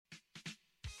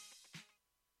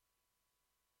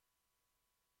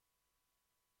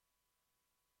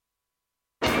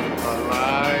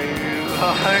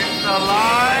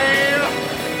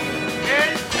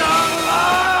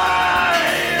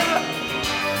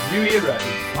new era in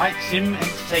flight sim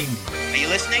entertainment. Are you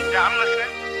listening? Yeah, I'm listening.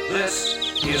 This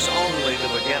is only the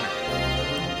beginning.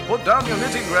 Put down your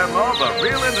knitting, Grandma. The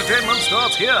real entertainment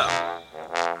starts here.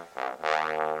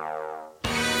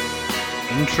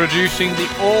 Introducing the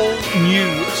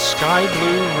all-new Sky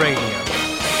Blue Radio.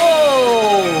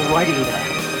 Alrighty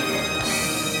then.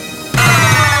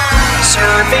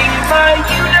 Serving the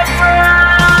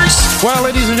universe. Well,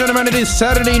 ladies and gentlemen, it is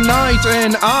Saturday night,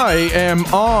 and I am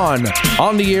on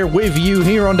the air with you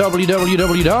here on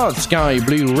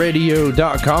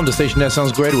www.skyblueradio.com, the station that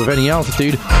sounds great with any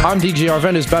altitude. I'm DJ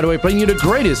Arvandus, by the way, playing you the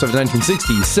greatest of the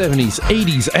 1960s, 70s,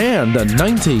 80s, and the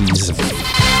 90s.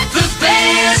 The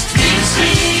best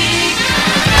music.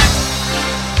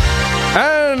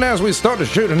 And as we start the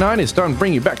show tonight, it's time to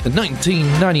bring you back to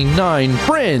 1999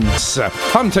 Prince.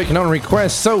 I'm taking on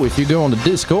requests, so if you go on the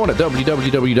Discord at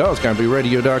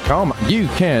www.skyblueradio.com, you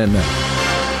can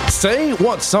say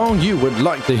what song you would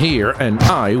like to hear, and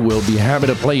I will be happy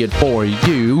to play it for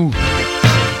you.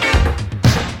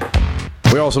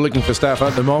 We're also looking for staff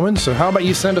at the moment, so how about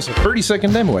you send us a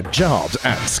 30-second demo at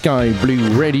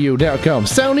jobs@skyblueradio.com.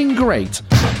 Sounding great,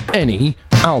 any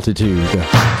altitude.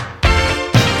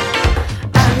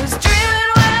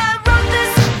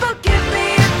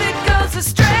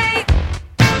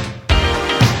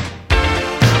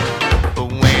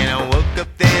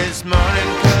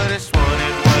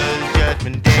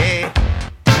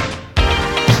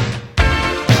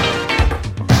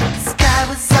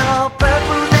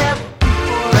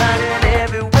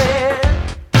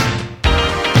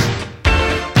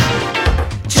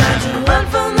 Trying to run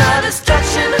from the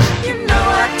distraction, you know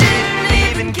I didn't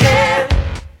even care.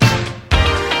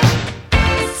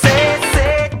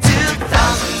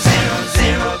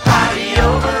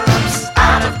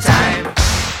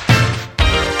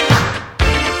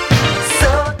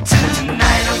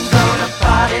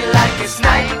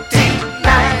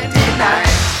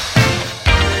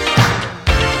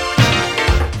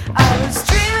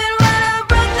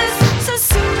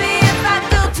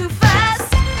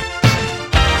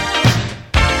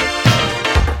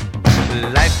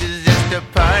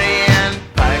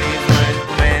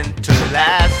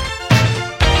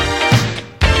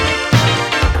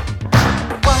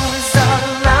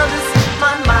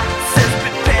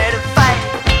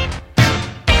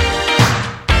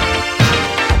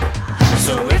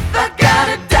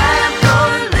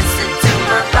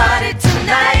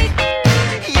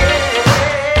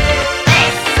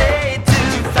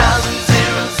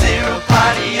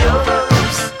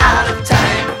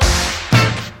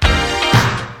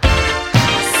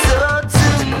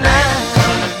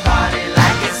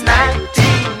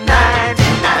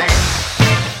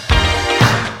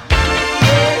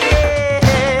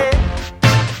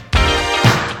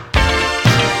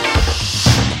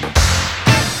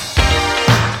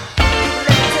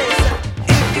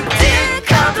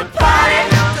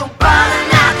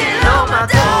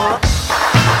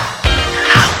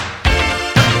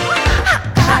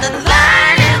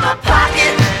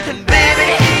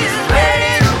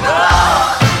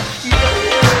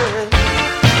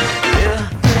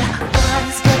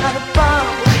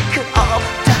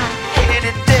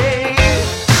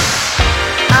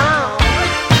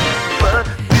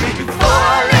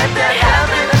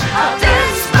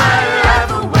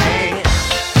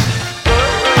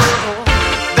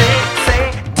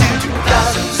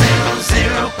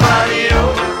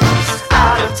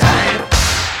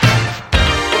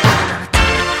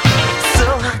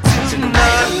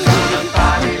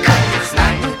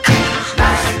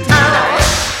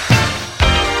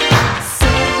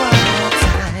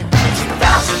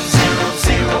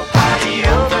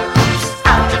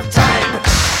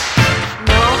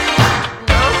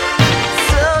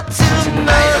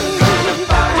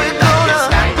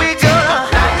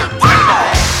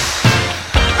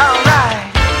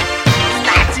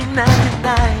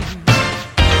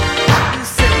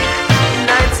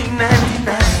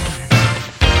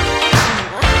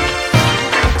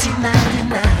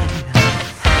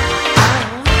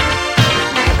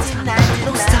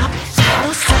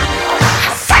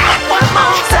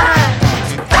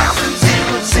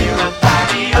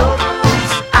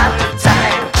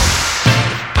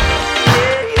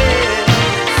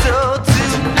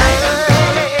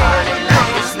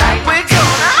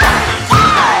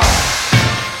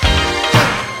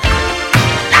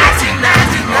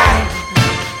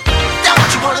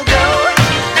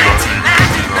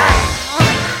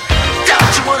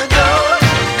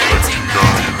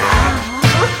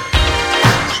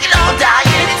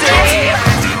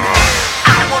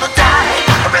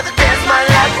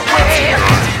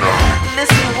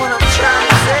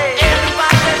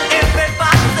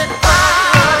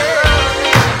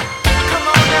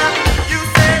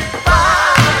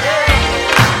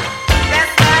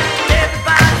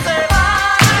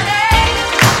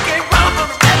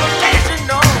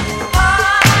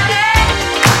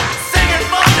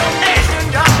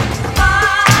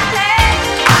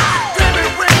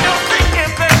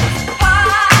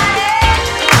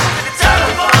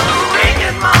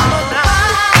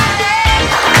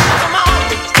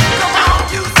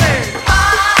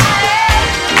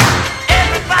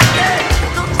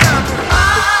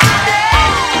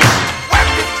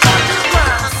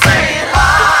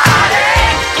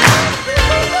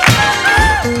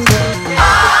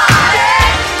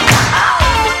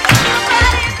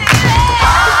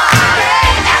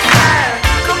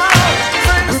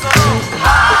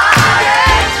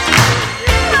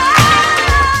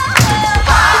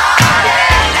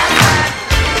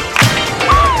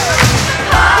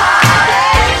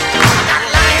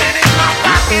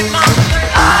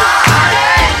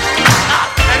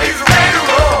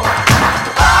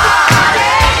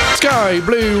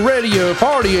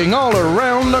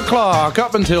 o'clock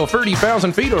up until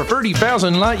 30,000 feet or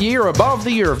 30,000 light year above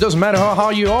the earth. Doesn't matter how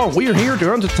high you are, we're here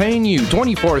to entertain you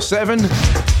 24/7,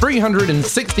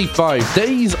 365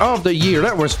 days of the year.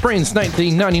 That was Prince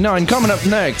 1999. Coming up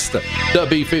next, the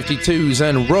B-52s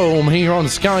and Rome here on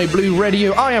Sky Blue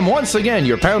Radio. I am once again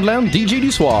your Poundland DJ du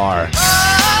Soir.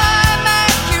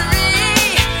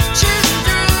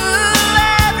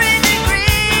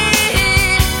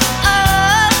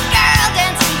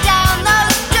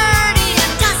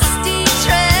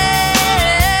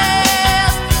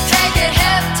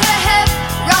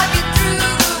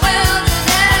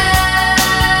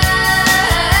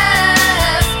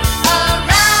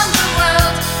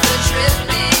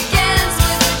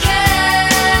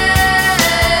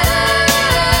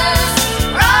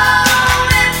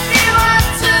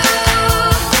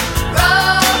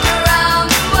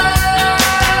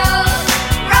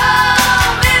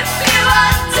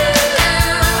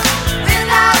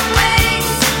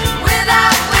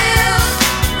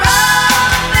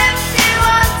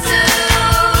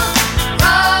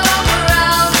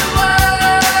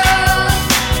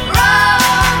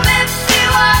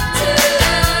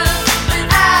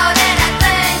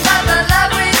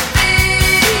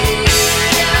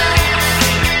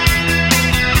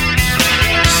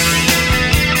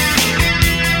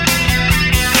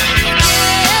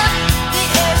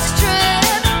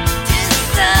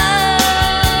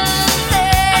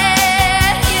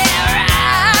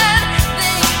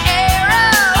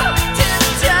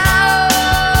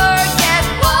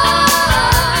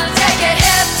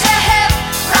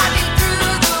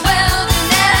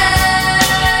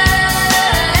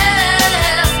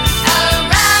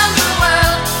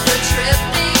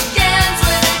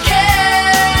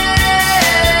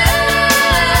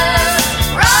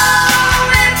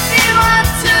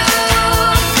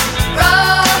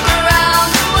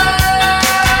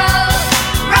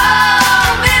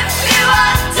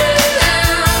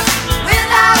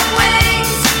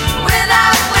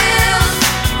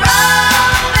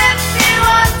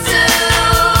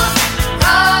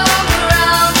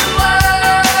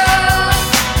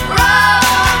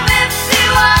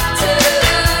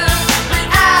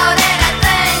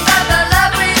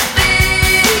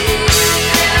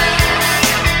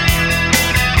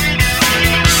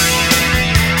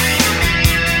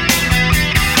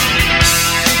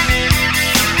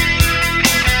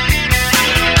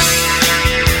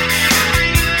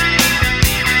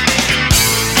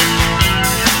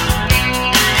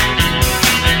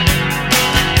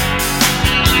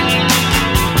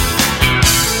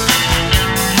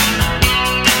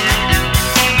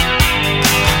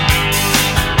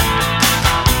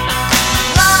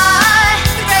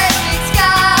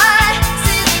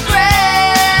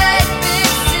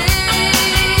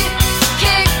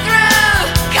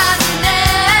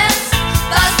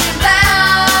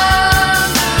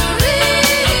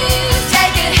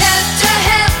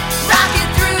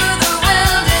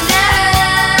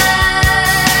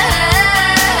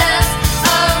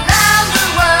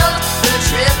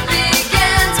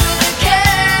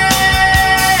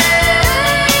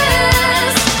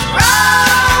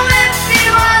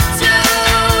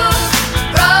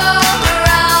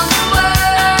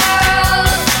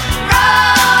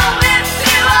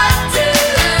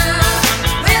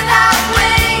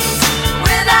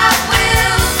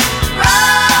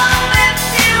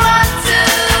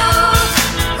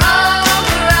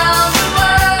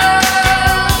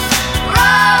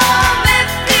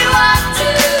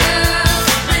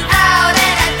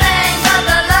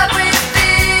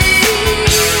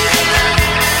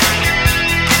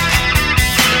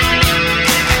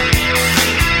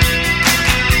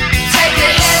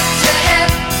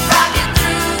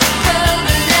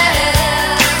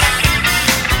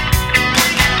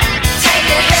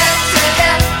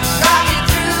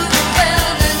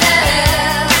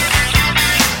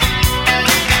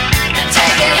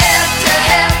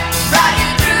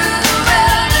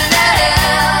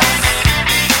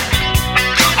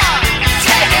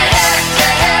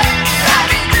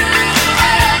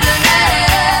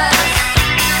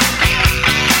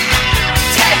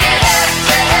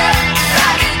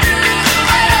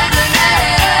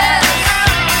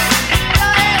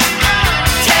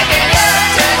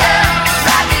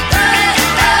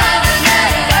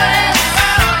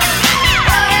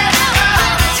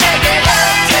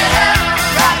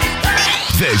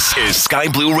 is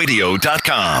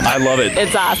skyblueradio.com. I love it.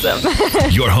 It's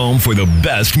awesome. Your home for the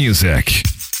best music.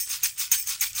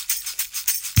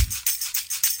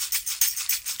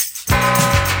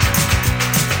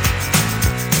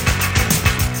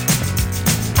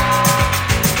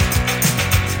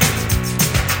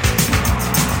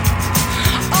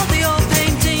 All the old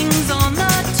paintings on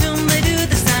the tomb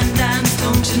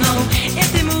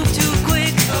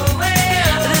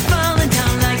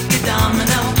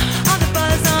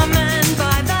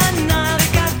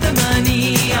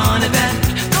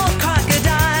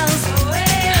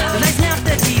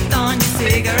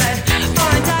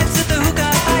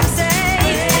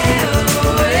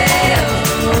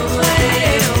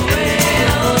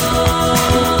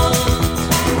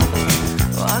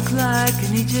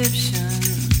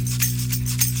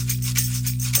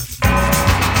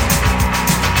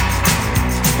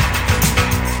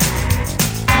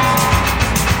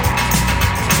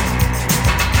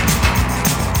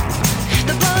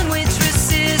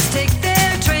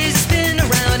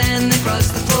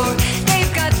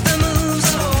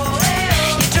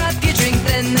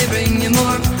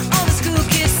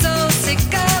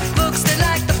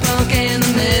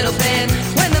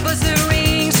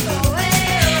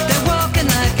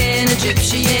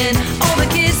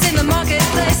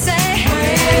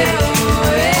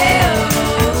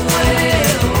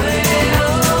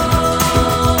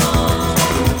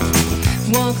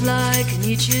Walk like an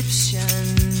Egyptian.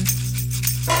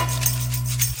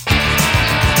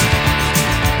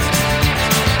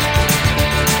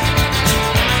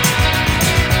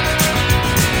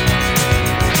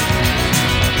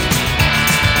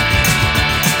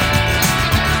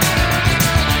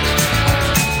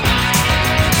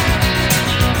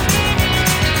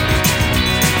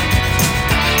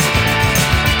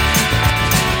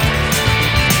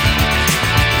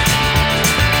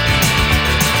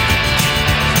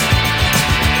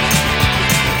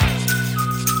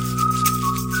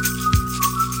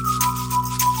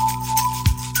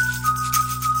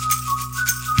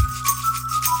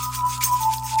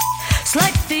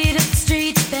 Slide feet up the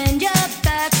street, bend your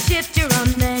back, shift your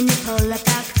arm, then you pull it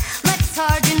back. Legs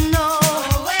hard, you know.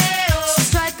 So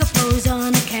strike a pose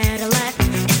on a Cadillac.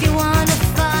 If you wanna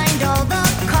find all the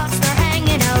cops, they're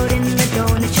hanging out in the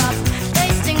donut shop. They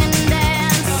sing and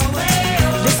dance.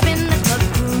 They spin the club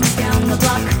cruise down the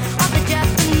block. All the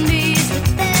Japanese with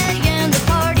their yen, the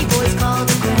party boys call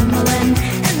the Kremlin,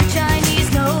 and the Chinese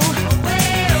know.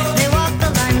 They walk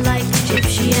the line like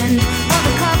Egyptian. All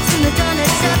the cops in the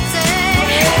donut shop say.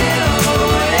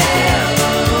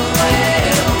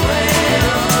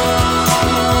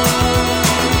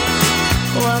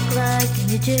 Walk like an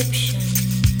Egyptian.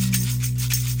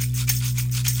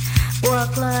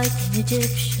 Walk like an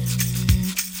Egyptian.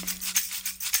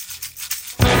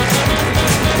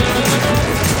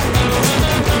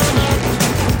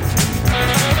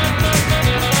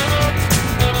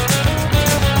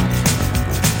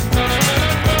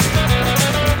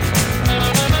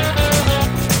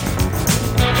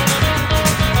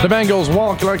 The Bengals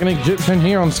Walk Like an Egyptian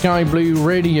here on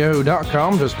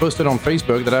skyblueradio.com. Just posted on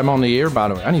Facebook that I'm on the air, by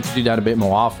the way. I need to do that a bit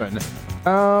more often.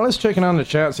 Let's check it on the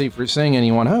chat, see if we're seeing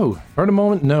anyone. Oh, for the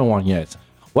moment, no one yet.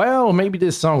 Well, maybe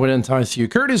this song would entice you.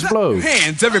 Curtis Blow.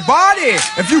 Hands, everybody,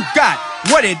 if you got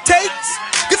what it takes.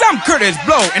 Cause I'm Curtis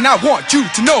Blow, and I want you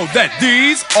to know that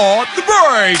these are the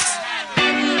breaks.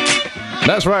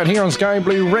 That's right, here on Sky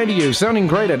Blue Radio, sounding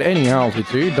great at any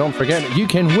altitude. Don't forget, you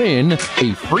can win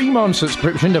a free month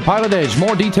subscription to Pilot Edge.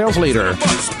 More details later.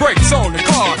 Brakes on the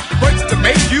car, brakes to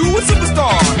make you a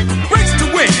superstar. Brakes to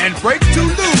win and brakes to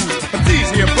lose. And these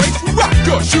here brakes rock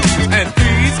your shoes. And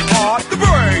these are the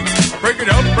brakes. Break it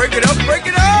up, break it up, break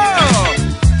it up.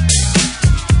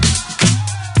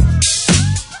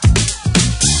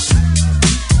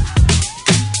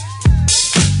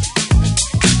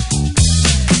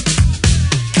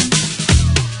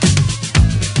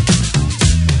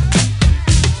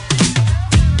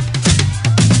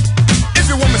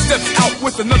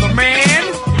 With another man,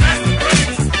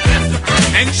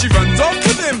 and she runs off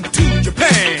with him to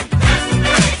Japan,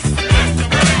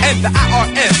 and the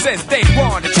IRS says they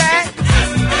want to chat,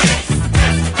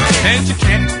 and you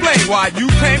can't explain why you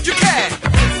claimed your cat,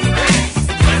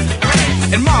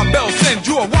 and Mom Bell sends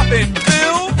you a whopping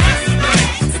bill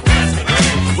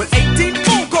with 18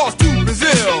 phone calls to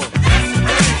Brazil,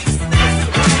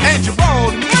 and you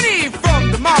borrowed money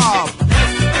from the mob.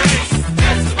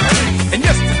 And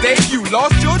yesterday you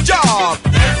lost your job.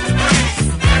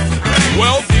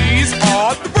 Well, these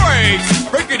are the breaks.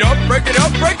 Break it up, break it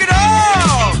up, break it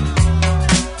up.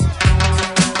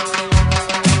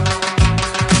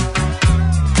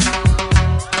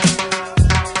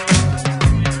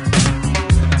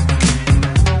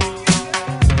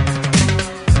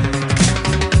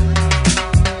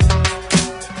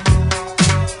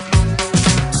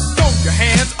 Throw your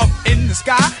hands up in the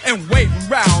sky and wave them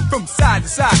round from side to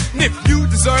side. And if you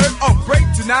deserve a break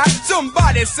tonight,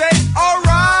 somebody say,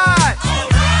 alright.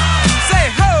 Say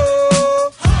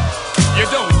ho. You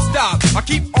don't stop, I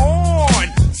keep on.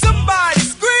 Somebody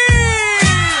scream.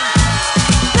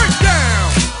 Break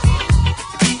down.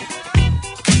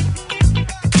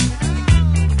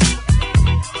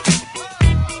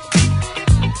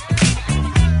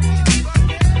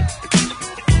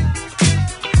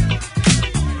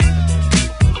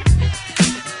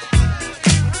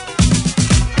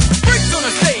 Brakes on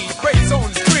the stage, brakes on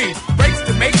the screen, brakes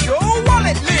to make your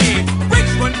wallet lean.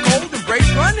 Brakes run cold and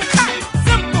brakes run hot.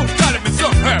 Some folks got them and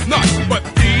some have not, but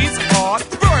these are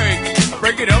the brakes.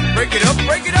 Break it up, break it up,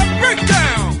 break it up, break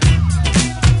down.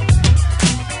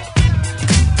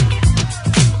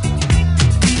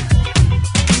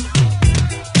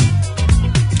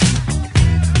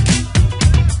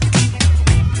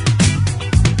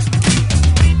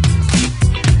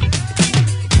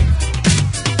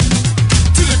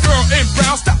 To the girl in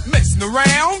brown, stop messing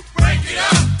around. Break it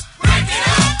up, break it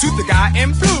up. To the guy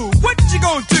in blue, what you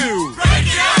gonna do? Break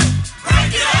it up,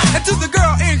 break it up. And to the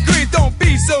girl in green, don't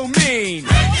be so mean.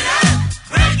 Break it up,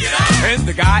 break it up. And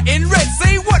the guy in red,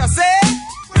 say what I said.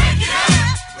 Break it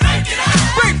up, break it up.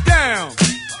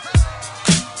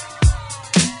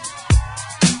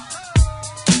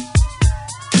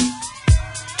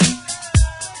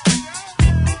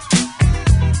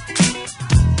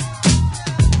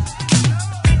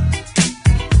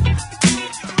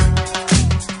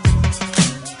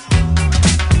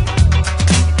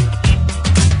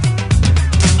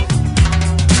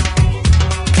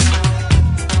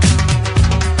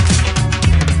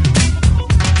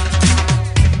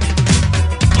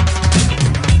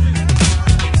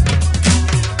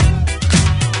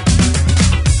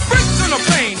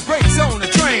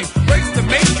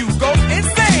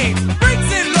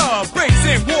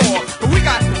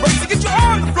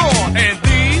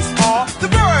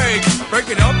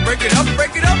 break it up, break it up,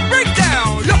 break it up, break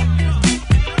down. Yo.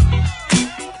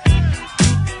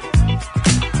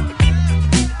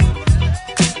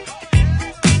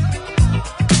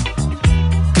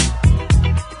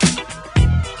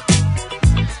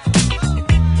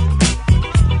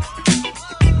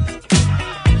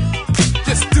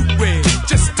 Just do it,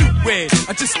 do it,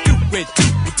 just do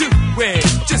it,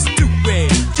 just do it,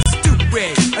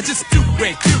 just do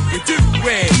it, do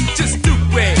it, just do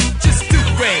it, just do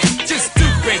it, just do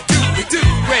it, do it, do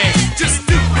it, just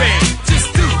do it,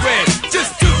 just do it,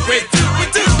 just do it, do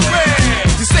it, do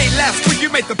it. You say last week you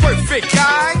made the perfect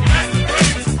guy.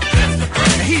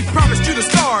 He promised you the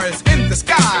stars in the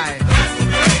sky.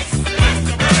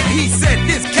 He said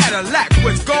his Cadillac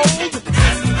was gold.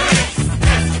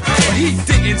 He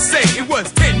didn't say it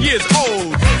was 10 years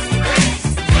old.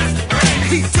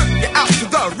 He took you out to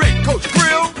the Red Coach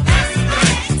Grill.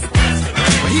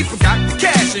 But he forgot the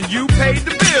cash and you paid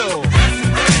the bill.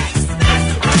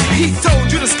 He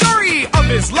told you the story of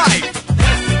his life.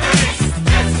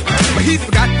 But he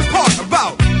forgot the part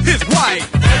about his wife.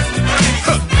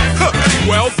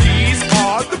 Well, these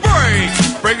are the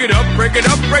breaks. Break it up, break it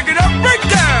up, break it up, break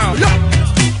down.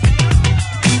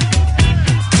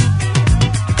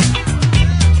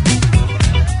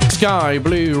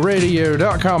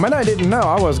 SkyBlueRadio.com, and I didn't know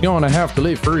I was going to have to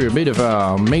live through a bit of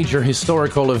a major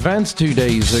historical event 2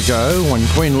 days ago when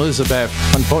Queen Elizabeth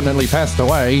unfortunately passed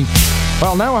away.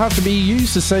 Well, now I have to be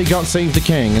used to say God Save the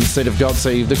King instead of God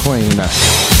Save the Queen.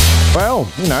 Well,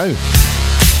 you know,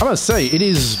 I must say, it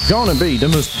is gonna be the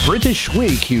most British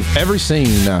week you've ever seen,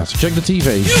 so check the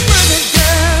TV. You were the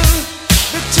girl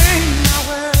that changed my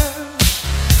world.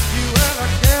 You were the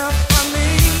girl for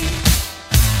me.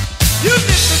 You did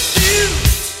the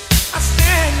fuse, I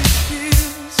stand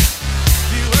confused.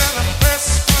 You were the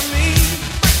first for me,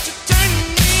 but you turned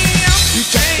me out. You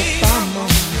dropped the bomb on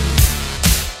me,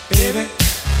 baby.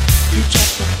 You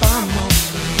dropped the bomb on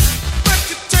me, but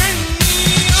you turned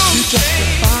me on. You dropped the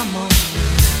bomb on me,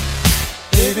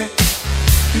 baby.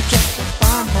 You dropped the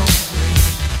bomb on me.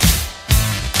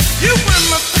 You were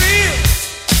my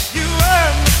thrills, you were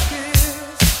my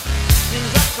thrills. You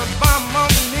dropped the bomb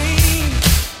on me.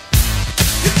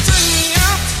 You turned me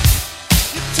out,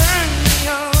 you turned me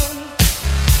on.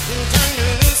 You turned me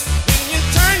loose, then you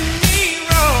turned me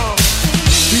wrong.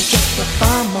 You dropped the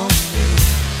bomb on me,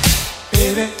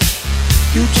 baby.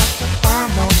 You dropped the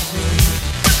bomb on me,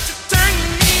 but you turned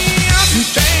me out. You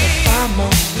dropped the bomb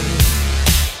on me,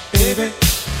 baby.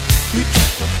 You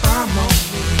dropped the bomb on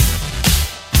me.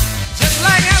 Just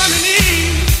like Adam and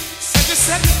Eve, said you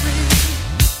set me free.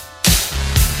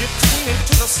 You took me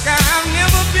to the sky, I've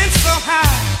never been so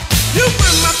high. You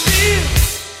were my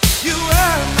fears, you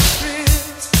were my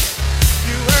fears.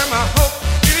 You were my hope,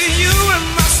 you were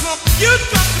my smoke. You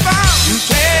dropped the bomb. You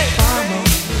dropped the bomb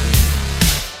on me,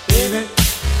 baby.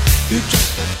 You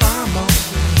dropped the bomb on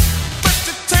me, but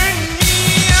you turned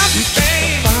me out. You dropped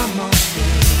the bomb on me,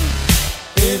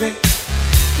 baby.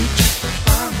 You dropped the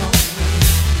bomb on me,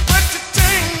 but you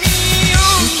turned me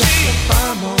on. You dropped the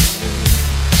bomb on me,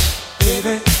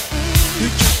 baby. You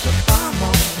dropped the bomb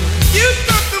on me. You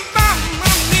dropped the bomb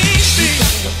on me, baby. You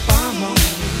dropped the bomb on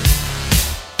me,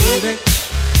 baby.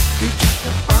 You dropped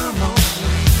the bomb on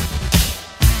me.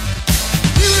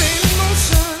 You ain't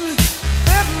emotion,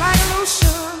 felt like an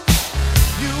ocean.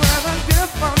 You were the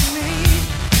gift for me.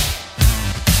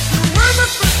 You were the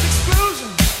first explosion,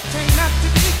 turned out to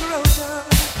be corrosion.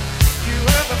 You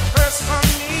were the first for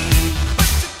me, but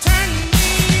you turned me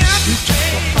out. You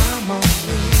dropped the bomb on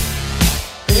me,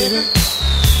 baby.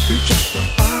 You dropped the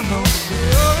bomb on me.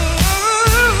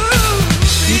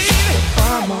 You dropped the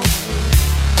bomb on me,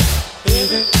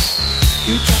 baby.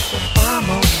 You dropped the bomb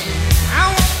on me. I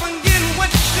won't forget what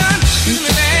you done to me,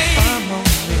 baby. You dropped the bomb on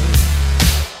me,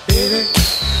 baby.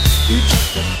 You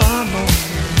dropped the bomb on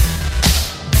me.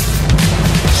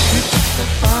 You dropped the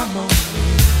bomb on me,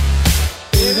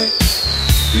 baby.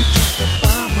 You dropped the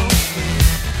bomb on me.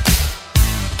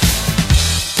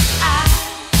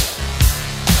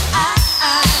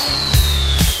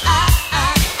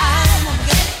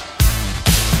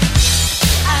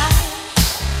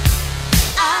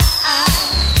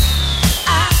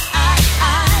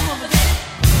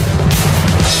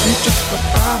 You dropped the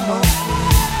bomb on me,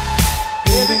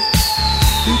 baby.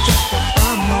 You dropped the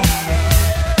bomb on me.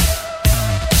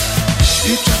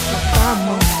 You dropped the bomb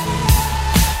on me,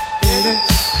 baby.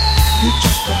 You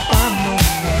dropped the bomb on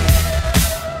me.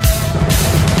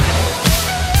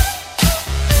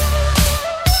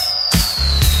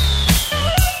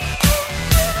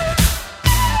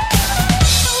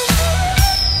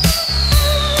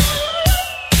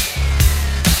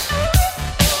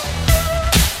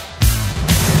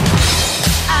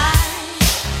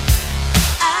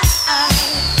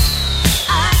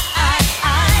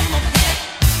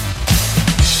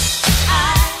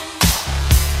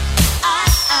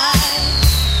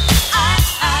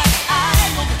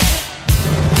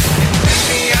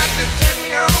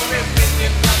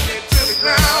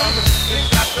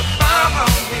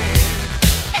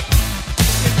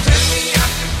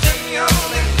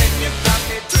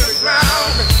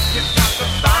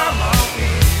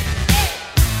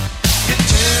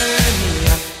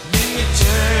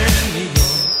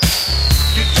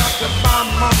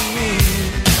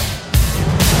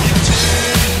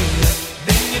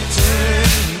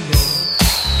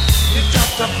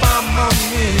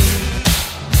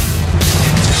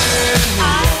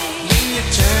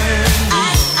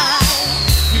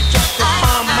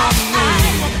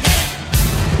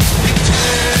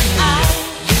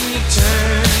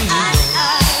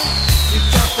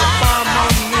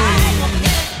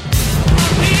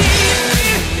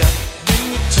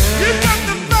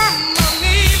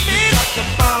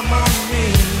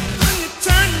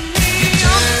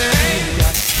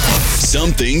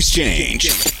 things change.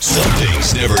 Some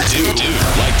things never do.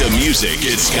 Like the music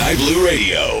at Sky Blue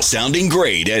Radio. Sounding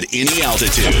great at any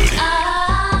altitude.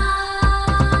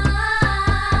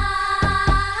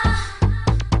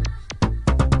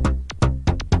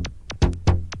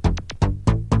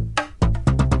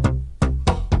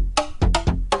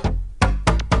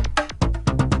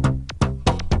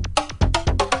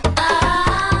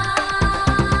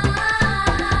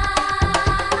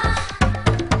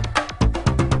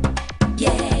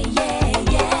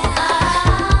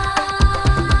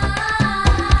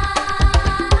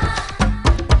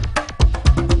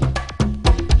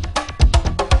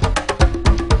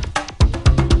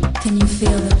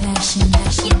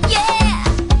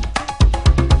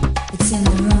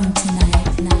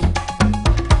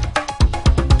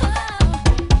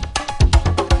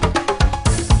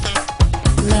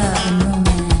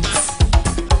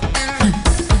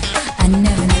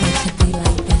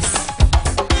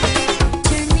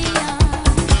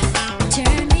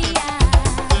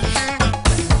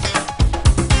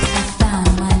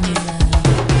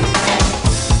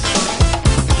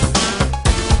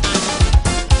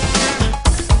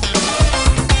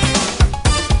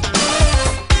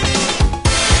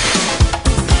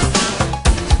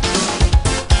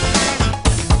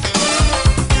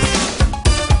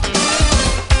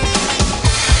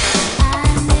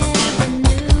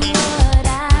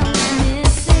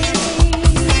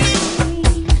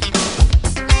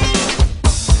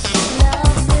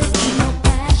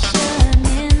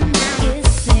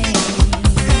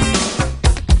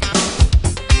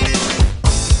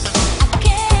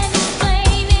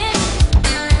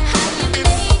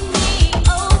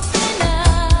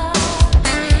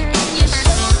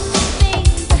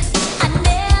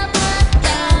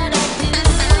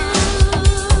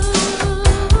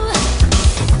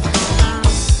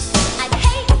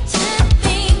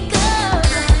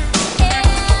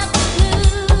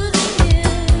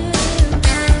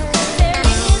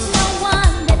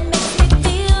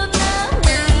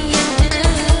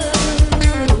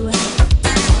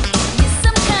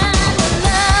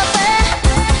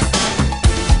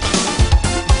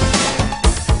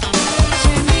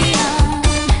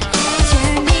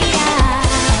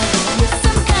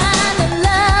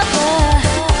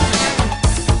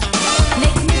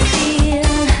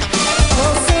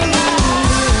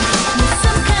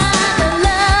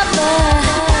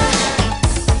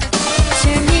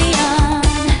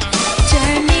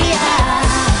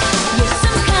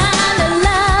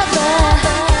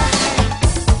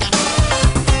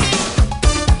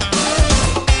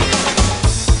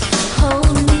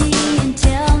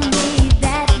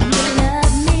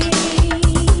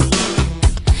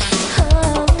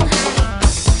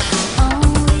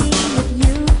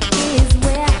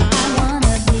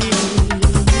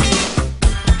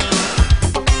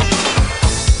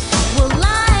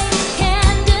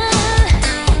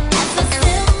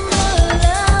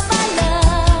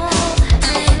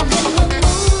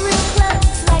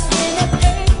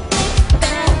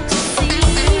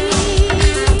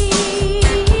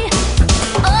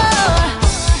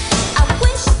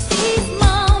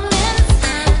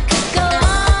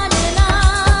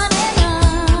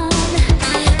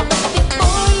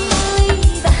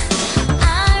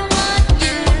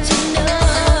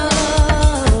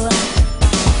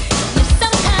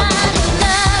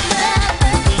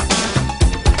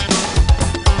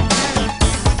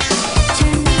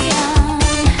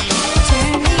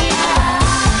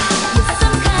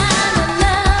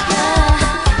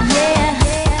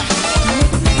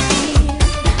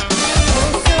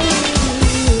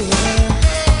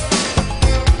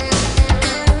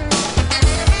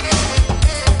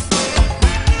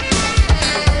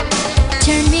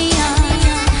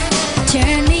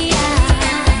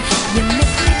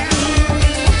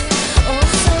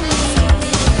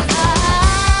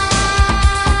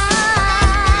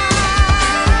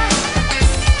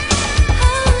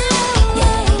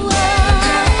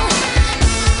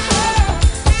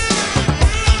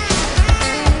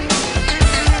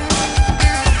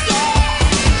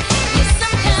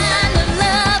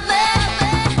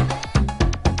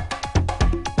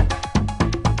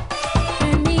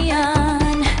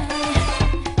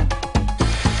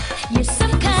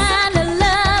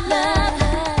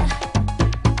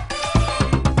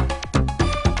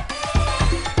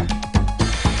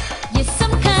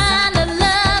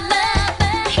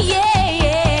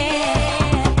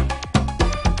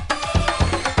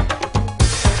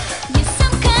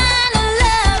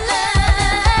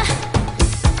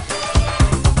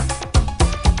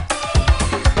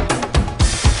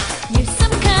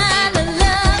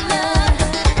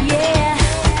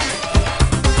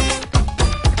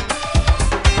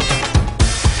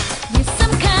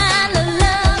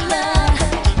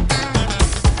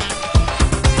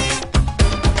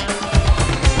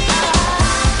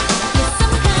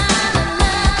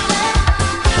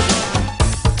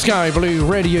 Sky Blue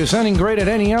Radio, sounding great at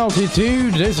any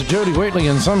altitude. This is Jody Waitley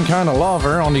and Some Kind of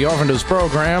Lover on the Arvandus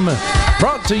program,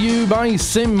 brought to you by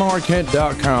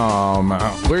simmarket.com.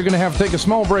 We're going to have to take a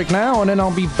small break now, and then I'll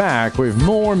be back with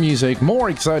more music, more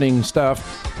exciting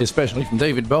stuff, especially from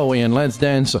David Bowie and Let's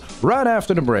Dance, right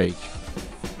after the break.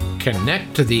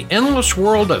 Connect to the endless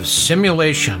world of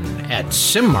simulation at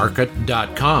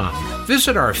simmarket.com.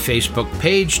 Visit our Facebook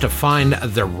page to find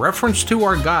the reference to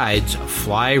our guides,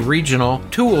 Fly Regional,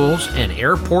 Tools, and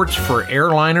Airports for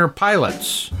Airliner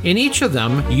Pilots. In each of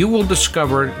them, you will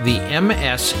discover the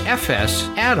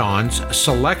MSFS add-ons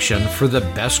selection for the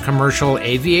best commercial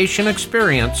aviation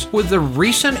experience with the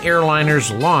recent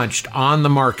airliners launched on the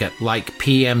market, like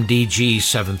PMDG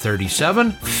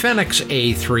 737, Phoenix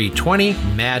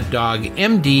A320, Mad Dog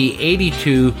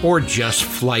MD82, or just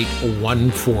Flight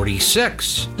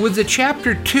 146. With the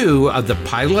Chapter 2 of the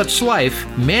pilot's life,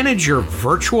 manage your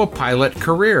virtual pilot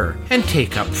career and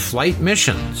take up flight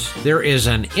missions. There is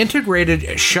an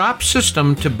integrated shop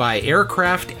system to buy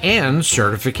aircraft and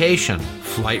certification.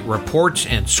 Flight reports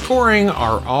and scoring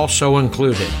are also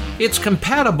included. It's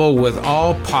compatible with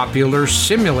all popular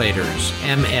simulators,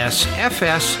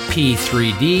 MSFS,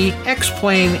 P3D,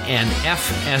 X-Plane, and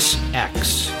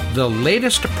FSX. The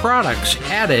latest products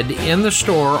added in the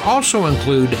store also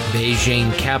include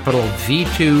Beijing Capital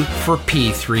V2 for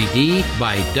P3D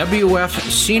by WF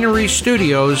Scenery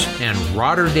Studios and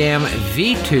Rotterdam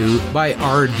V2 by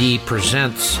RD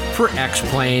Presents for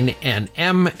X-Plane and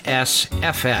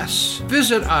MSFS.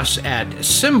 Visit us at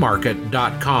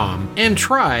simmarket.com and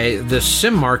try the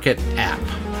SimMarket app.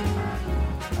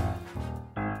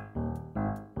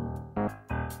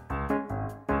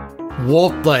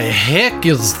 What the heck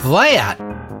is that?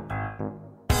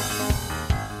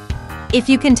 If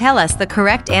you can tell us the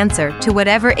correct answer to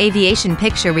whatever aviation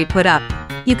picture we put up,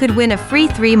 you could win a free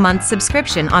 3-month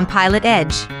subscription on Pilot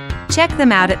Edge. Check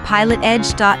them out at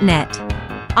pilotedge.net.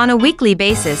 On a weekly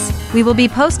basis, we will be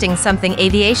posting something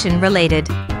aviation related.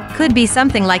 Could be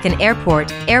something like an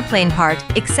airport, airplane part,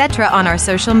 etc. on our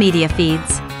social media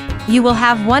feeds. You will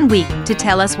have 1 week to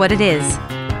tell us what it is.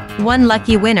 One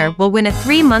lucky winner will win a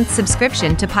 3-month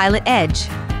subscription to Pilot Edge.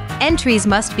 Entries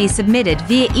must be submitted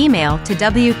via email to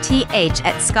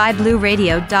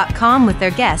wth@skyblueradio.com with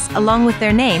their guess along with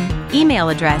their name, email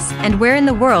address, and where in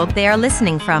the world they are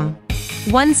listening from.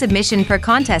 1 submission per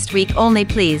contest week only,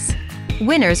 please.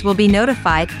 Winners will be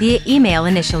notified via email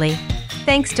initially.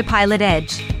 Thanks to Pilot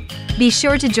Edge. Be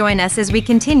sure to join us as we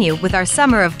continue with our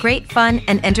summer of great fun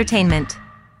and entertainment.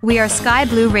 We are Sky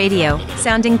Blue Radio,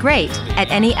 sounding great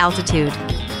at any altitude.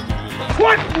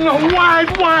 What in the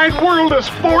wide, wide world of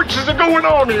sports is going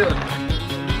on here?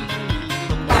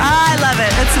 I love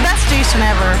it. It's the best station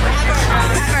ever.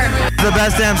 The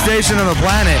best damn station on the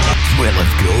planet. Well, of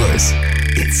course.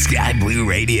 It's Sky Blue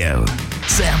Radio.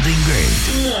 Sounding great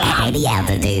at any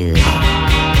altitude.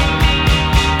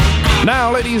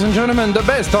 Now, ladies and gentlemen, the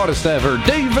best artist ever,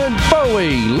 David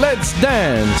Bowie, Let's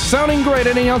Dance. Sounding great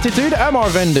at any altitude. I'm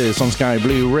Arvandus on Sky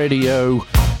Blue Radio.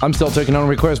 I'm still taking on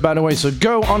requests, by the way, so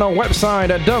go on our website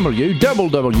at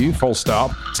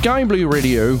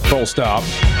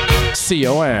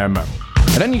www.skyblueradio.com.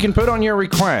 And then you can put on your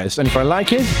request, and if I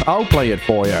like it, I'll play it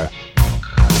for you.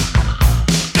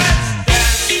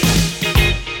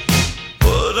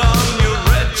 Put on your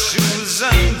red shoes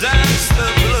and dance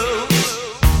the blues.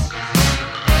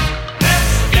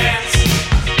 Let's dance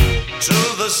to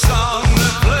the song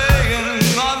they're playing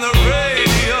on the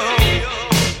radio.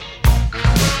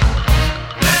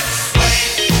 Let's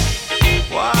sway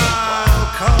while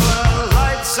color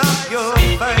lights up your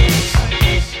face.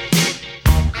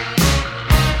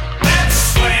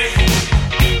 Let's sway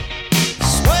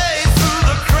through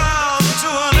the crowd to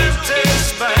an empty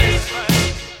space.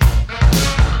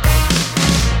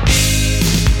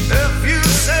 If you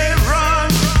say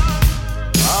run,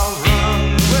 I'll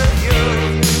run with you.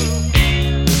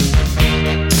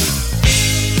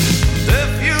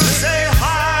 If you say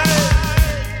hide,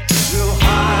 we'll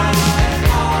hide.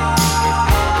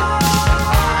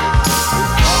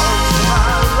 Because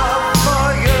my love for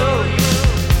you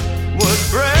would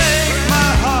break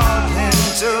my heart in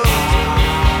two.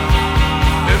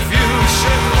 If you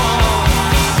should fall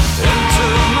into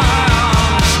my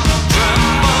arms,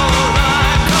 tremble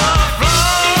like a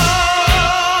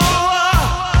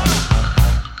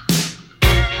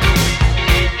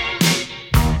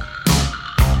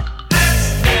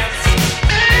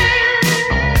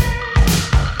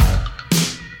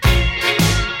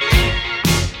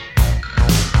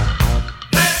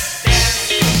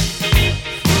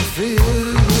feel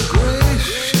your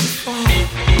grace and fall.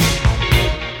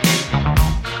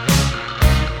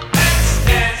 Let's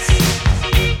dance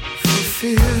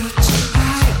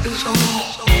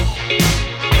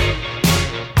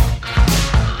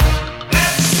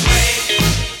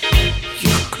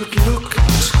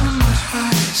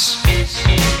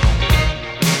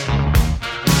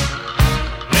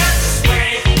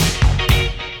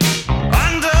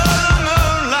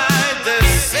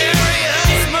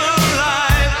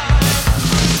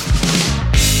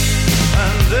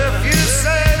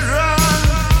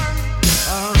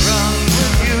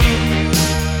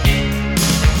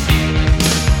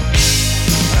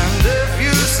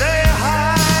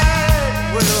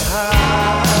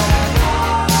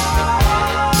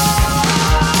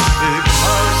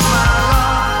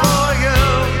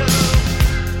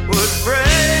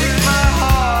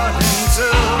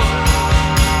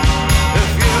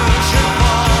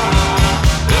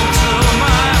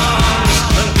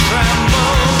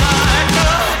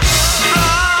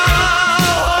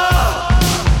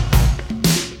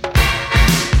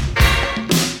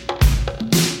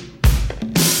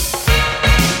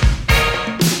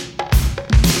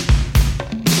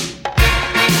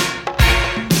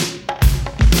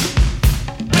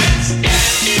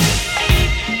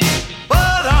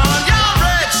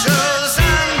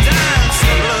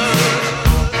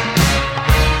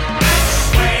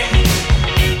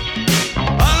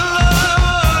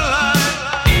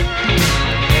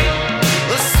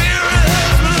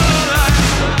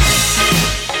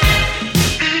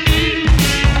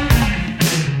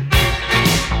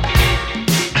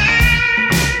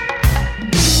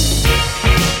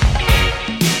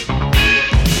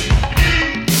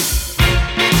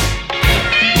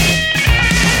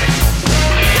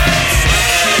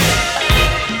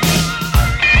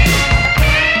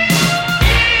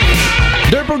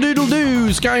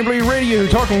to Sky Blue Radio,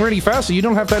 talking really fast so you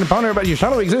don't have time to ponder about your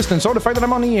shallow existence or the fact that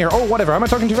I'm on the air. Oh, whatever. Am I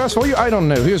talking too fast for you? I don't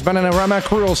know. Here's been an Arama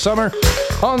Cruel Summer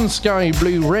on Sky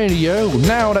Blue Radio.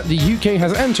 Now that the UK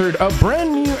has entered a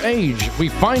brand new age, we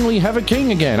finally have a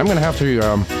king again. I'm going to have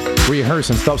to rehearse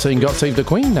and stop saying God Save the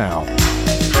Queen now.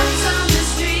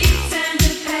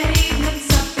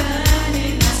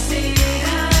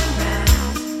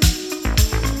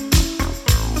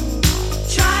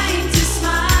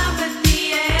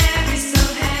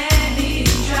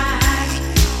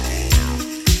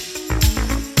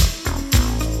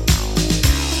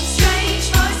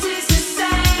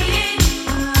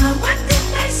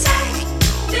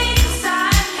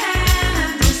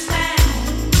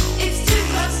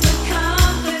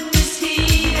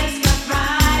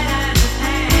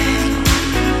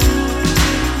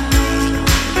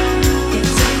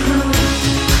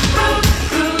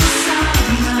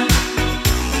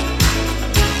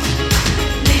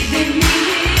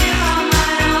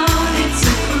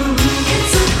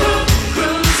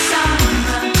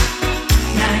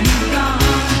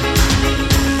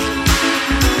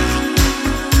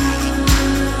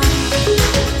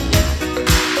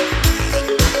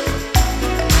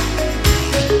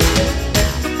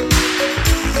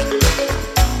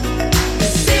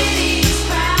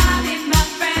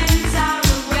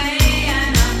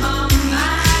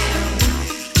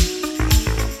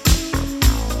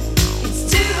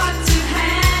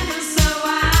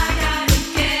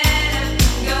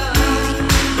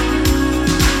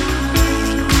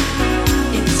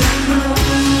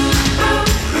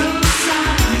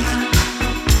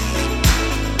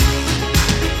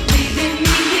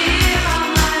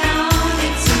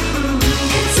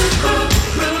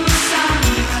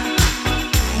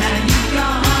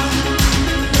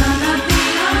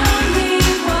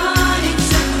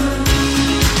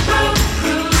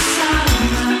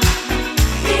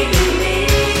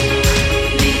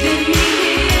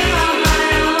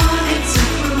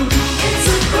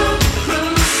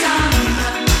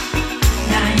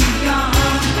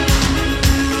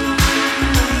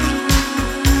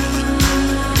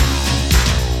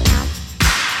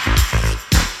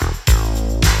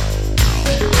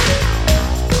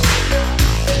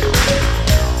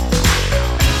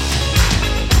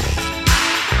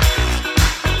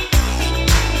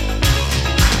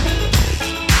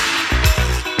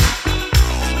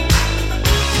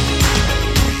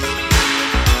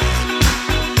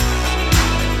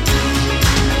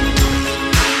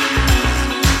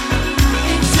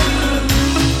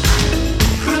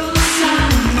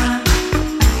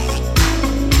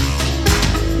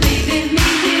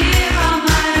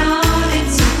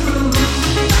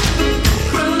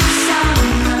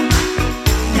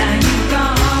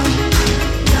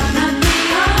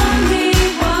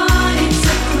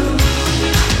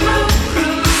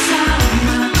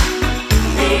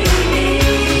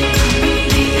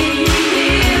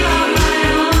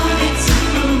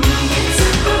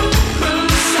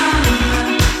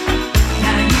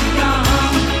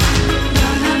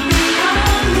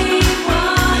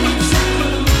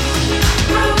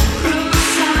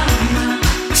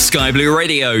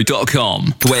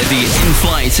 skyblueradio.com, where the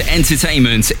in-flight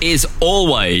entertainment is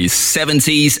always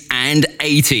 70s and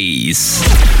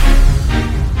 80s.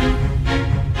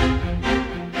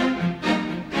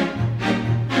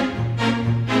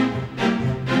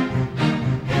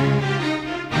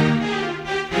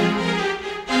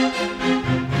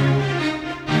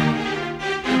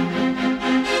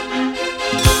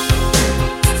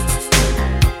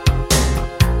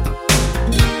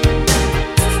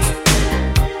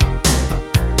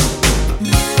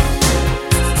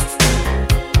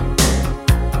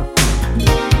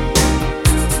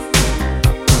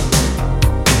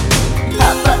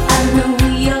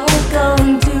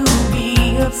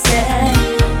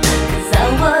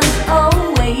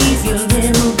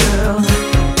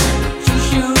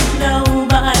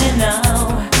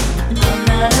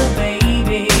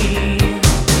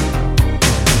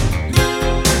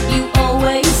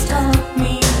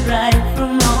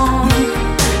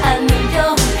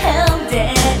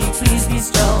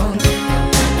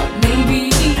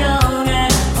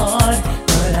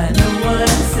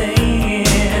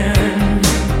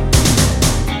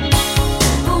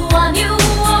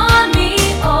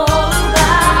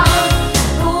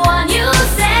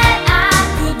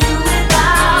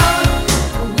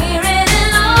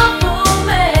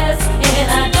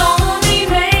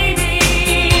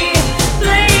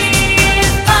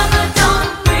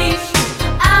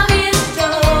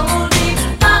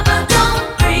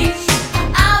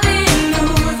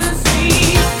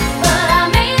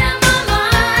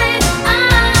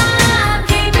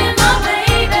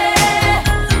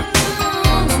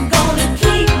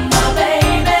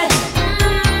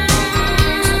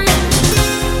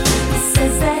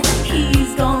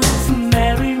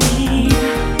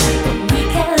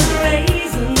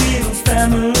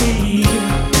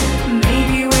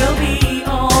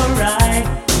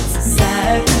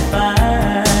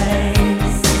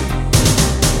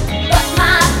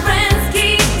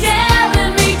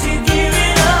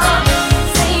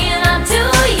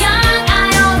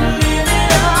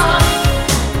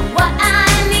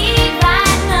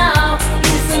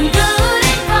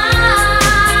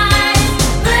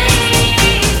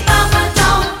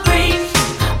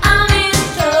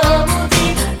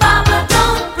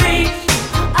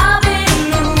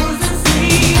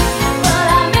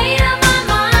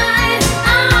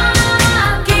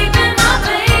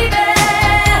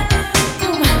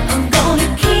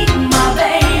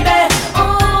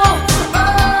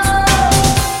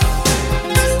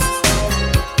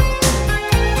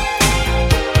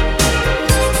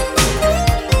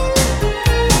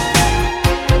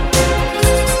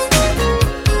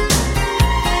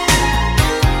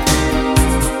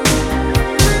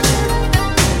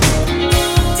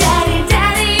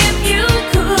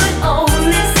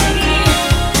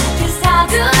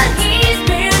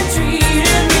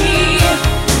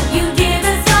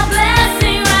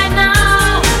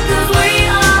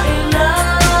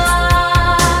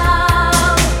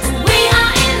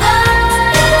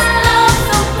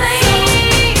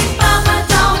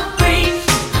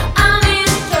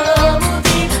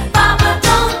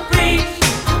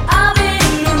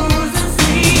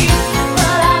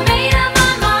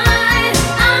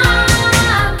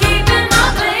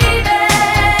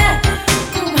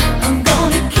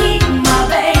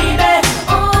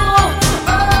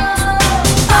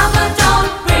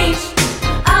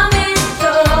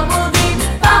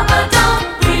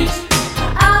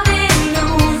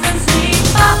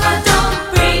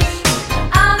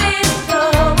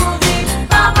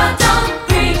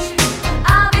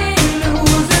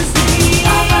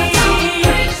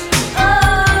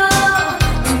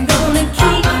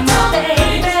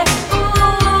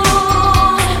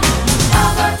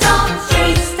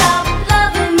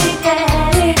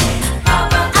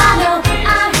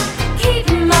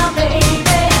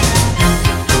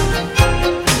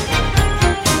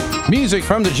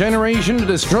 from the generation to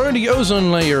destroy the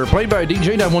ozone layer, played by a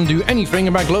DJ that won't do anything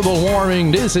about global warming.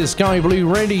 This is Sky Blue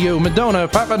Radio. Madonna,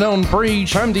 Papa Don't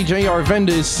Preach. I'm DJ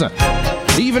Arvandus.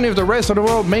 Even if the rest of the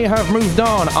world may have moved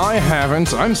on, I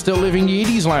haven't. I'm still living the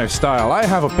 80s lifestyle. I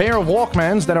have a pair of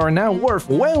Walkmans that are now worth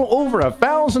well over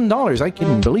 $1,000. I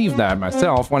couldn't believe that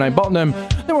myself. When I bought them,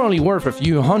 they were only worth a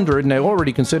few hundred, and I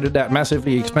already considered that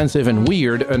massively expensive and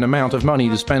weird an amount of money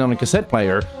to spend on a cassette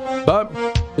player. But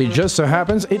it just so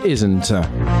happens it isn't.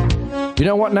 You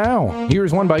know what now?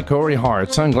 Here's one by Corey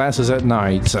Hart, Sunglasses at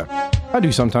Night. I do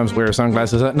sometimes wear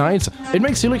sunglasses at night. It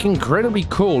makes you look incredibly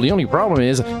cool. The only problem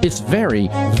is, it's very,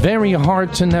 very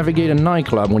hard to navigate a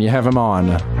nightclub when you have them on.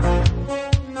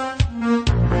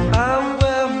 I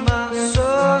wear my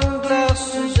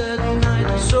sunglasses at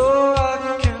night so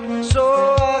I can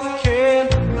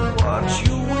watch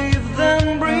you weave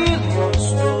and breathe your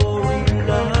storylines.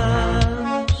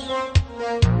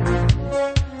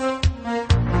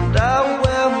 And I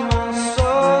wear my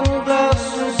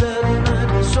sunglasses at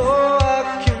night so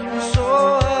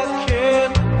I can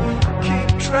keep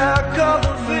track of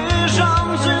the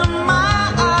visions in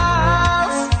my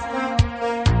eyes.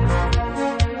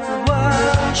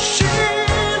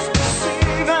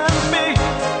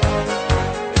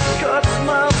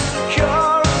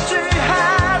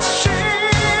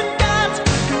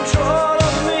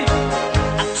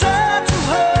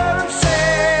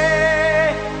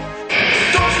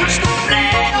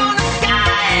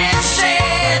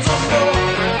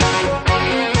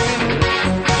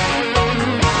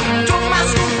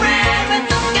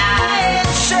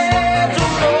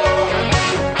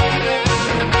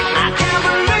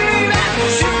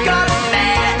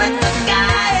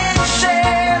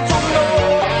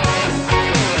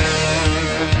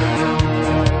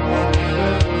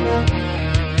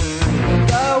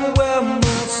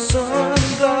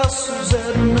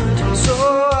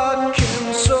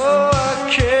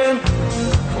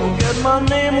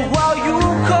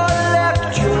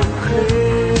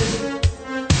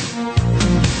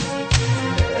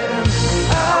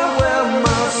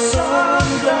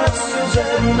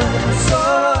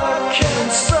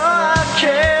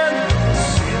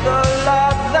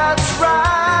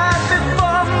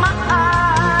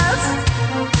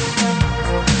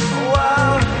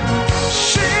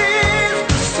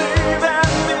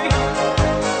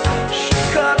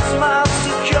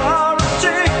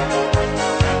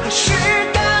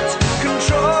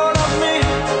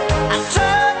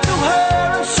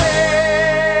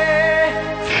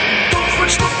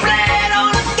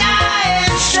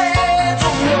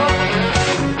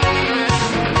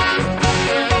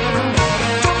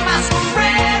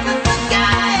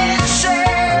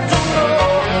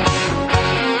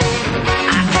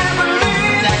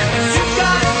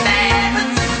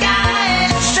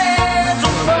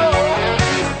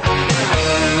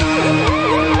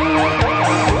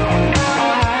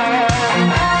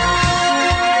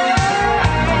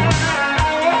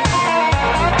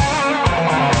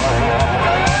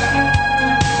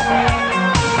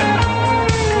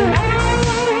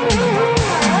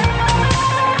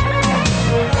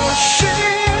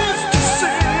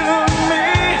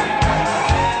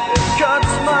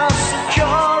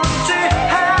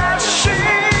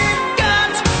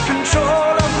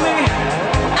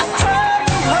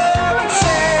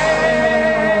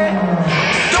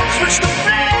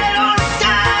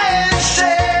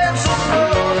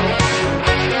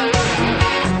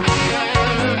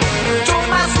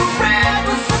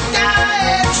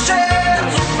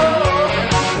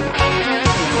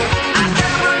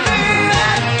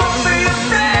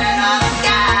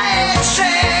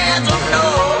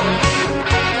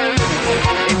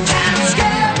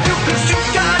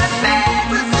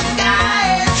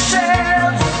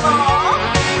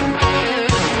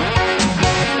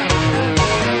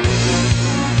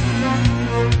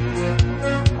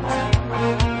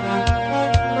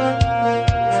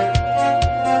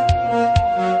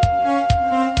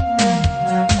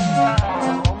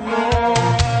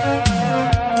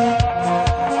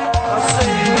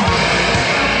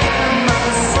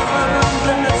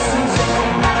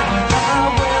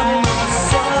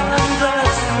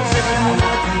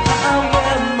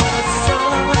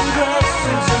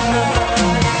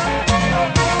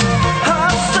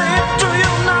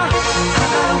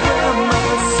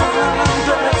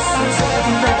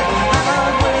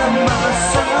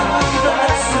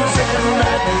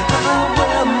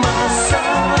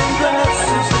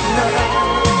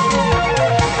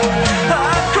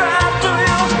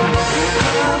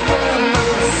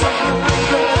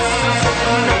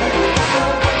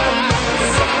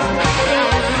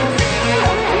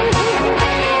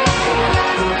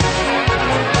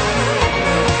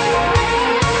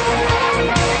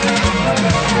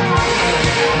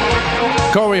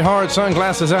 very hard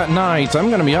sunglasses at night. I'm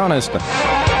going to be honest.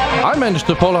 I managed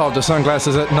to pull off the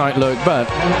sunglasses at night look, but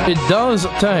it does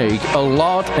take a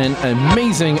lot and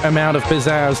amazing amount of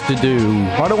pizzazz to do.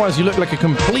 Otherwise, you look like a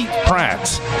complete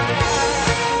prat.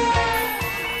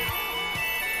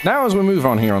 Now, as we move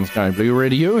on here on Sky Blue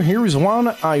Radio, here's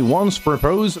one I once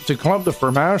proposed to Club de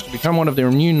Fromage to become one of their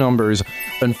new numbers.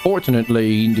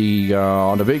 Unfortunately,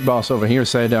 the big boss over here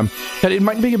said that it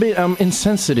might be a bit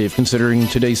insensitive considering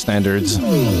today's standards.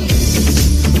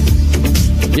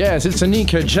 Yes, it's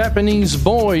Anika, Japanese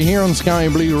Boy, here on Sky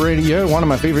Blue Radio. One of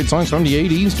my favorite songs from the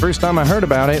 80s. First time I heard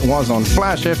about it was on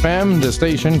Flash FM, the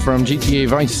station from GTA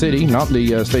Vice City, not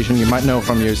the station you might know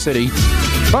from your city.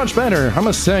 Much better, I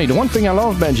must say. The one thing I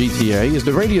love about GTA is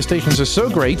the radio stations are so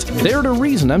great, they're the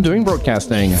reason I'm doing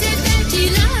broadcasting.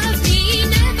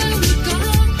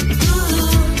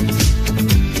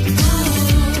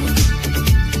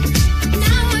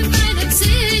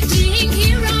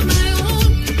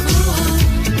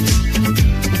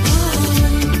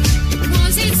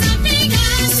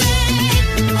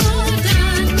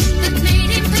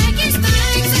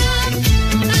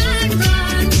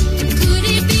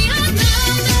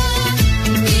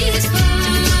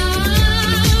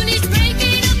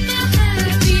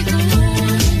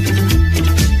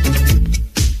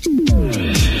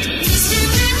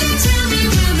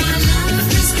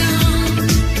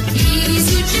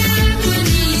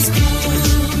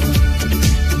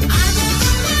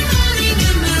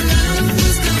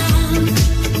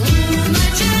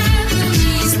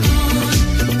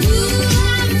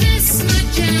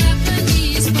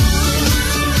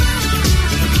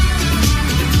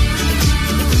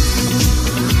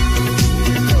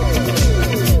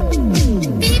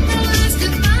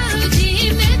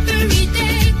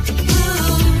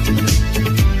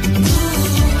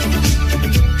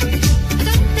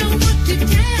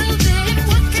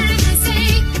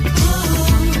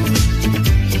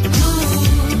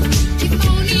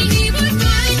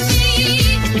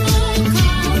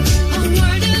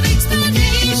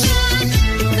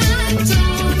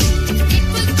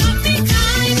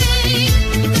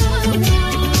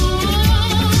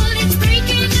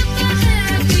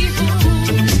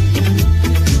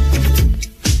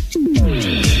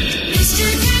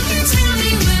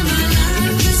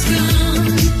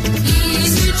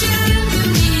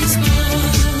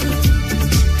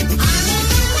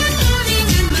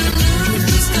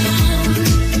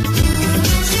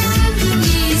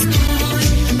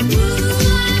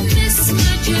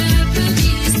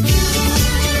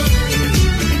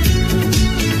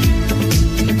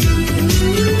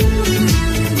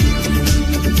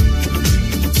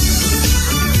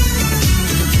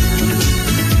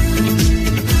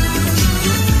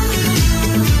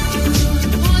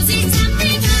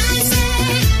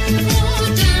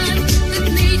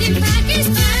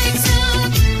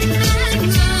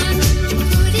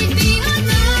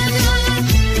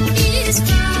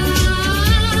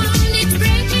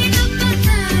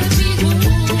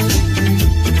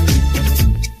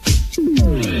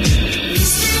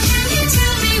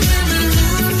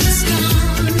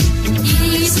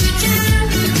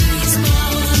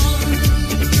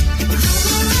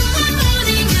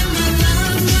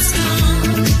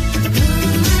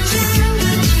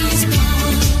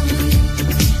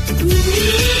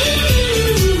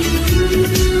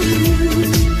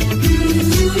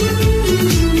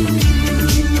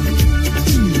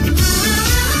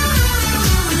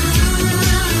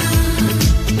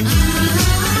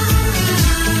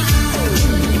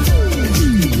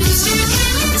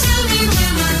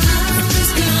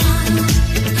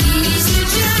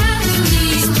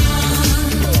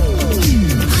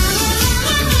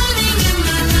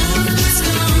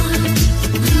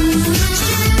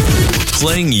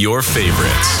 Playing your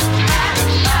favorites.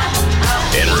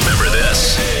 And remember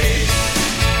this.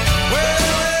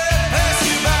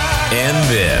 And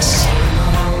this.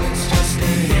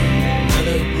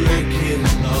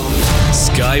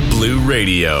 Sky Blue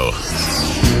Radio.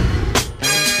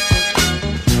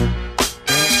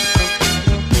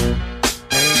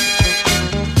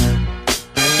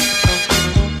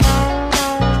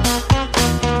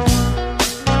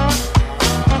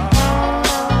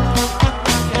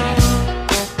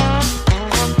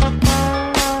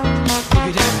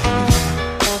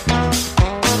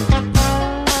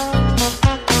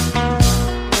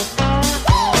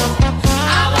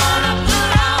 I wanna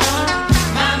put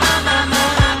on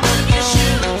my boogie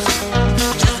shoes.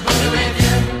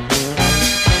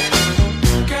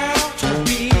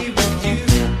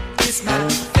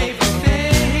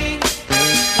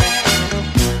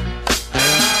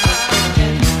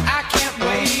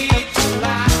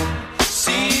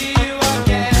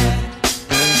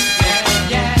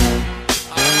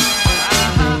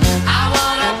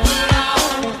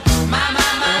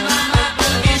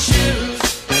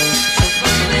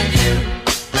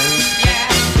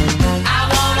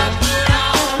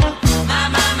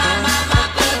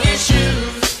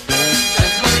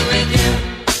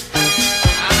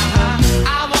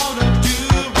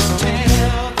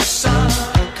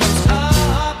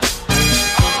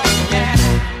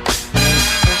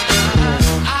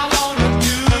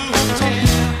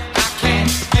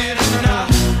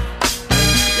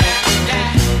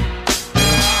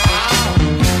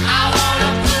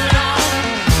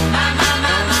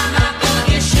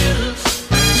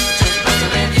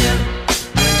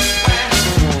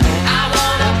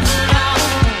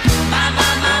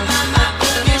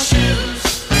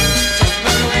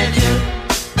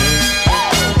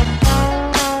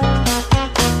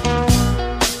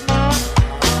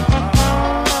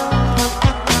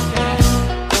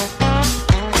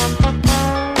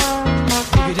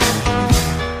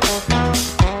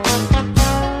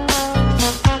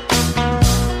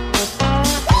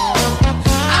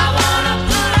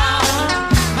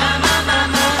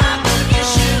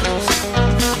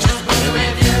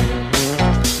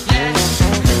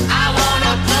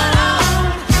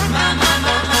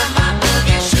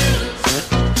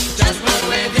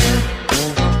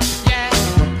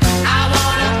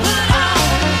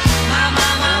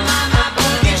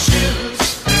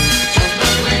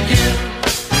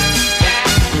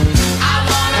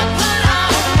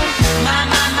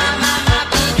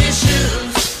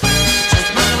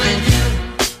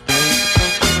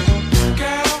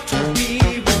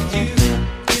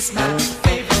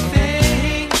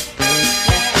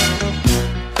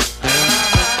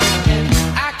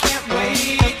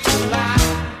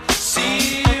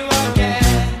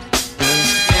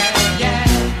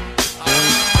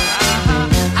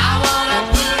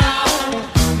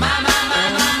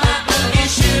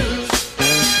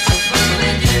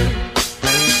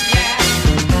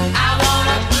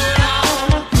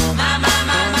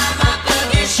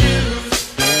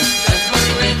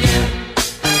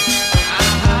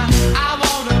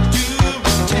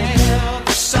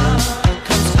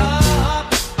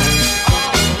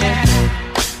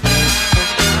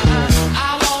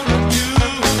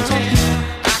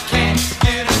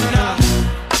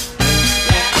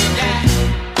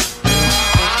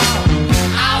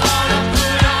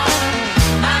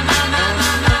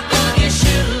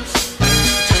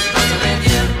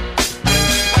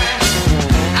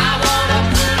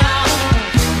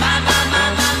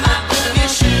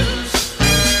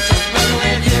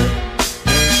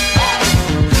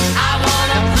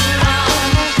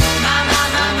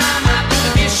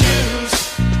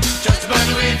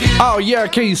 Oh yeah,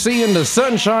 KC and the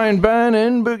Sunshine Band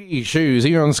and Boogie Shoes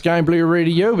here on Sky Blue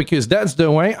Radio, because that's the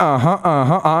way,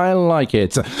 I like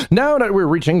it. Now that we're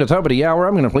reaching the top of the hour,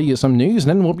 I'm going to play you some news, and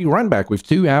then we'll be right back with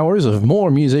 2 hours of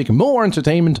more music, more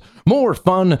entertainment, more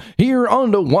fun, here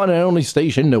on the one and only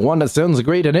station, the one that sounds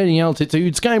great at any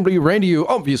altitude, Sky Blue Radio.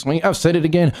 Obviously, I've said it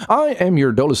again, I am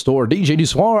your dullest store, DJ du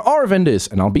Soir, Arvandus,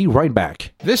 and I'll be right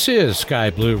back. This is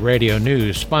Sky Blue Radio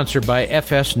News, sponsored by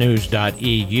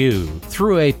fsnews.eu.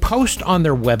 Through a post on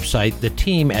their website, the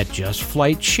team at Just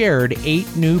Flight shared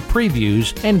 8 new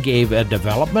previews and gave a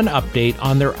development update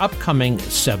on their upcoming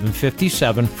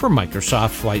 757 for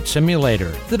Microsoft Flight Simulator.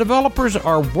 The developers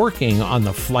are working on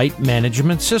the flight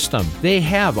management system. They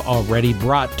have already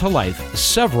brought to life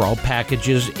several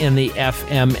packages in the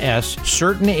FMS,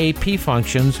 certain AP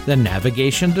functions, the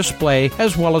navigation display,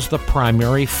 as well as the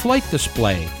primary flight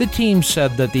display. The team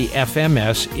said that the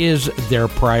FMS is their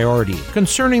priority.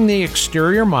 Concerning the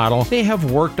exterior model, they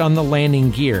have worked on the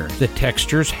landing gear. The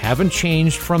textures haven't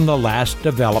changed from the last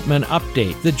development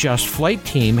update. The Just Flight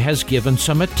team has given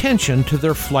some attention to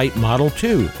their flight model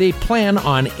too. They plan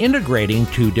on integrating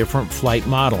 2 different flight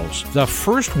models. The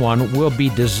first one will be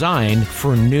designed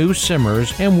for new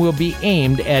simmers and will be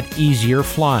aimed at easier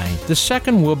flying. The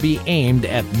second will be aimed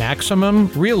at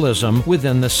maximum realism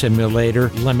within the simulator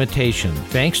limitation.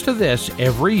 Thanks to this,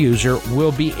 every user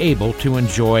will be able to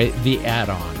enjoy the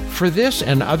add-on. For this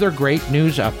and other great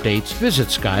news updates, visit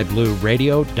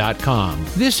skyblueradio.com.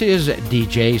 This is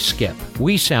DJ Skip.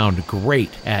 We sound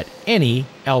great at any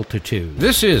altitude.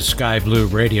 This is Sky Blue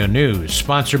Radio News,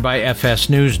 sponsored by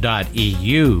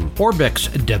fsnews.eu. Orbix's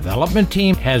development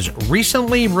team has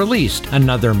recently released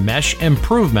another mesh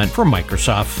improvement for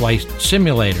Microsoft Flight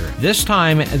Simulator. This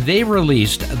time, they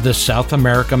released the South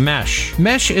America mesh.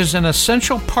 Mesh is an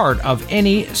essential part of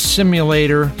any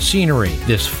simulator scenery.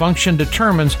 This function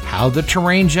determines how the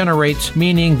terrain generates,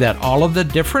 meaning that all of the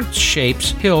different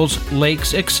shapes, hills,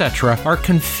 lakes, etc. are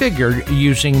configured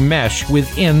using mesh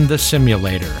within the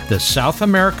simulator. The South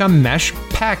America Mesh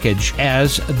package,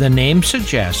 as the name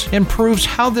suggests, improves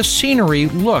how the scenery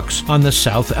looks on the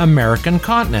South American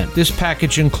continent. This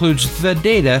package includes the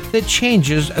data that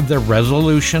changes the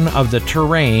resolution of the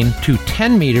terrain to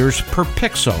 10 meters per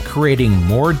pixel, creating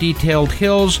more detailed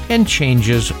hills and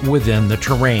changes within the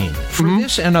terrain. For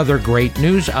this and other great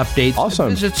news updates,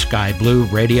 visit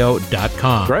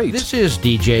skyblueradio.com. Great. This is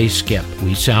DJ Skip.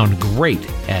 We sound great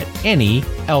at any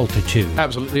altitude.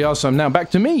 Absolutely awesome. Now back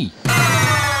to me.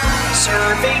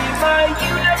 Serving the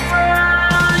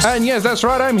universe. And yes, that's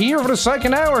right, I'm here for the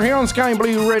second hour here on Sky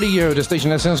Blue Radio, the station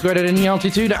that sounds great at any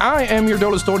altitude. I am your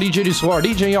dullest store, DJ du Soir,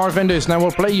 DJ Arvandus, and I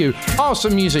will play you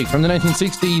awesome music from the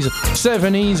 1960s,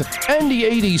 70s, and the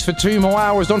 80s for 2 more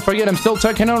hours. Don't forget, I'm still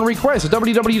taking on requests at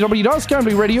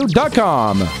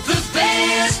www.skyblueradio.com. The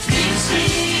best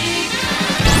music.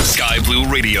 Sky Blue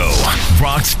Radio,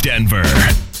 Bronx, Denver.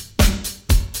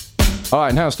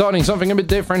 Alright, now starting something a bit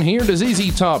different here, the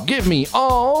ZZ Top, Give Me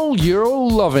All Your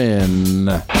Lovin'.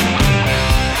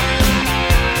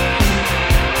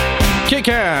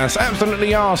 Kick-ass,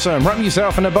 absolutely awesome. Wrap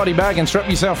yourself in a body bag and strap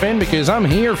yourself in, because I'm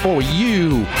here for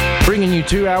you, bringing you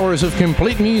 2 hours of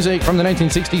complete music from the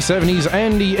 1960s, 70s,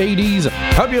 and the 80s.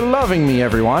 Hope you're loving me,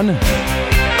 everyone.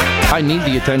 I need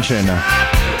the attention.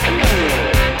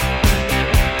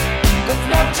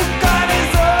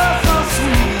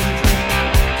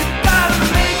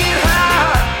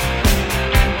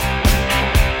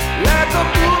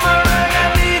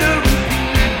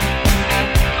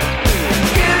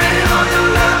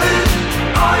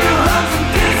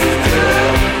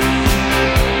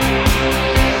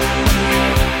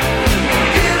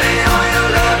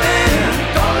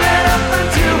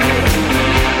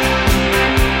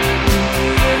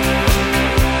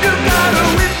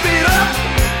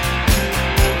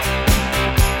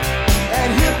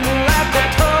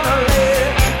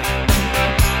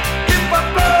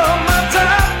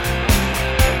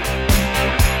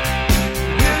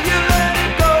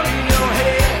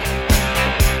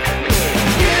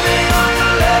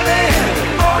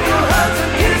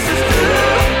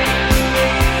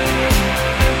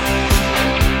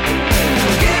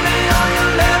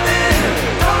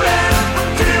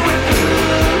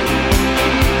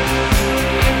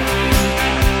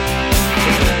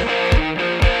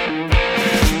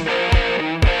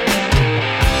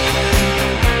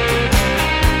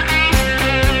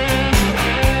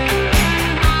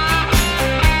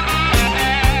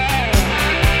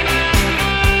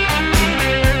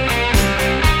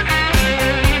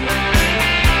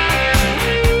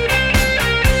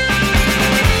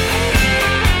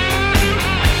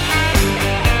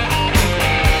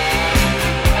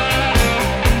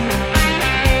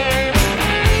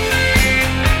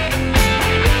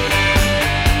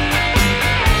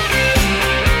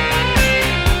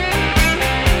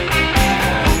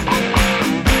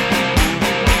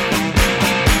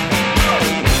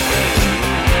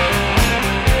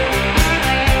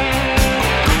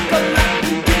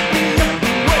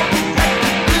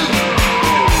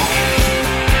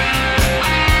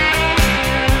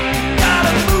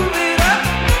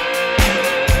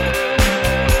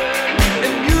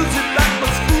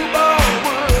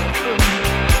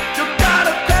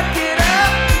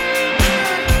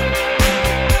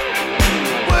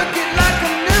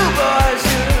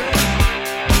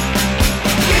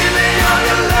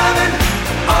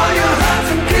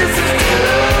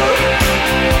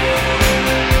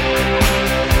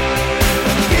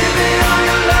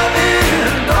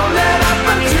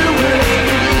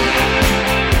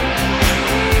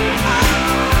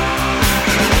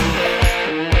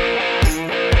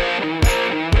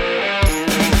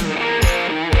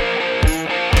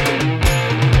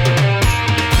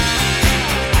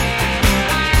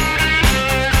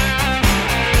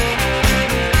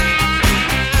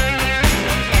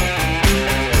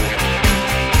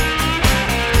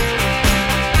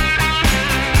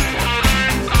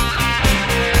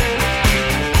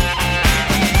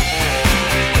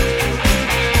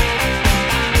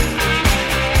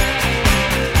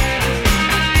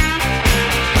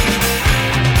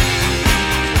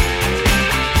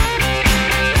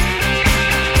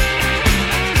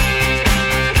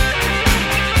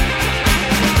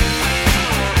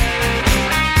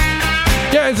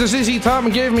 It's a sissy time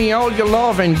and give me all your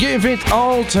love and give it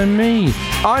all to me.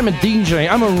 I'm a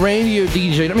DJ. I'm a radio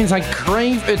DJ. That means I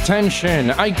crave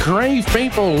attention. I crave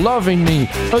people loving me,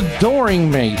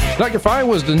 adoring me, like if I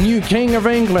was the new king of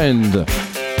England.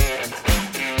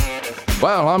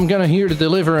 Well, I'm gonna here to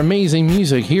deliver amazing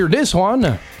music here. This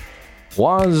one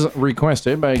was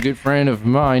requested by a good friend of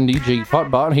mine, DJ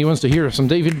Potbot. He wants to hear some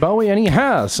David Bowie, and he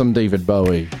has some David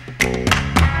Bowie.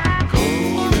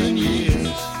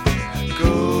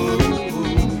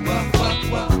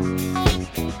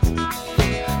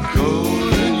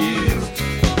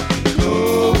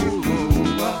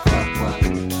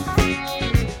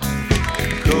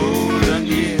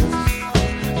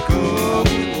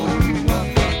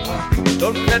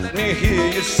 Let me hear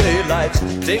you say life's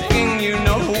taking you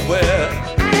nowhere.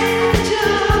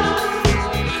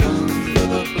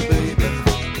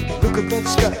 Look at that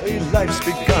sky, life's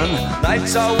begun.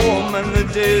 Nights are warm and the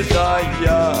days are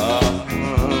young.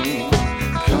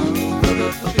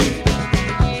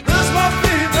 There's my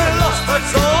baby lost her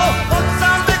soul. Once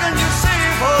I'm begging you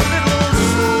save her little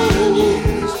soul.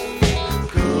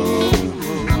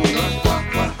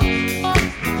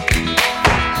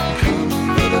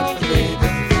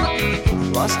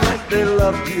 Last night they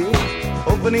loved you,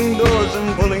 opening doors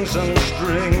and pulling some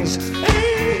strings.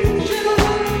 Angel,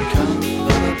 come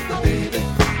up, baby.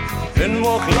 In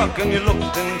walk luck and you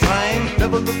looked in time.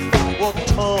 Never looked back, walk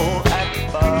tall, act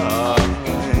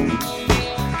fine.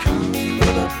 Come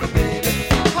up, baby.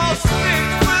 I'll stick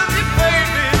with you,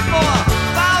 baby, for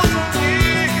 1,000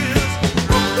 years.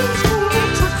 Nothing's gonna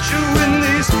touch you in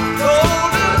these golden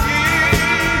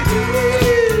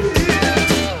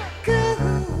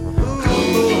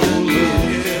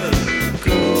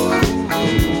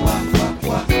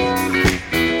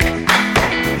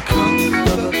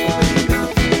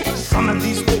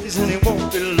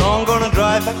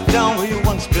back down where you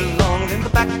once belonged, in the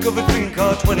back of a green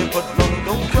car, 20 foot long.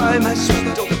 Don't cry, my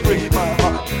sweet, don't break my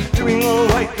heart. Doing all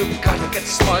right, you've gotta get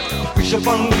smart. Wish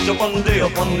upon day, I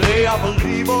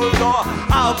believe, oh Lord,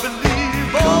 I'll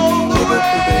believe all the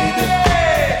way.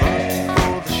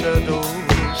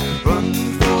 Run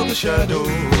for the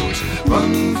shadows,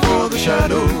 run for the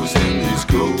shadows in these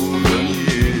golden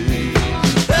years.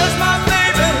 There's my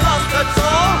baby, lost her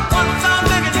soul. Once I'm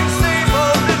begging you, save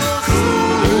her little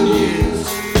golden years.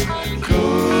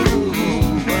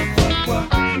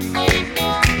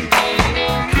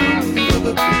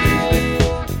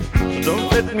 Don't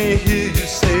let me hear you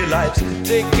say life's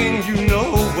taking you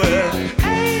nowhere.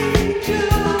 Angel,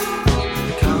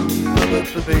 come up,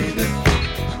 baby.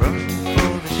 Run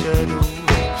for the shadows,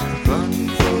 run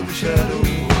for the shadows,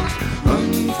 run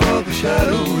for the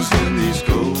shadows in these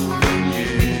golden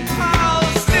years. I'll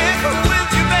stick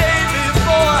with you, baby,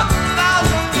 for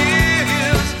 1,000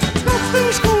 years.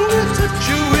 Nothing's gonna touch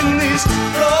you in these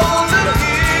golden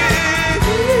years.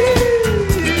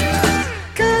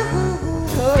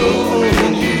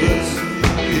 Golden years,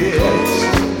 yes.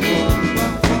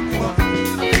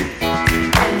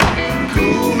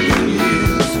 Golden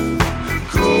years,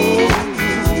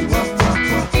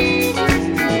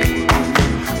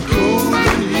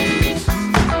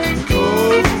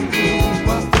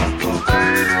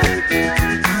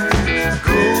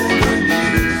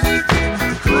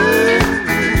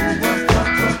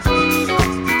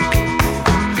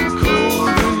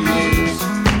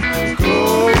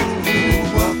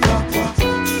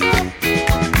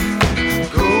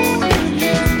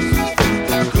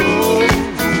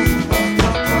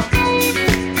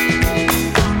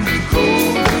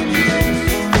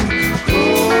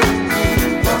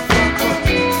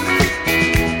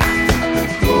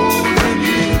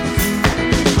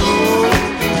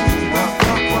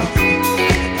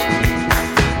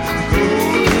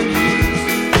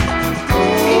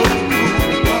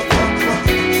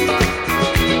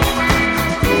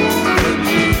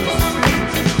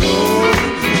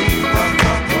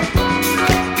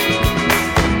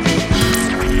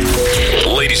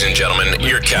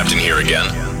 Captain here again.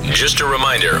 Just a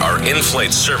reminder, our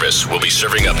in-flight service will be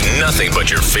serving up nothing but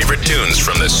your favorite tunes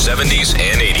from the 70s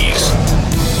and 80s.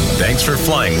 Thanks for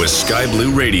flying with Sky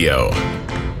Blue Radio.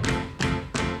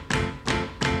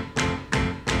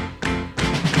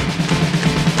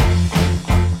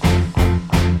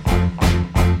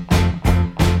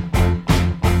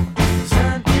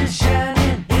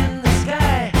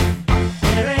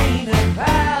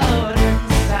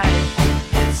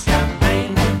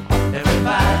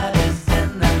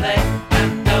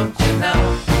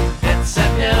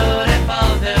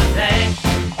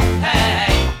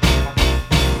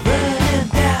 Running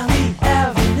down the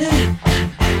avenue.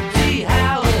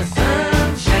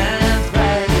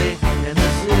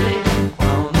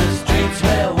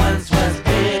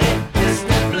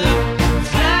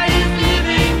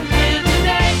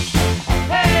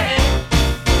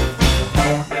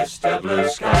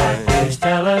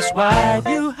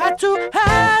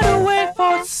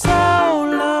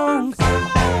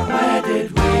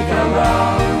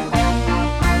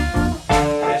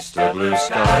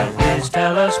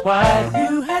 why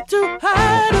you had to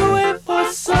hide away for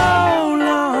so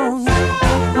long.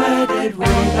 Where did we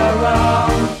go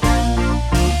wrong?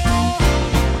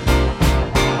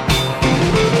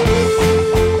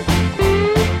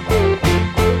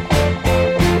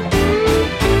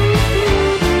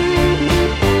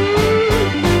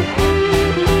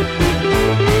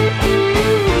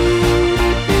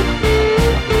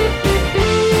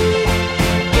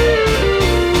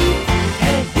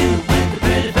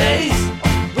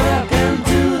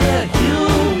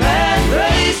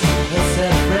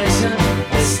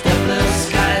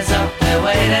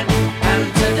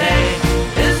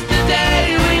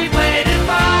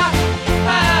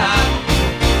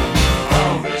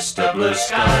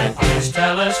 Sky, please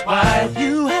tell us why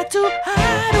you had to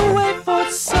hide away for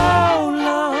so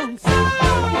long.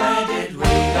 Where did we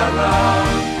go wrong?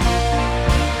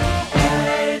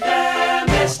 Hey there,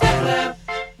 Mr. Blue,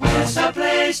 we're so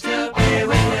pleased to be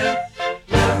with you.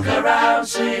 Look around,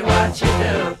 see what you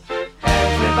do.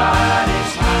 Everybody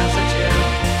smiles at you.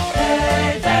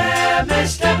 Hey there,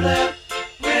 Mr. Blue,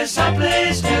 we're so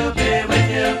pleased to be with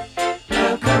you.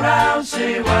 Look around,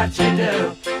 see what you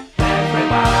do.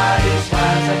 Everybody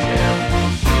smiles at you.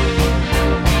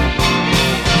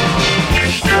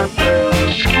 Mr.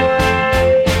 Blue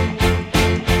Sky,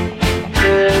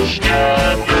 Mr.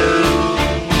 Blue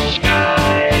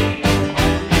Sky,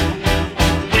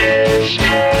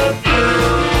 Mr.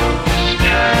 Blue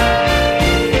Sky.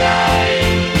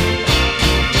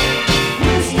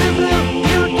 Mr. Blue,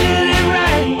 you did it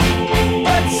right,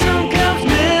 but soon comes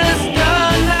Mr.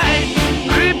 Light,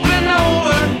 creeping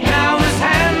over. Now his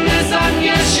hand is on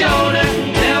your shoulder.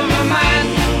 Never mind,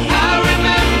 I'll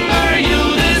remember you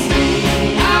this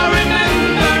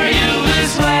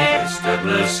way. Mr.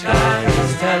 Blue Sky,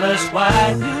 please tell us why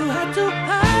you had to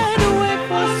hide away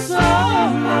for so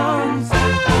long.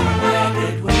 Where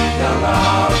did we go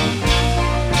wrong?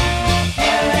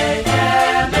 Hey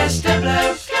there, Mr.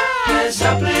 Blue Sky, we're so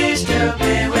pleased to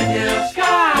be with you.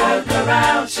 Look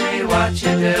around, see what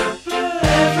you do.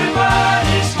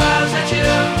 Everybody smiles at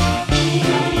you.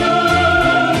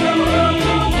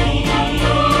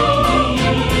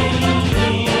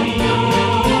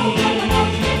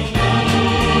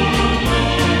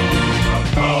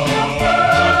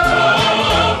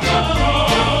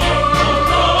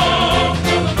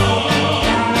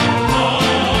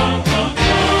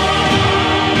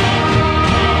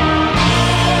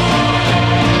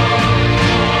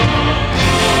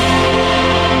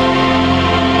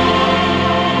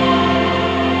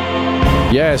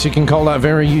 Yes, you can call that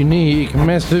very unique.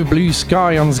 Mr. Blue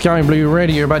Sky on Sky Blue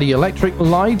Radio by the Electric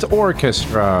Light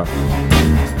Orchestra.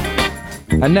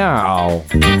 And now,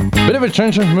 bit of a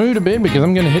change of mood a bit because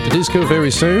I'm going to hit the disco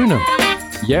very soon.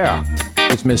 Yeah,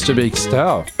 it's Mr. Big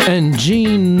Stuff and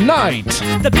Gene Knight.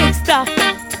 The big stuff.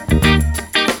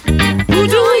 Who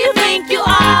do you think you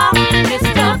are?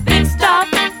 Mr. Big Stuff.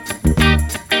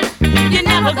 You're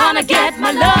never gonna get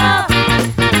my love.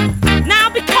 Now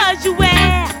because you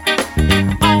wear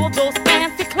all those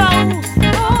fancy clothes.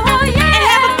 Oh yeah. And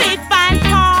have a big fine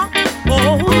car.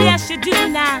 Oh yes you do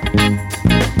now.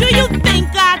 Do you think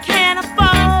I can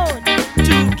afford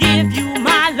to give you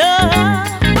my love?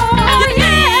 Oh you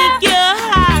think you're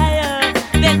higher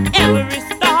than every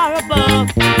star above,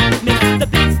 Mr.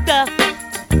 Big Stuff.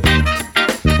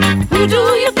 Who do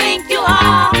you think you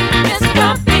are,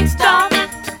 Mr. Big Stuff?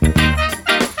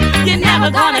 You're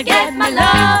never gonna get my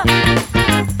love.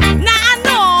 Now I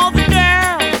know all the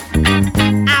girls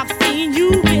I've seen you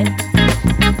with.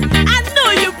 I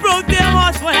know you broke their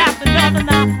hearts one after another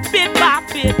now, bit by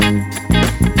bit.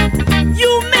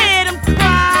 You made them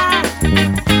cry.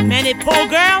 Many poor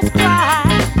girls cry.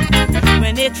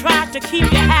 When they tried to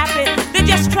keep you happy, they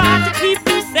just tried to keep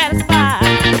you satisfied.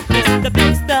 Mr.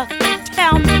 Big Stuff,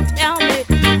 tell me,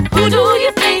 who do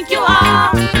you think you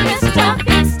are, Mr.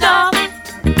 Big Stuff?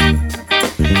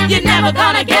 You're never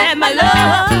gonna get my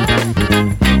love.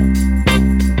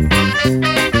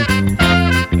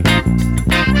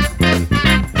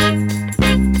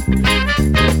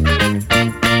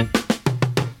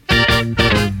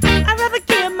 I'd rather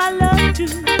give my love to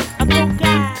a broke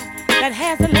guy that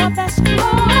has a love that's true.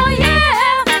 Oh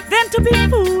yeah, than to be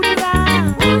fooled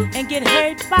around and get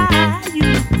hurt by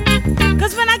you.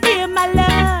 'Cause when I give my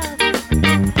love,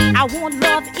 I want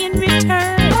love in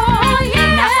return. Oh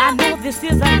yeah. Now I know this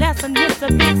is a lesson, Mr.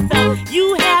 Big Stuff,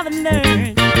 you haven't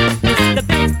learned. Mr.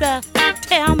 Big Stuff,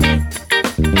 tell me,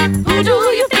 who do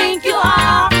you think you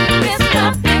are,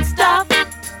 Mr. Big Stuff?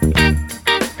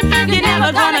 You're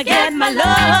never gonna get my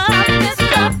love,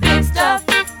 Mr. Big Stuff.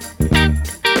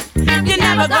 You're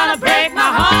never gonna break my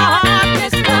heart,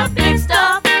 Mr. Big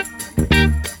Stuff.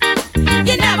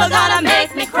 You're never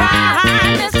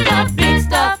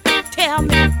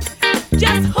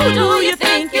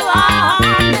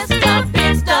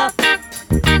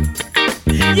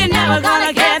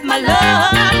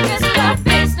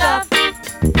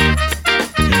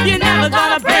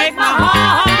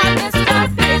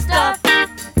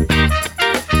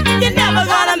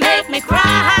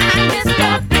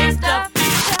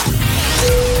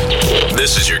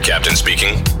captain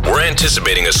speaking. We're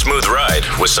anticipating a smooth ride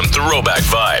with some throwback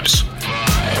vibes.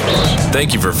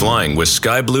 Thank you for flying with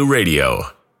Sky Blue Radio.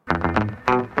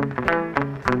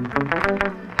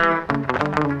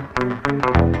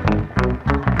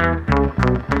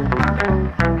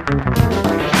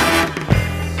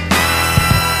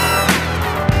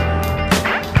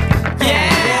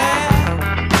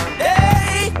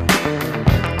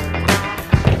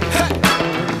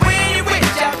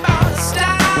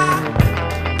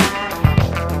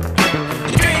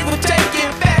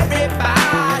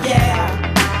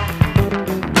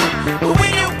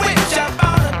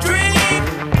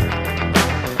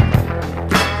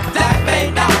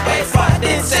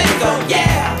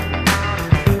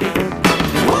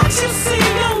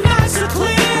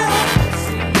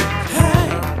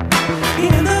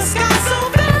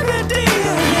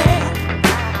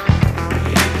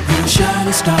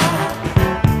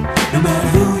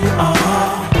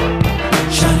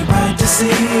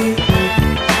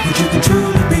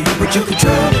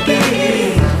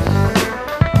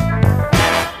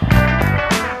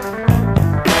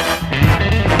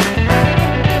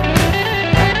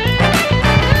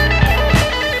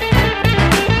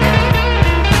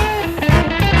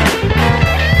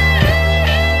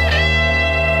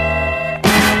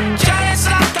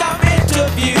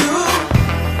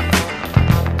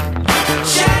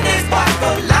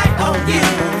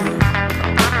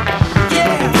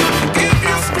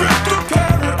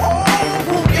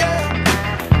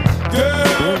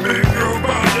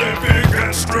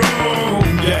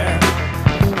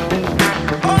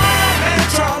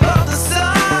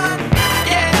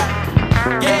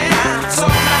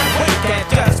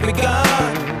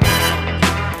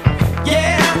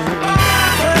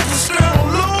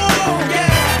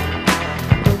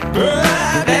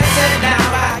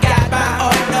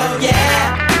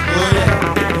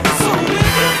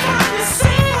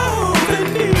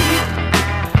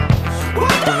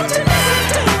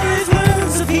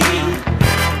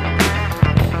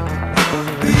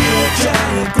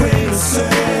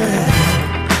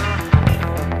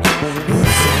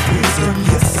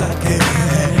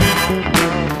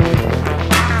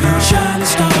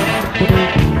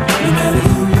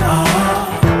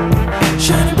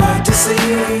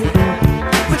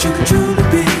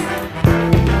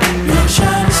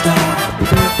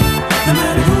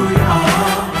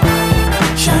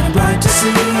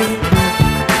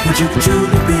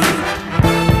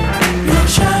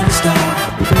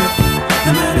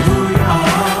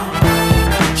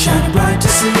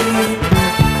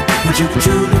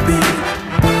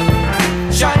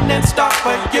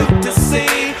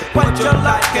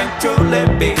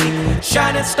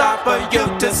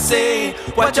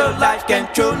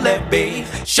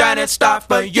 Shining star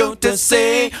for you to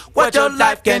see what your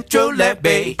life can truly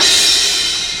be.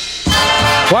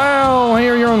 Well,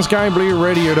 here you're on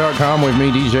SkyBlueRadio.com with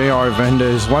me, DJ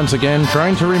Arvandus, once again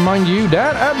trying to remind you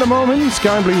that at the moment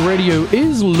Sky Blue Radio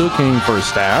is looking for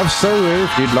staff, so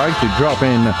if you'd like to drop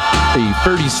in a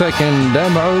 30-second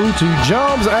demo to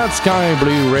jobs at Sky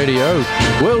Blue Radio,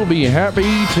 we'll be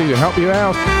happy to help you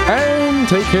out and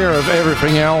take care of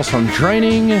everything else from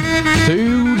training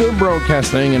to the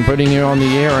broadcasting and putting you on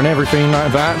the air and everything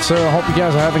like that. So I hope you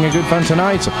guys are having a good fun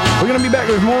tonight. We're going to be back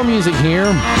with more music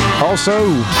here.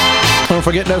 Also, don't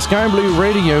forget that Sky Blue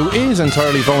Radio is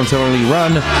entirely voluntarily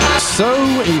run, so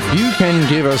if you can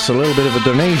give us a little bit of a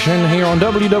donation here on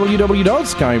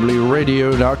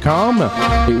www.skyblueradio.com,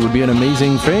 it would be an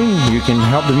amazing thing. You can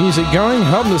help the music going,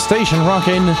 help the station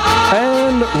rocking,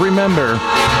 and remember,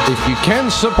 if you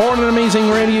can't support an amazing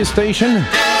radio station,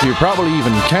 you probably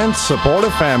even can't support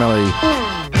a family.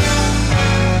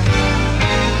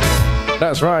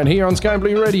 That's right, here on Sky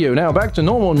Blue Radio. Now back to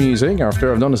normal music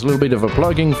after I've done this little bit of a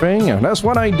plugging thing. That's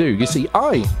what I do. You see,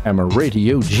 I am a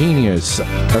radio genius.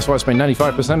 That's why I spend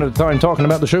 95% of the time talking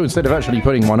about the show instead of actually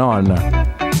putting one on.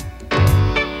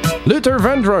 Luther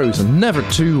Vandross, Never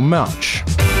Too Much.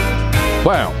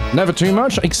 Well, never too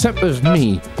much, except of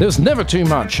me. There's never too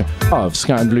much of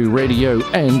Sky Blue Radio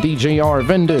and DJ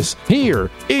Arvandus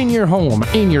here in your home,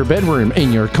 in your bedroom,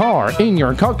 in your car, in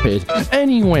your cockpit,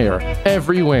 anywhere,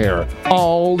 everywhere,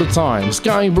 all the time.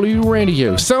 Sky Blue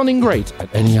Radio, sounding great at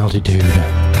any altitude.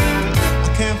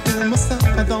 I can't fool myself,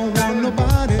 I don't want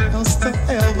nobody else to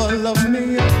ever love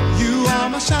me. You are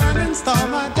my shining star,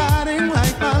 my guiding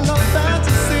light, my love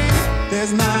fantasy.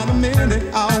 There's not a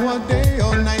minute, hour, day,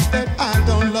 or night that I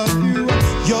don't love you.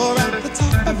 You're at the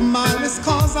top of my list,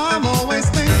 cause I'm always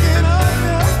thinking of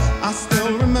you. I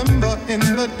still remember in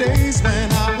the days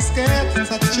when I was scared to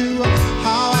touch you,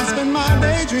 how I spent my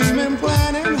day dreaming,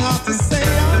 planning how to say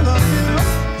I love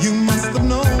you. You must have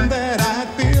known that I had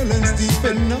feelings deep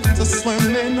enough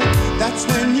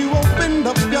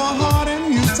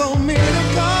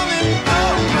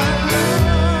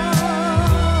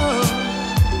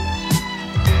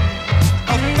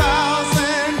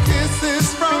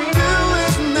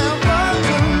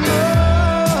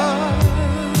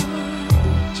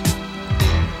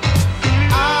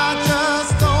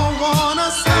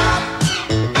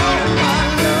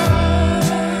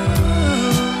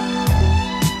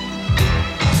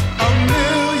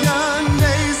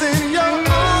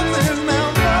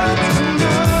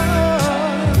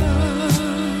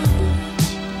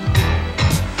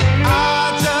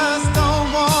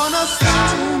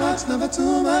never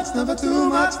too much, never too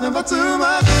much, never too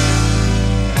much.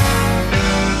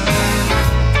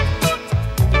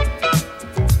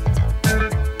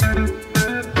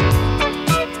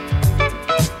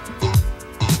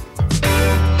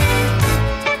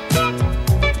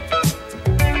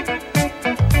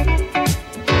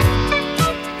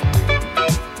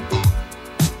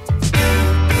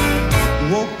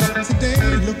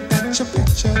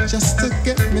 Just to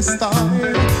get me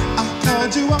started, I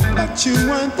called you up, but you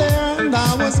weren't there, and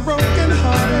I was broken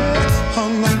hearted.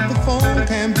 Hung up the phone,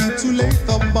 can't be too late.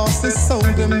 The boss is so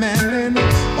demanding.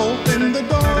 Open the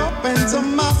door up, and to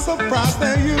my surprise,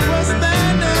 there you were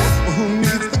standing. Who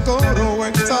needs to go to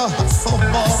work to hustle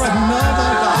for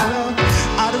another dollar?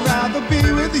 I'd rather be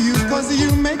with you, 'cause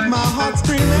you make my heart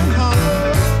scream and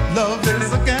holler. Love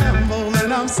is a gamble,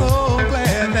 and I'm so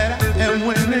glad that I am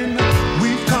winning.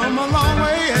 We've come a long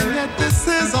way, and yet this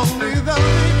is only the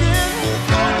beginning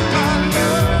of my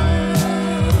love.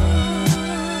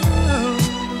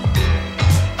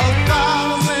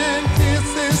 1,000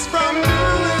 kisses from you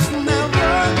is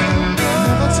never enough.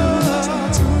 Never too much, never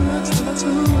too much, never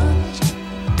too much.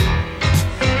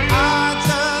 I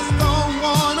just don't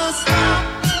wanna stop.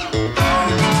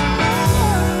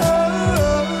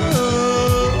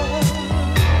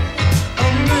 A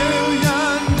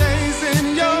million days in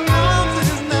your arms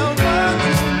is never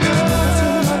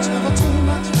too much, never too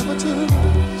much, never too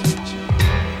much.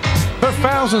 For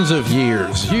thousands of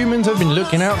years, humans have been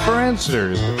looking out for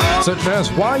answers, such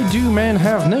as why do men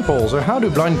have nipples, or how do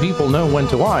blind people know when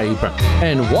to wipe,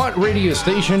 and what radio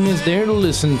station is there to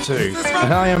listen to.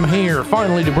 And I am here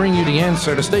finally to bring you the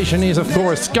answer. The station is, of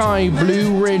course, Sky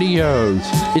Blue Radio.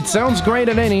 It sounds great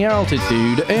at any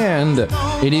altitude, and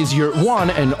it is your one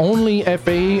and only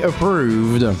FAA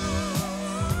approved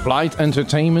flight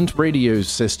entertainment radio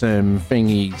system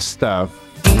thingy stuff.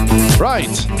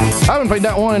 Right, I haven't played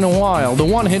that one in a while. The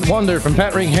one-hit wonder from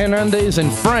Patrick Hernandez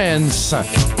in France,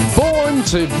 Born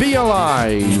to Be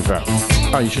Alive.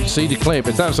 Oh, you should see the clip.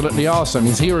 It's absolutely awesome.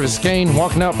 He's here with his cane,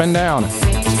 walking up and down,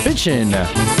 pitching.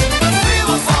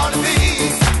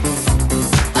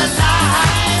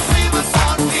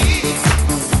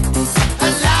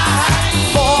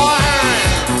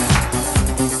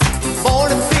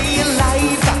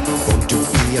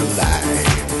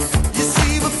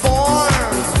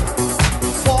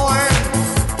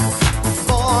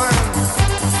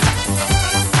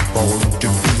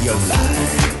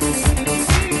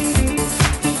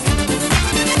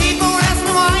 People ask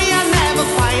me why I never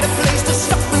find a place to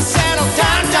stop and settle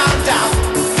down.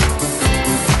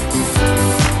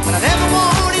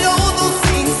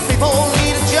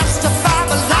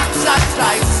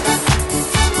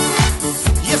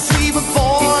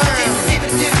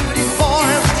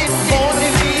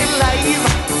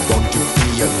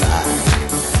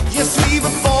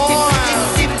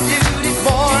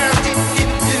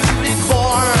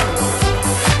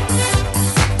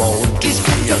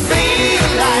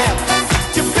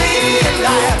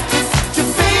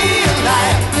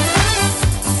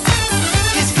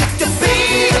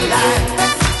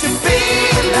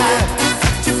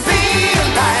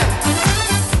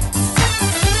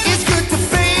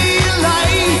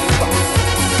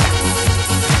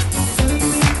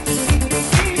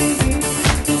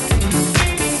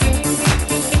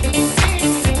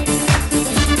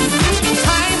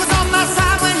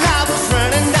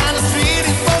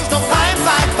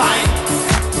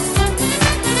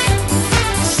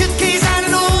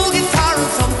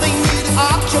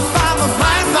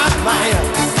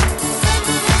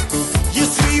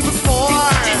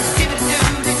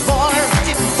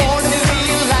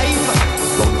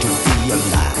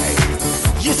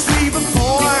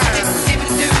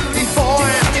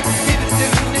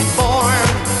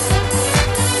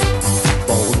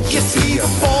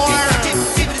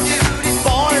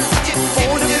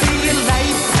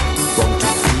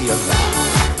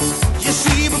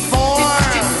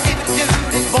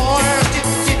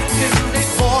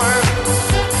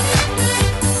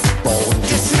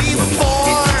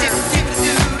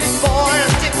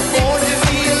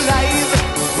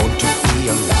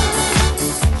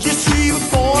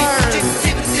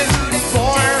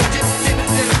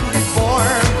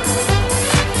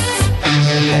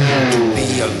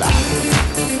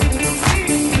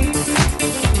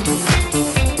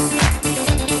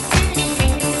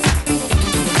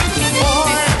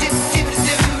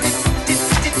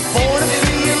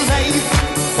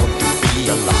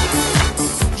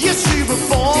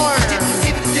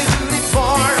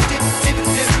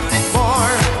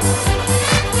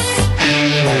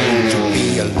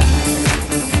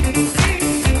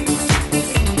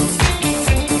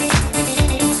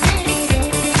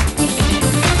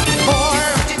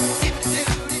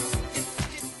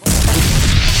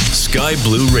 Sky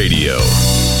Blue Radio.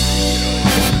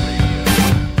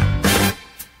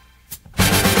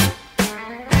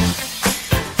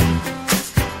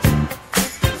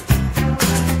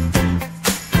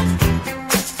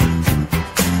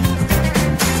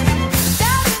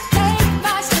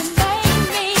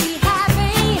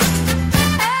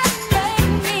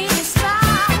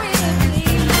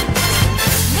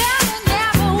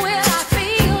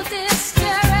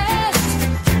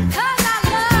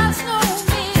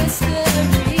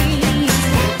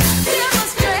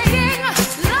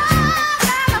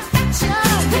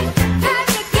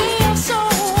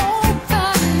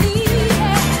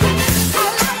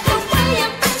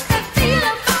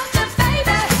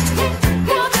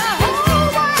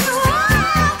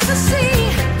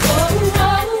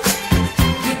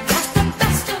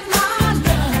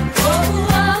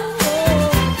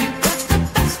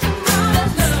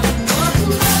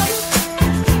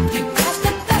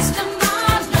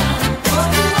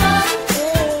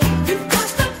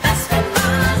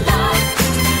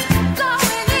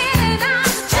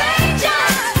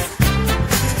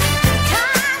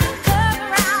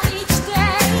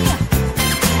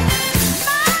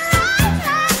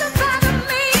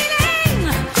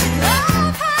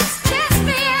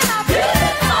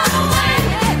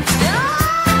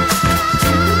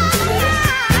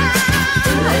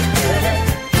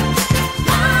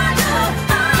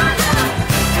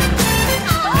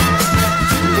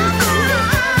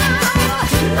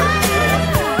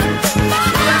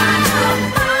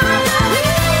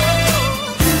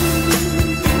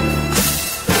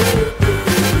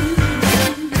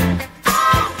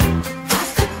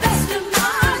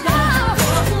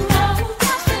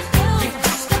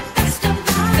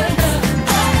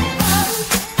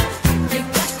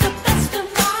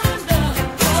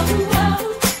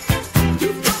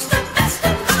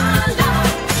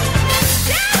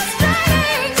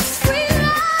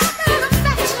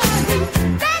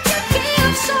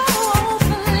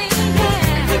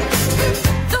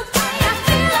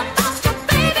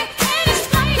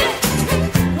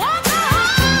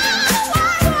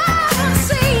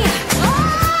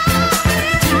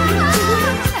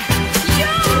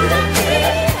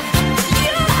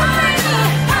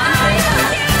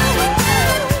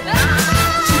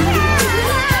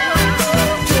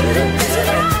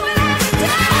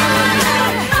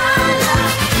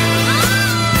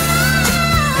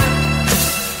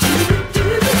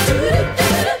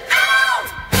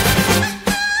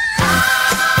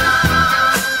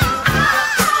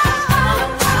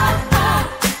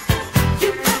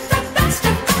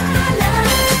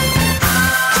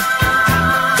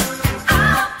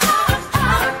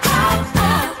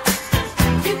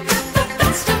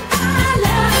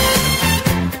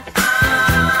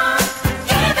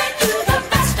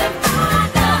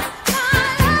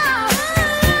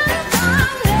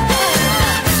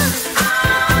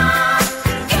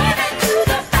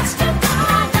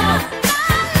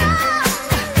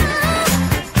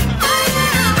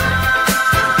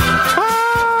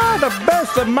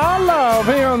 My love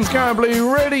here on Sky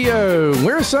Blue Radio.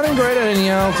 We're sounding great at any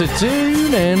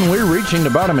altitude, and we're reaching the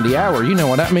bottom of the hour. You know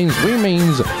what that means?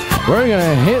 We're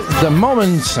gonna hit the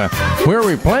moments where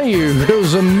we play you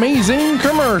those amazing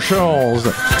commercials.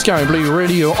 Sky Blue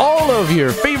Radio, all of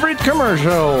your favorite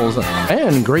commercials,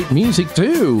 and great music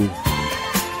too.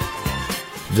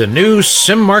 The new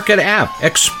SimMarket app,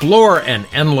 Explore an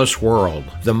Endless World.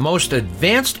 The most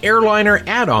advanced airliner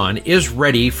add-on is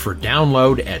ready for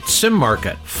download at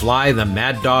SimMarket. Fly the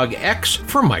Mad Dog X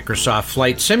for Microsoft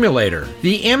Flight Simulator.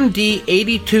 The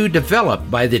MD-82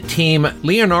 developed by the team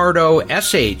Leonardo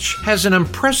SH has an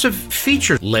impressive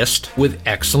feature list with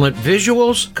excellent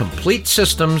visuals, complete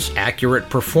systems, accurate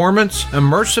performance,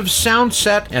 immersive sound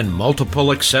set, and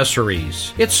multiple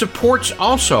accessories. It supports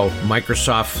also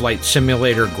Microsoft Flight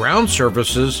Simulator ground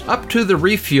services up to the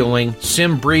refueling,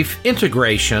 SimBrief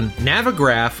integration,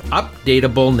 Navigraph,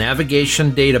 updatable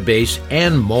navigation database,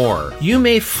 and more. You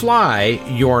may fly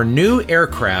your new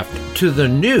aircraft to the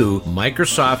new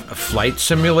Microsoft Flight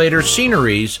Simulator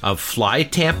sceneries of Fly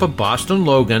Tampa Boston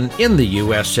Logan in the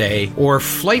USA or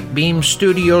Flightbeam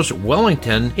Studios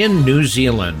Wellington in New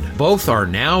Zealand. Both are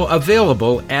now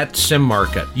available at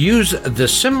SimMarket. Use the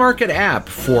SimMarket app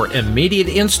for immediate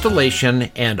installation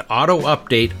and auto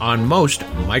update on most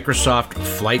Microsoft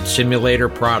Flight Simulator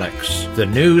products. The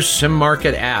new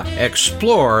SimMarket app.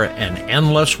 Explore an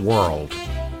endless world.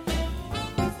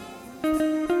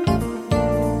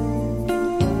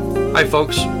 Hi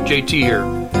folks, JT here.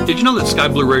 Did you know that Sky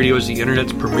Blue Radio is the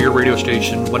internet's premier radio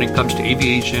station when it comes to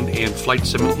aviation and flight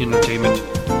sim entertainment?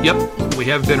 Yep, we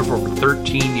have been for over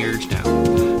 13 years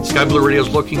now. Sky Blue Radio is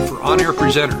looking for on-air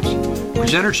presenters.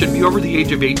 Presenters should be over the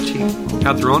age of 18,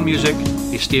 have their own music,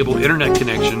 a stable internet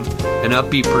connection, an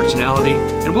upbeat personality,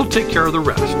 and we'll take care of the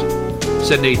rest.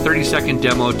 Send a 30-second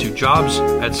demo to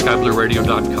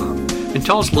jobs@skyblueradio.com and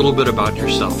tell us a little bit about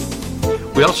yourself.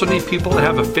 We also need people that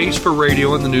have a face for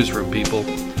radio in the newsroom, people.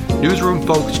 Newsroom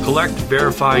folks collect,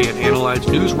 verify, and analyze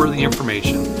newsworthy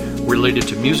information related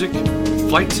to music,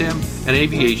 flight sim, and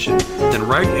aviation, then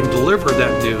write and deliver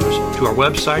that news to our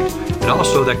website, and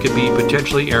also that could be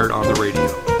potentially aired on the radio.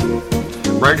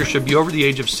 Writers should be over the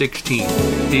age of 16.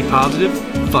 Be positive,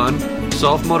 fun,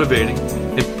 self-motivating,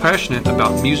 and passionate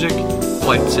about music,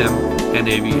 flight sim, and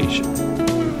aviation.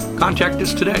 Contact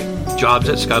us today,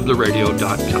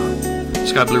 jobs@skyblueradio.com.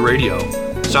 Sky Blue Radio,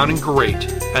 sounding great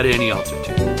at any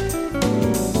altitude.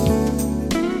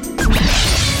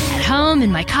 At home,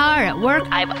 in my car, at work,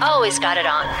 I've always got it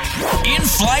on. In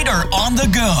flight or on the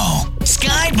go,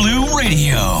 Sky Blue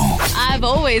Radio. I've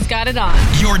always got it on.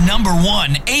 Your number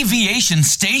one aviation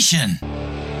station.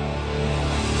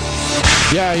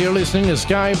 Yeah, you're listening to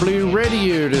Sky Blue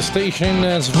Radio, the station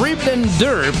that's ripped and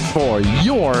derped for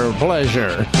your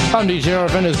pleasure. I'm DJ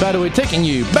Arvandus, by the way, taking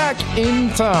you back in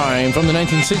time from the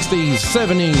 1960s,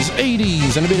 70s,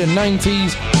 80s, and a bit of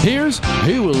 90s. Here's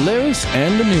Huey Lewis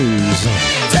and the News.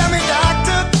 Tell me,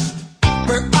 doctor,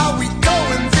 where are we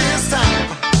going this time?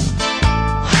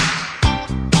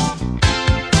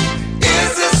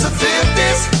 Is this the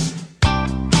 50s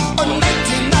or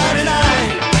 1999?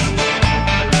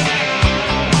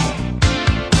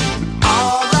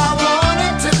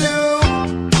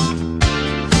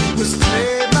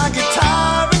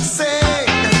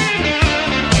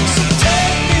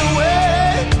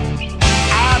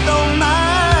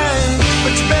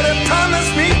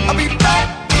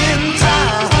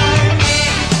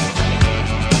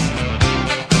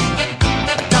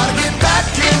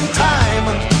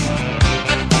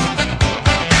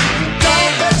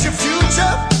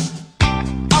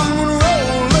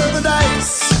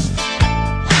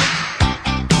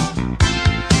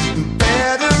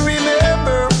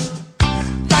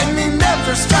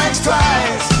 Strikes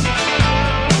twice.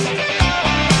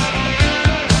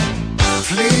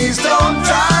 Please don't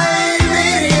drive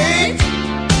me.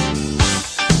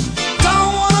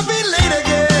 Don't wanna be late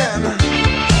again.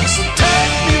 So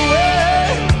take me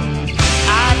away. I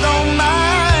don't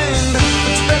mind,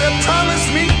 but you better promise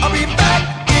me I'll be back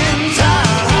in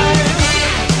time.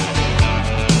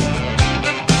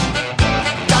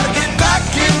 Gotta get back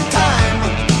in time.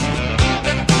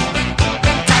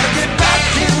 Gotta get back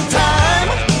in time.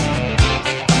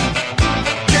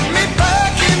 Get me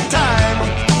back in time.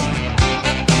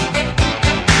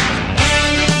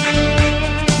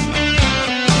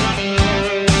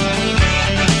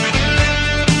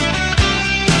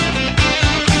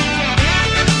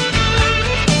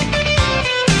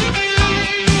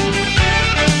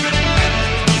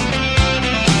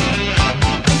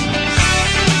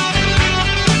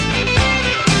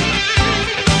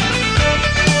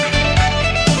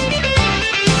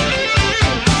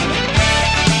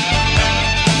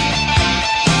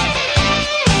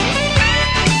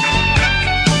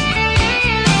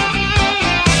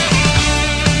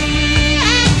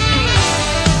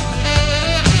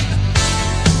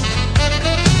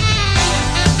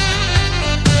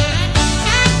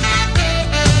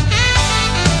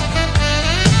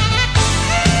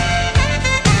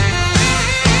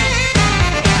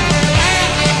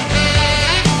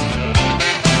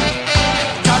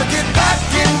 Gotta get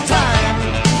back in time.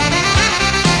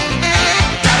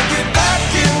 Gotta get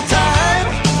back in time.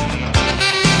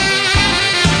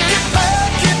 Get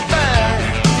back, get back.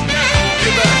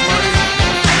 Get back, money.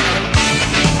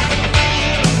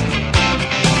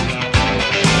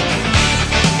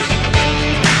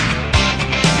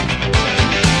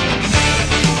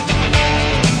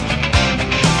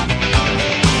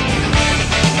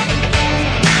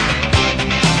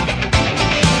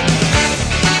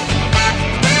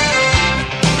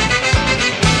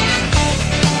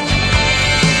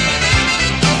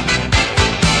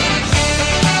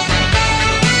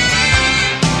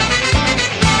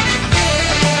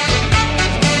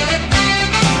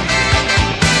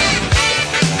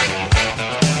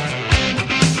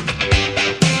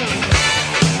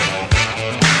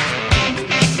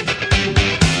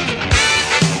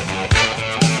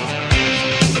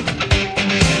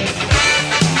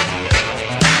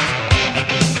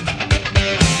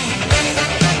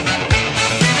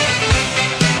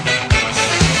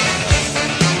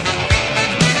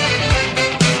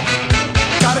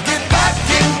 Gotta get back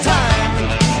in time.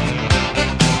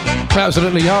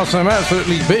 Absolutely awesome,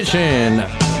 absolutely bitchin'.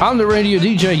 I'm the radio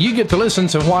DJ, you get to listen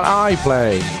to what I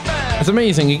play. It's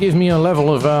amazing. It gives me a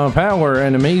level of power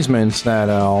and amazement that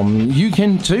you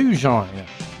can too, Sean.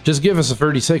 Just give us a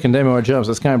 30-second demo of Jobs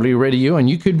at Sky Blue Radio, and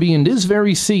you could be in this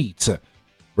very seat,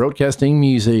 broadcasting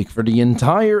music for the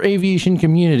entire aviation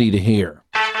community to hear.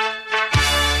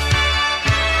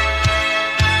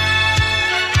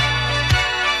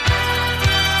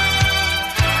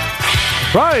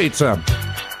 Right.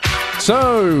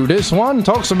 So, this one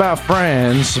talks about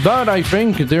France, but I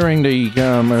think during the,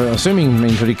 assuming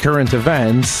into the current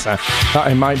events,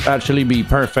 it might actually be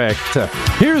perfect.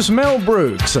 Here's Mel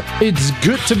Brooks. It's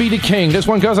good to be the king. This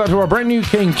one goes out to our brand new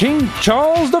king, King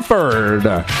Charles III.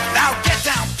 Now get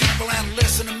down, people, and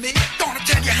listen to me. Gonna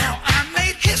tell you how I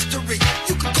made history.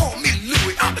 You can call me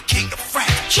Louis, I'm the king of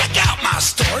France. Check out my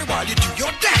story while you do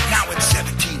your dance. Now in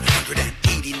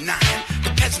 1789, the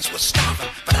peasants were starving,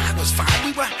 but I was fine.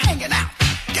 We were hanging out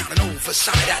down in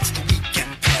Overside. That's the weekend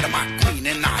pad of my queen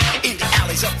and I. In the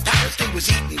alleys of Paris, they was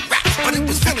eating rats, but it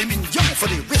was filet mignon for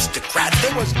the aristocrats.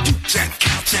 There was dukes and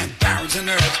counts and barons and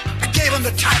earls. I gave them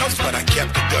the titles, but I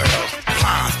kept the girls.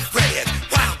 Blondes, redheads,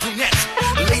 wild brunettes,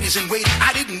 ladies in waiting.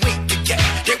 I didn't wait to get.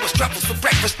 There was truffles for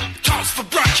breakfast, tarts for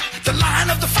brunch. The Lion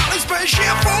of the Follies,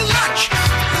 Bergère for lunch.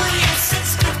 Oh yes,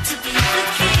 it's good to be the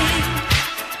king.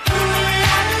 Ooh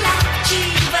la la,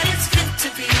 gee, but it's good to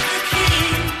be the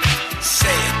king.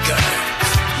 Say it, girls.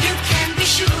 You can be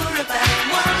sure about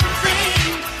one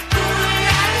thing. Ooh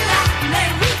la la, mais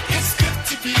oui, it's good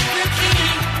to be the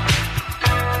king.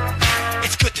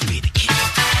 It's good to be the king.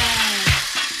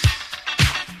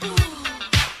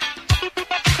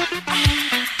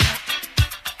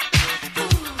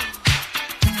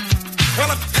 Well,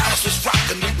 the palace was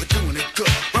rocking, we were doing it good.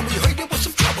 When we heard there was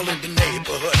some trouble in the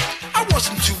neighborhood, I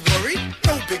wasn't too worried,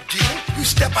 no big deal. You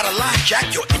step out of line, Jack,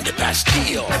 you're in the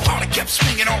Bastille. The party kept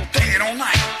swinging all day and all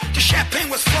night. The champagne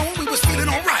was flowing, we was feeling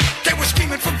alright. They were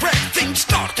screaming for bread, things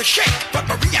started to shake. But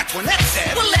Marie Antoinette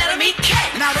said, Well, let 'em eat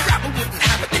cake. now the rapper wouldn't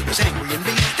have it, they was angry and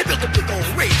mean. They built a big old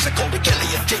rage, they called it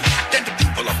guillotine. Then the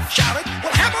people up shouted,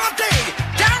 well, have our day.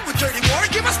 Down with dirty water,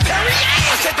 give us Perrier.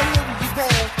 I said, the more we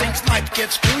roll, things might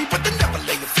get screwy, but they never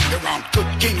lay a finger on good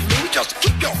King Louis. Just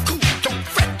keep your cool, don't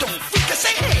fret, don't freak. I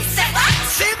say, hey, Say what?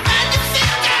 say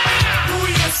magnifique. Oh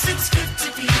yes, it's good to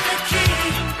be the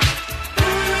king.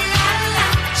 Ooh la la,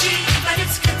 gee, but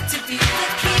it's good to be the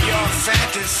king. Your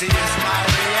fantasy is my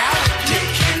reality. You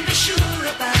can be sure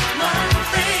about one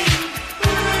thing.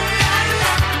 Ooh la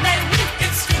la, mais oui,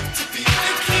 it's good to be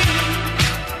the king.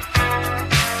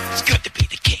 It's good to be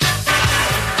the king.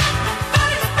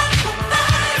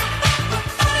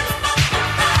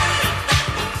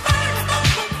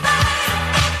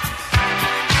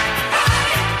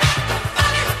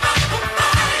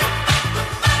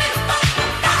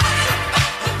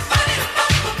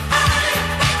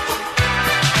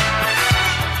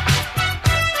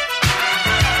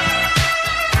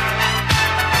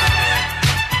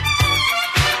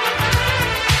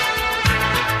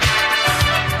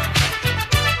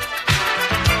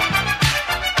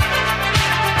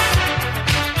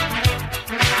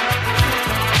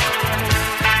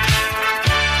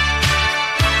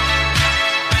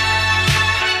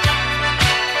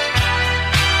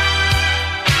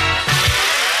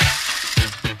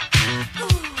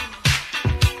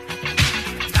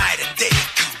 Night and day,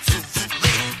 kung fu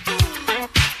lady.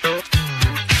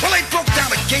 Well, they broke down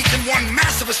the gate in one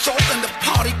massive assault, and the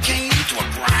party came to a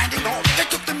grinding halt. They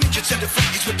took the midgets and the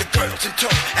freakies with the girls in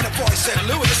tow, and a voice said,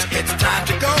 Louis, it's time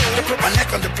to go. They put my neck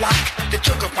on the block, they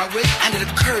took off my wig, and it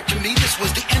occurred to me this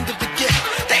was the end of the gig.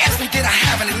 They asked me, did I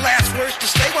have any last words to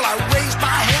say? Well, I raised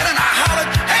my head and I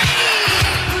hollered, hey!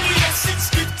 Oh yes, it's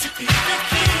good to be the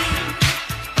king.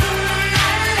 Ooh la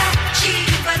la, gee,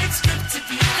 but it's good to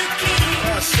be the king.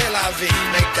 Oh, c'est la vie,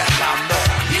 make that l'amour.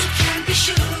 You can be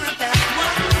sure about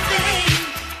one thing.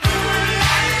 Ooh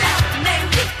la la, mais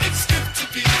oui, it's good to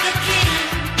be the king.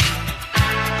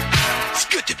 It's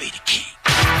good to be the king.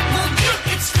 Mon Dieu,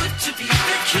 it's good to be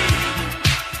the king.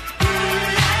 Ooh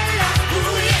la la,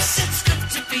 ooh yes, it's good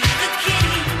to be the king.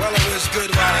 Well, it was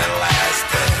good while it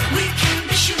lasted. We can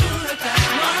be sure about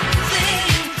one thing.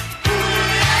 Ooh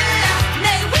la la,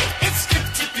 mais oui, it's good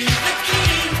to be the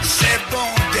king. C'est bon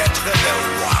d'être le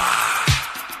roi.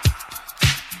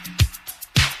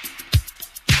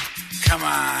 Come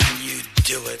on, you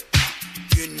do it.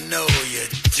 You know you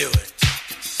do it.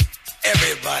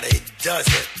 Everybody does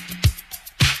it.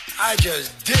 I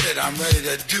just did it. I'm ready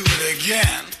to do it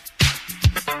again.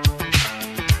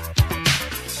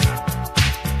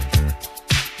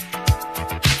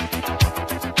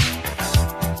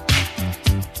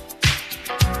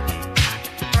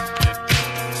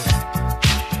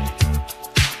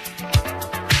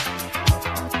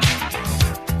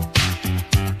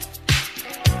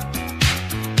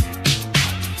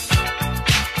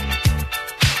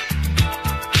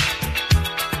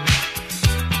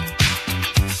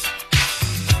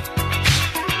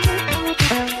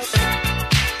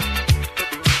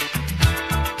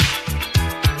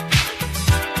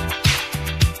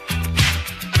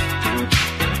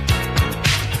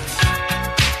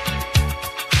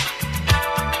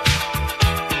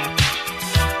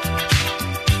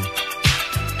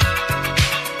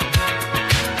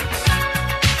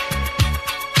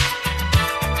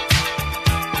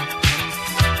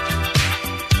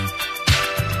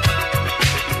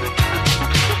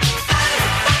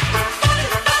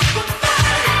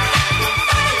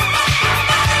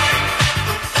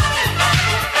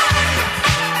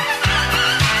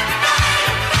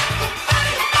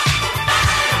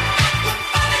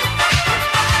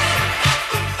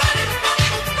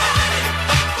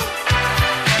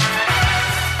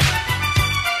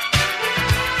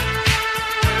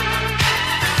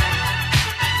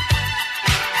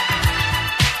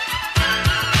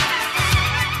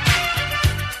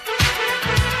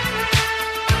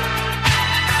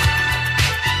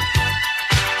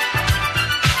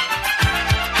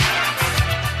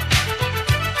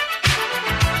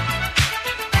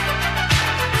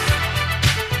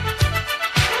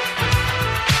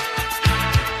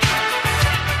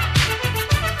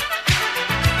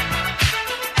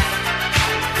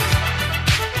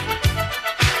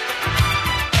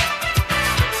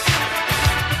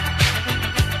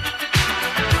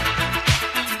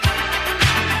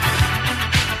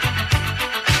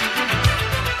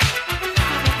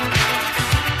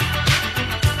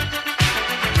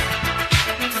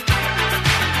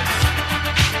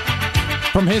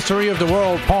 from History of the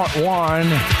World Part 1.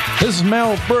 This is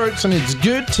Mel Brooks, and it's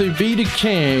good to be the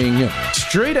king.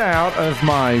 Straight out of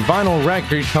my vinyl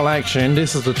record collection.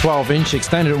 This is the 12-inch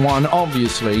extended one,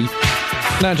 obviously.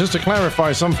 Now, just to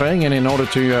clarify something, and in order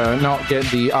to not get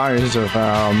the eyes of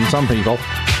some people,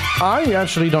 I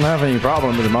actually don't have any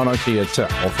problem with the monarchy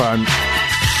itself.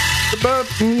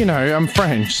 But, you know, I'm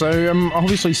French, so I'm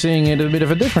obviously seeing it a bit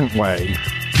of a different way.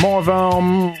 More of,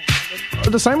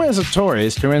 the same way as a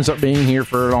tourist who ends up being here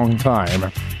for a long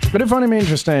time. But I find him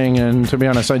interesting, and to be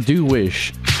honest, I do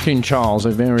wish King Charles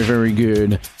a very, very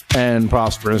good and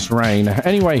prosperous reign.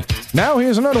 Anyway, now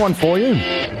here's another one for you.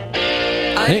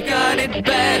 I got it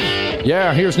bad.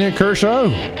 Yeah, here's Nick Kershaw.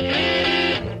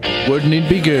 Wouldn't it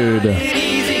be good?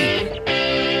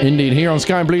 Indeed, here on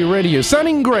Sky Blue Radio,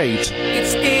 sounding great.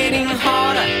 It's getting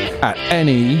harder. At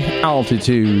any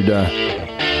altitude.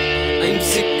 I'm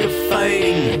sick of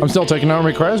fighting. I'm still taking on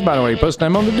requests, by the way. Post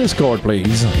them on the Discord,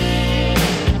 please.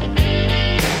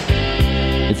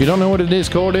 If you don't know what a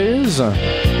Discord is,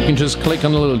 you can just click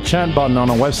on the little chat button on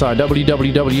our website,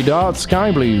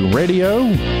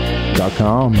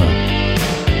 www.skyblueradio.com.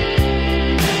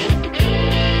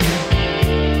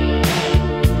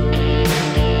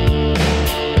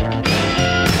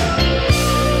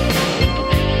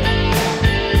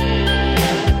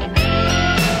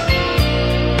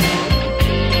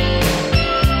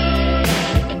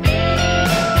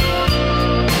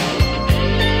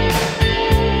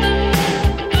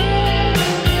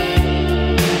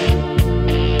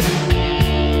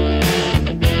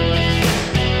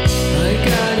 I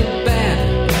got it bad.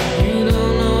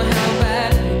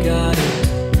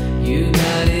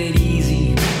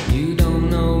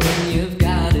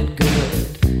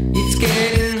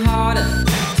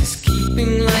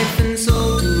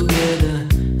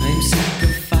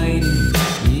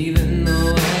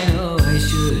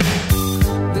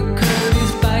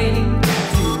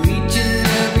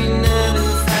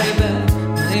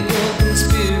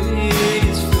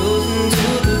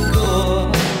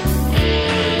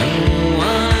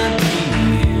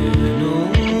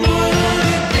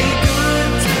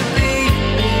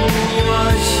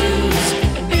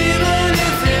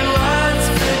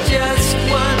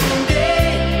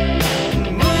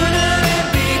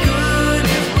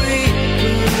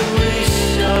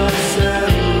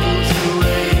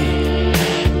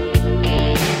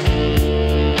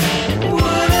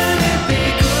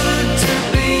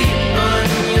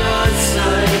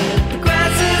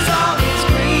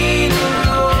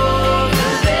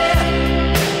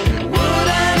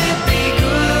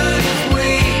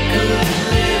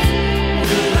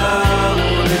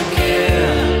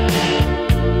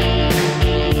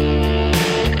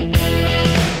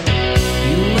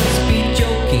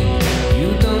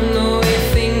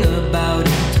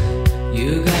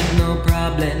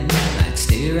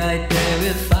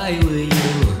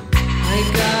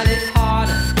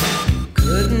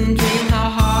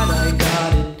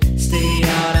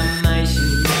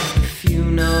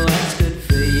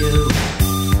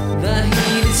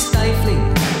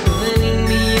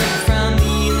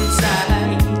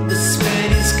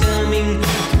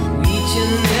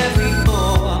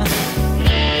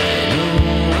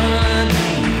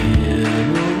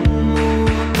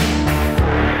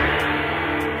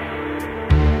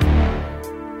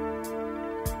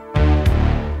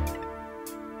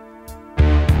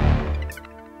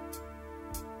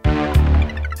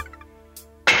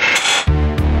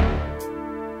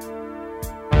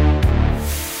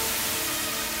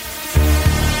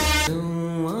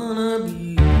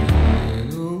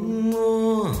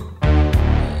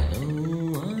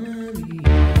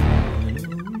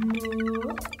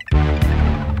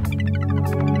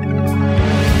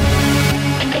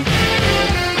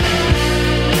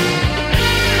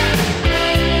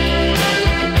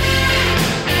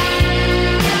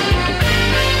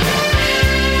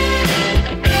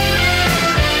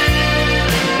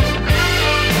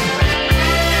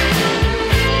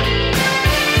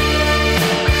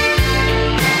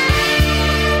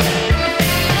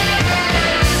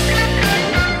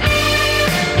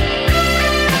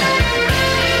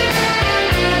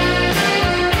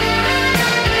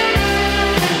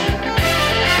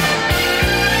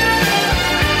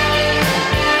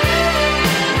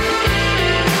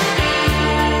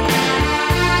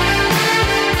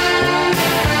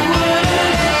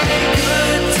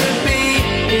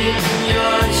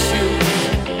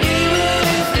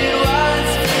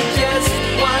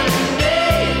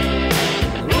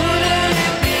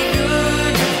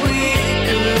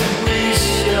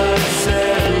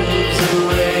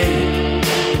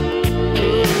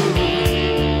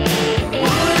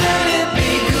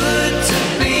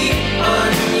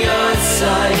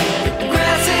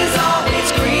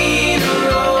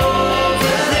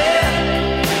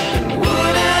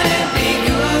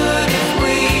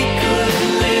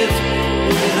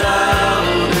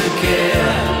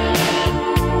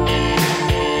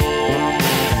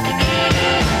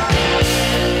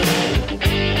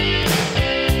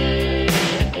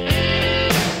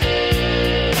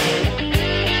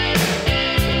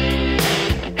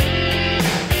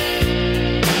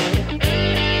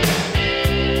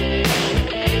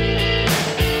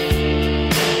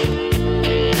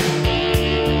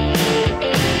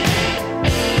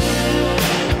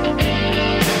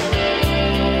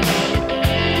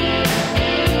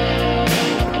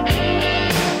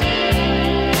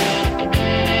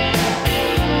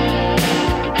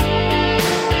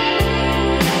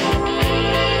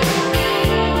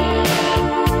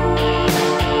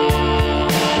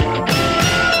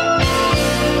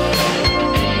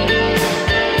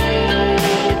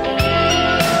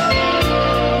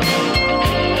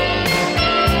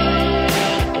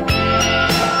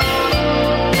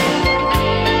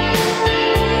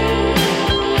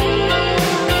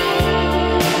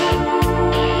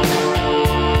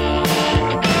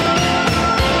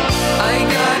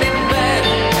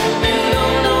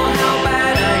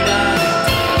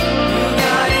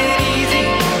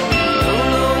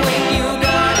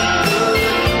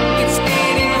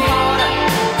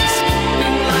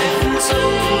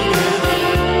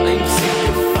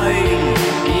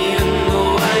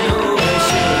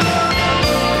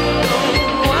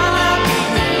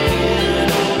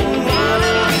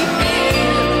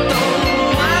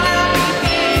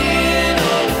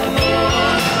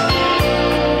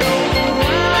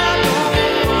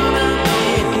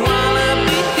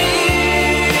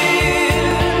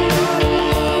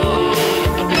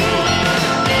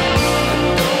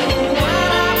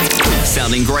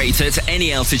 Sounding great at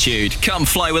any altitude. Come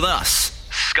fly with us.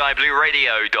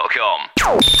 skyblueradio.com. You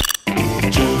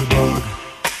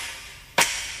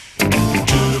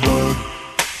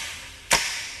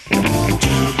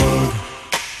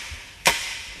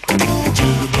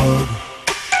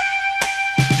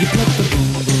put the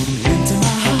boom boom into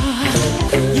my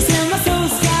heart. You send my soul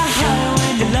sky high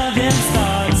when your loving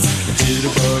starts. The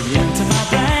jitterbug into my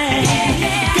brain.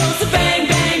 It goes to bang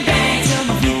bang bang till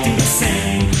my feet do the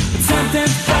same. But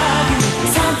something's bugging,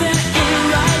 something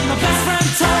ain't right. My best friend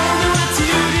told me what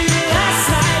you did last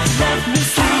night. You left me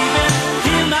sleeping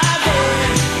in my bed.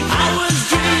 I was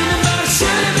dreaming, but I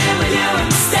should have been with you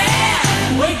instead.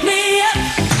 Wake me up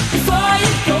before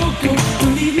you go.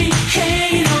 Don't leave me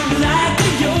hanging on like a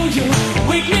yo-yo.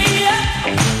 Wake me up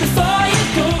before you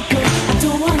go. I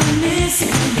don't wanna miss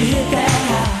it when you hit that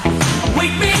high.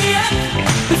 Wake me up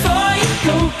before you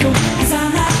go. 'Cause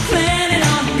I'm not planning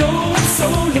on going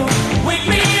solo. Wake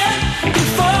me up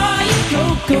before you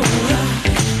go.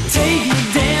 Take me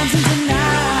dancing tonight.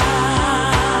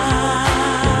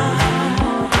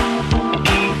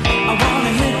 I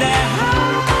wanna hit that high.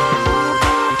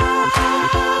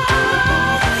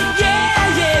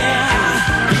 Yeah,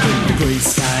 yeah. You take the gray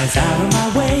skies out of my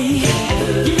way.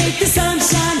 You make the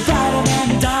sunshine brighter than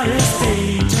the darkest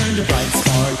day. Turn the bright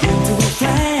spark into a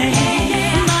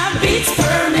flame. My beats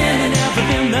burning and never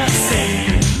been the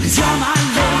same. 'Cause you're my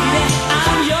lady,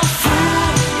 I'm your fool.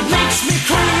 It makes me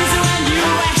crazy when you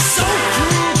act so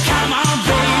cruel. Come on,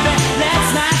 baby,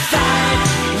 let's not fight.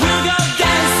 We'll go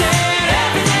dancing,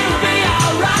 everything will be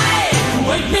alright.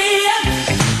 Wake me up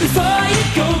before you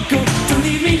go. Don't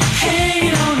leave me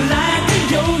hanging on like a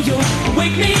yo-yo.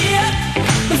 Wake me up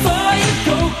before you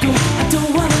go. I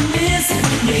don't wanna miss it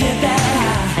when you hit that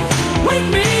high. Wake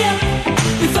me up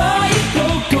before you go.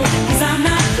 'Cause I'm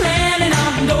not planning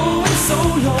on going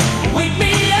solo. Wake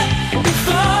me up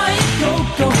before you go.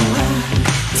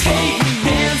 Take me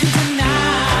dancing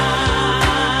tonight.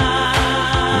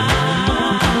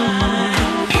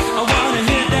 I wanna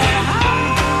hit that high.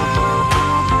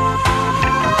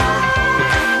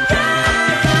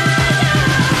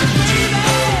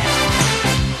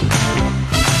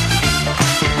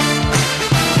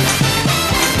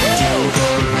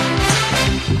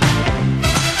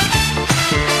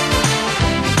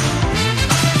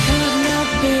 Come up,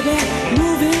 baby,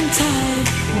 moving tight.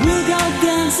 We'll go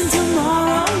dancing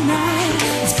tomorrow night.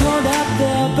 It's cold out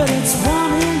there, but it's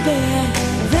warm in bed.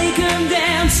 They can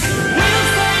dance, we'll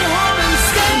stay home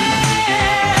instead.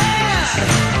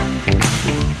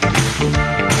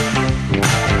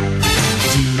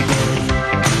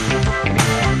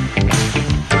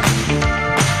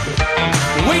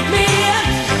 Wake me up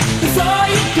before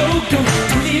you go. Don't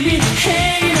leave me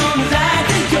hanging on like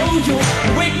a yo-yo.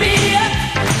 Wake me up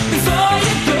before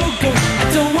you go. I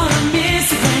don't wanna miss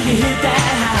it when you hit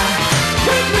that high.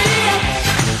 Wake me up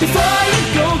before you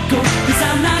go. 'Cause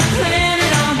I'm not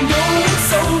planning on going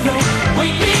solo.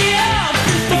 Wake me up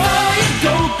before you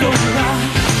go.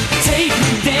 Take me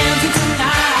dancing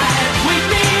tonight. Wake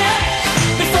me up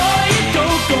before you go.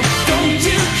 Don't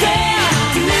you care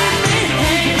to leave me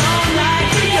hanging on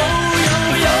like a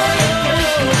yo-yo.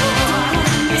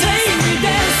 Take me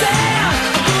dancing.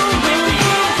 Boom, boom,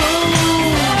 boom,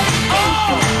 boom. Oh,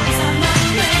 'cause I'm not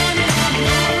planning on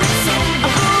going solo.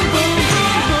 Boom, boom,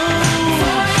 boom,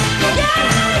 boom.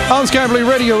 Yeah. On Sky Blue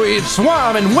Radio, it's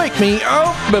Swam and Wake Me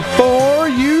Up Before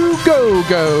You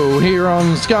Go here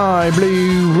on Sky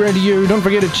Blue Radio. Don't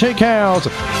forget to check out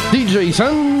DJ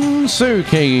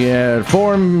Sunsuke at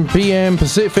 4 p.m.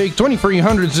 Pacific,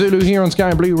 2300 Zulu here on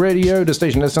Sky Blue Radio, the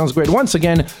station that sounds great. Once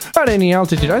again, at any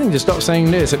altitude. I need to stop saying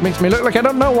this. It makes me look like I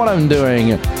don't know what I'm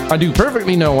doing. I do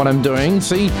perfectly know what I'm doing.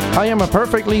 See, I am a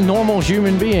perfectly normal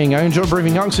human being. I enjoy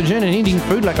breathing oxygen and eating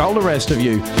food like all the rest of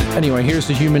you. Anyway, here's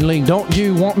the Human League. Don't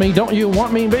you want me,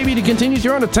 baby, to continue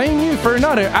to entertain you for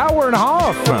another hour and a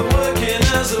half? Working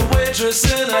as a waitress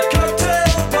in a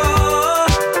cocktail bar.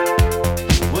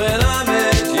 When I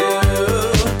met you,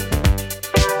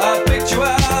 I picked you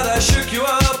out, I shook you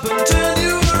up and turned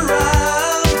you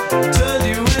around, turned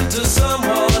you into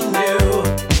someone new.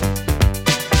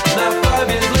 Now 5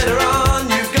 years later on,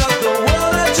 you've got the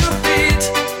world at your feet.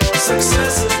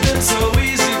 Success has been so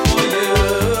easy for you.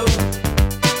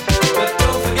 But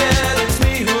don't forget it's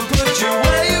me who put you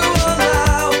where you are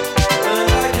now, and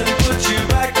I can put you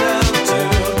back down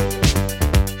too.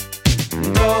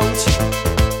 Don't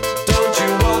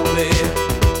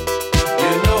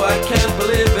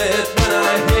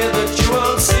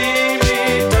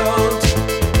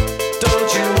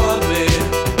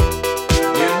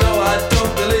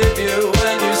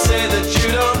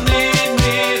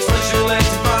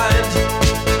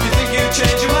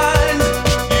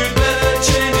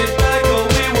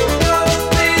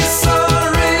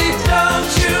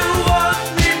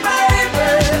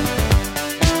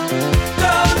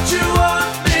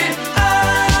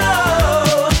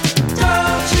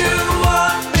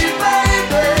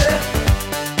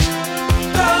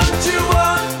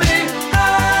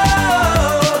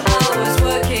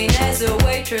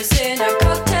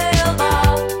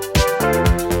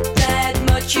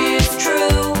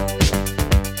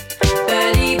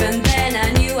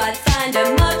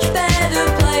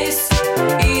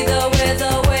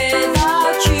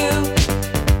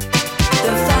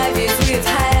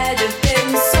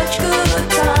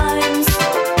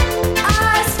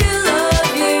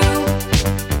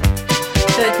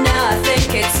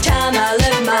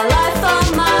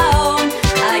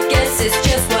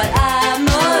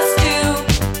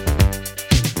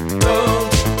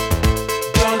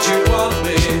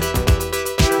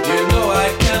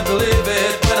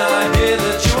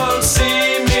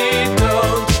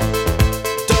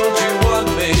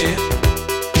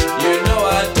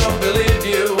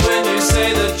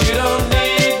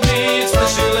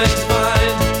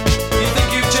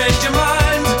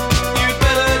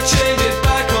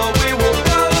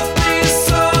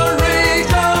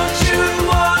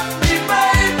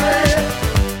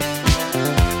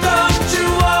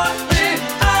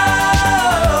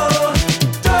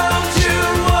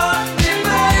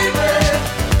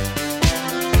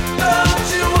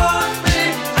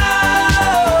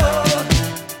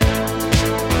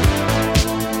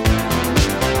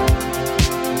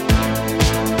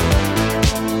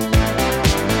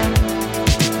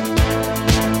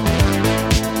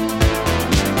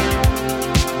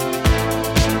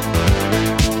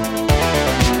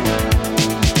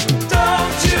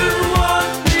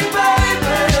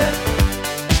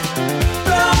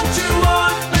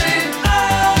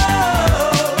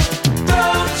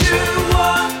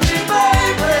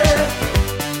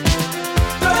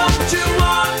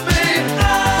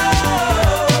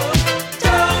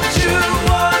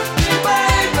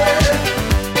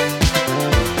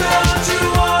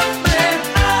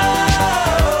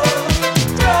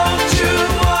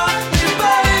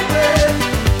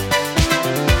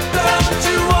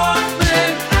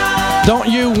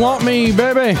want me,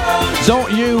 baby?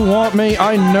 Don't you want me?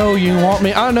 I know you want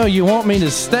me. I know you want me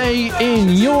to stay in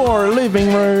your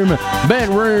living room,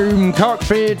 bedroom,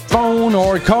 cockpit, phone,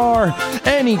 or car,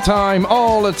 anytime,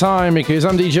 all the time, because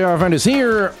I'm DJ Arvandus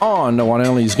here on the one and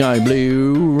only Sky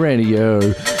Blue Radio.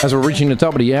 As we're reaching the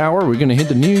top of the hour, we're going to hit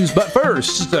the news, but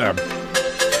first, we're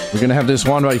going to have this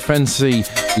one by Fancy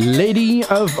Lady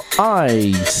of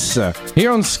Ice here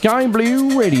on Sky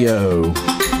Blue Radio.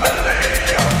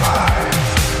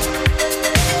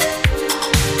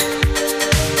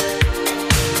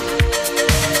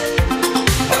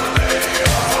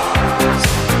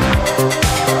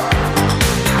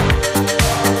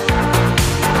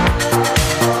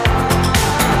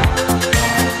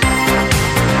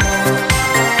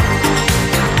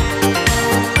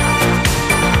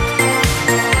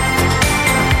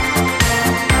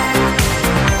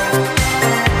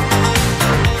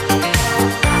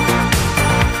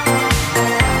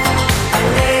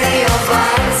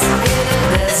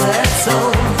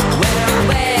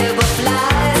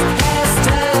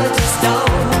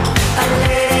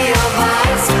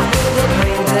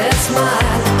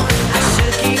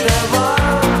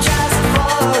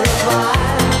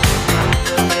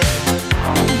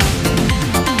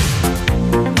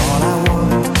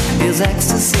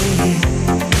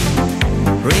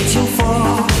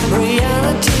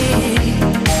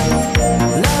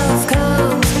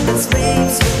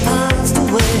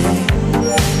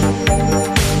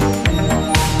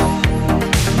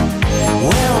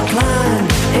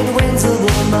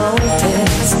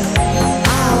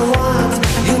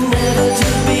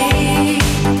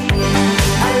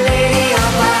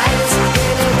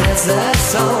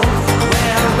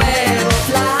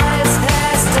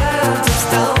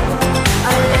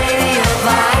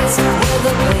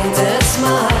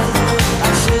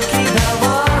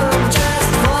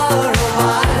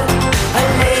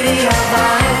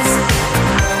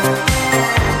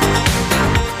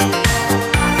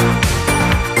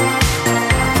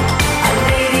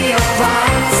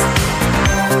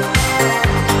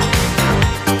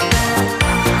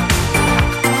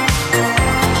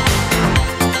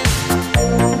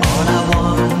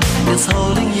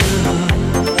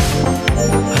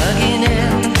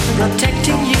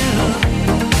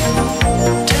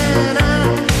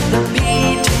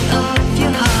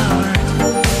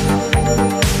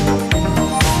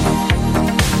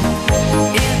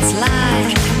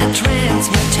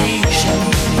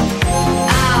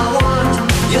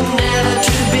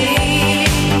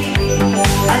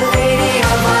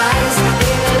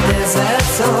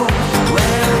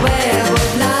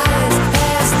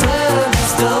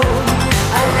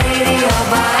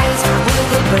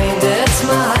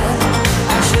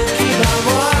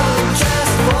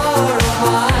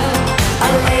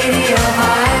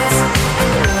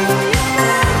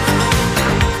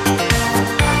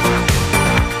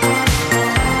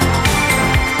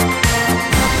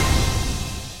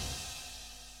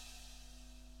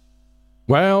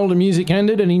 Well, the music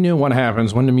ended, and you know what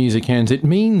happens when the music ends. It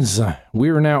means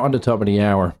we're now at the top of the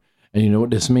hour. And you know what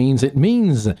this means? It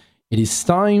means it is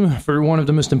time for one of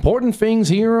the most important things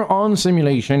here on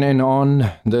Simulation and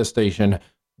on the station,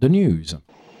 the news.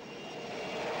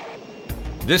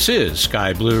 This is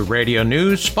Sky Blue Radio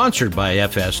News, sponsored by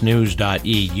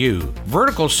fsnews.eu.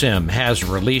 Vertical Sim has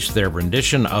released their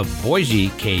rendition of Boise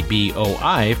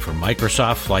KBOI for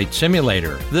Microsoft Flight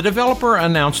Simulator. The developer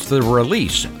announced the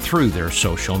release through their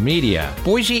social media.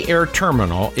 Boise Air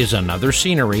Terminal is another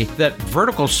scenery that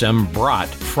Vertical Sim brought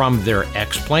from their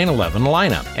X-Plane 11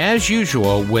 lineup. As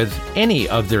usual with any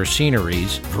of their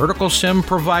sceneries, Vertical Sim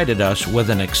provided us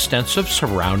with an extensive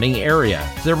surrounding area.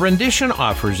 The rendition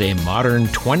offers a modern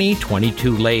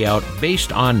 2022 layout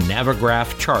based on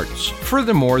Navigraph charts.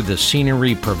 Furthermore, the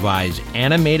scenery provides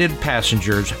animated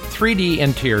passengers, 3D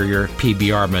interior,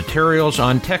 PBR materials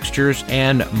on textures,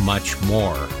 and much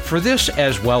more. For this,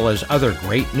 as well as other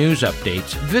great news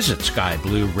updates, visit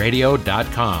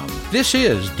skyblueradio.com. This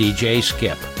is DJ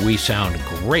Skip. We sound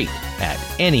great at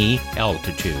any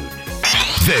altitude.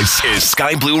 This is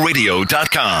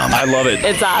skyblueradio.com. I love it.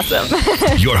 It's awesome.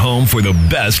 Your home for the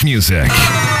best music.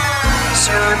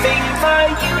 Serving the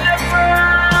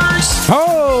universe.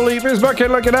 Holy fish bucket,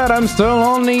 look at that. I'm still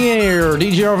on the air.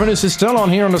 DJ Arvandus is still on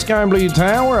here on the Sky Blue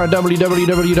Tower at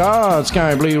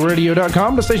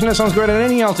www.skyblueradio.com. The station that sounds great at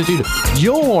any altitude.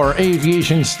 Your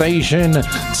aviation station.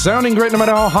 Sounding great no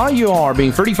matter how high you are,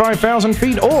 being 35,000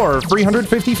 feet or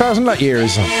 350,000 light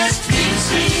years.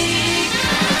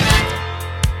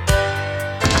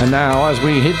 And now, as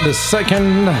we hit the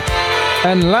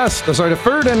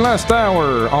third and last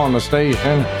hour on the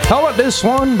station, how about this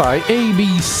one by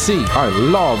ABC? I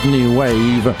love New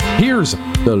Wave. Here's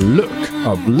The Look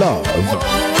of Love.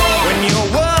 When your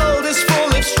world is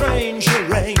full of strange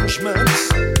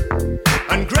arrangements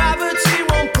and gravity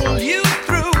won't pull you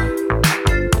through,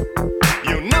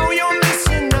 you know you're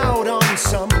missing out on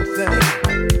something.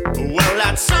 Well,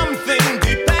 that something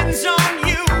depends on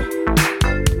you.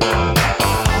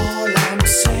 All I'm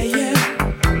saying,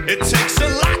 it takes a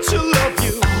lot to love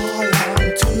you. All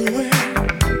I'm doing,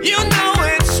 you know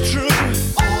it's true.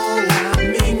 All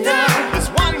I mean now is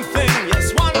one thing,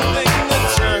 yes, one thing that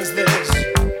turns this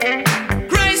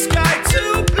gray sky to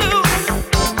blue.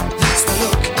 That's the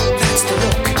look, that's the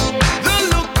look, the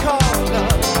look of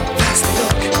love. That's the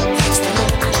look, that's the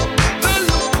look, the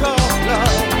look of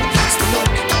love. That's the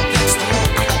look, that's the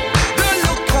look, the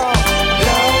look of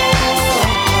love.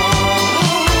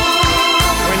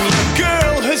 When your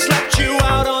girl has left you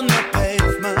out on the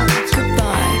pavement,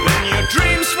 goodbye. Then your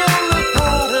dreams fall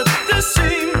apart at the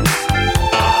seams.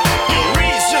 Your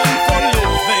reason for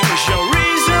living, your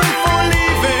reason for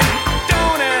leaving.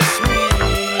 Don't ask me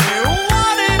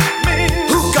what it means.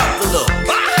 Who got the look?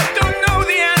 I don't know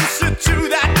the answer to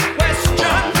that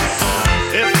question.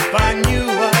 If I knew,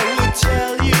 I would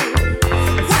tell you.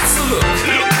 What's the look?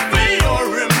 Look for your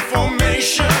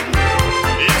information.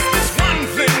 Yes, there's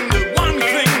one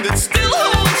thing that still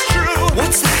holds true.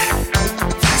 What's that?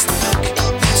 That's the look,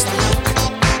 that's the look,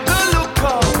 the look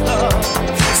of love.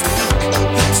 That's the look,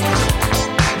 that's the look,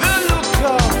 the look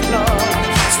of love.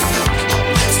 That's the look,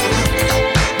 that's the look,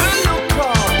 the look of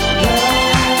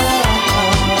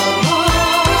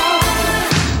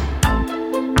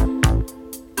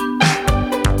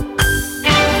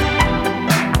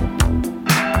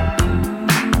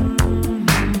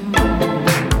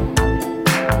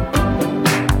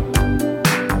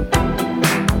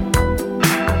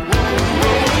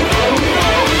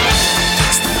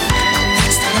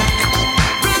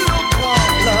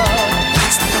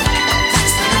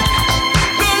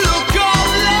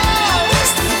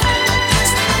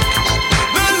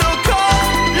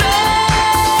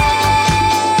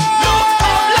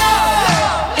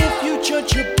If you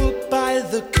judge a book by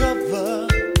the cover,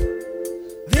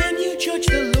 then you judge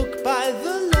the look by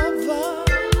the lover.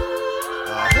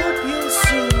 I hope you'll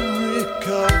soon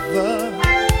recover.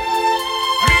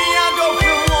 Me, I go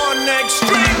from one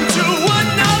extreme to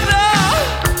another.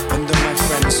 And then my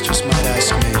friends just might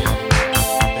ask me,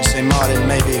 they say, Martin,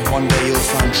 maybe one day you'll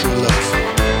find true love.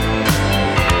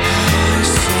 I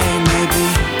say maybe,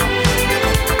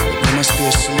 but there must be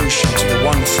a solution to the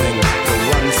one thing we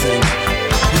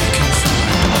can find.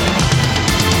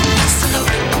 That's the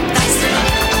look, that's the look.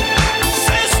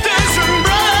 Sisters and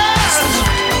brothers,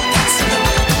 That's the look,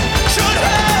 should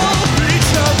help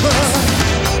each other.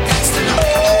 that's the look.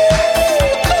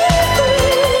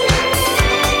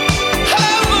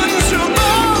 Heavens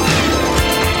above,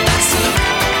 That's the look,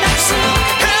 that's the look.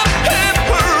 hip hip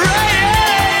hooray!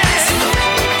 That's the look,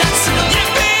 that's the look.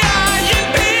 Yippee-yi,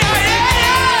 yippee-yi-yi!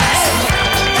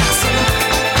 That's the look.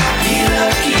 Be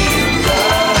lucky in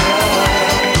love.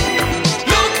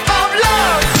 Look of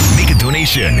love. Make a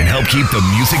donation and help keep the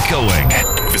music going.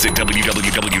 Visit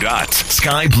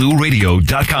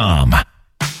www.skyblueradio.com.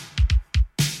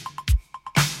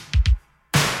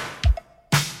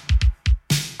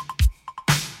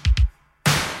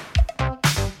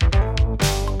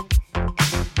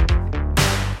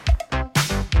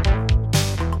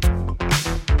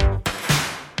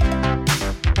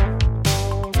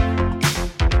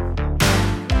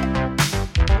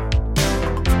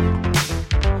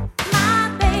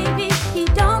 My baby, he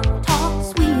don't talk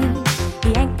sweet.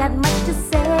 He ain't got much to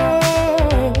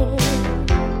say.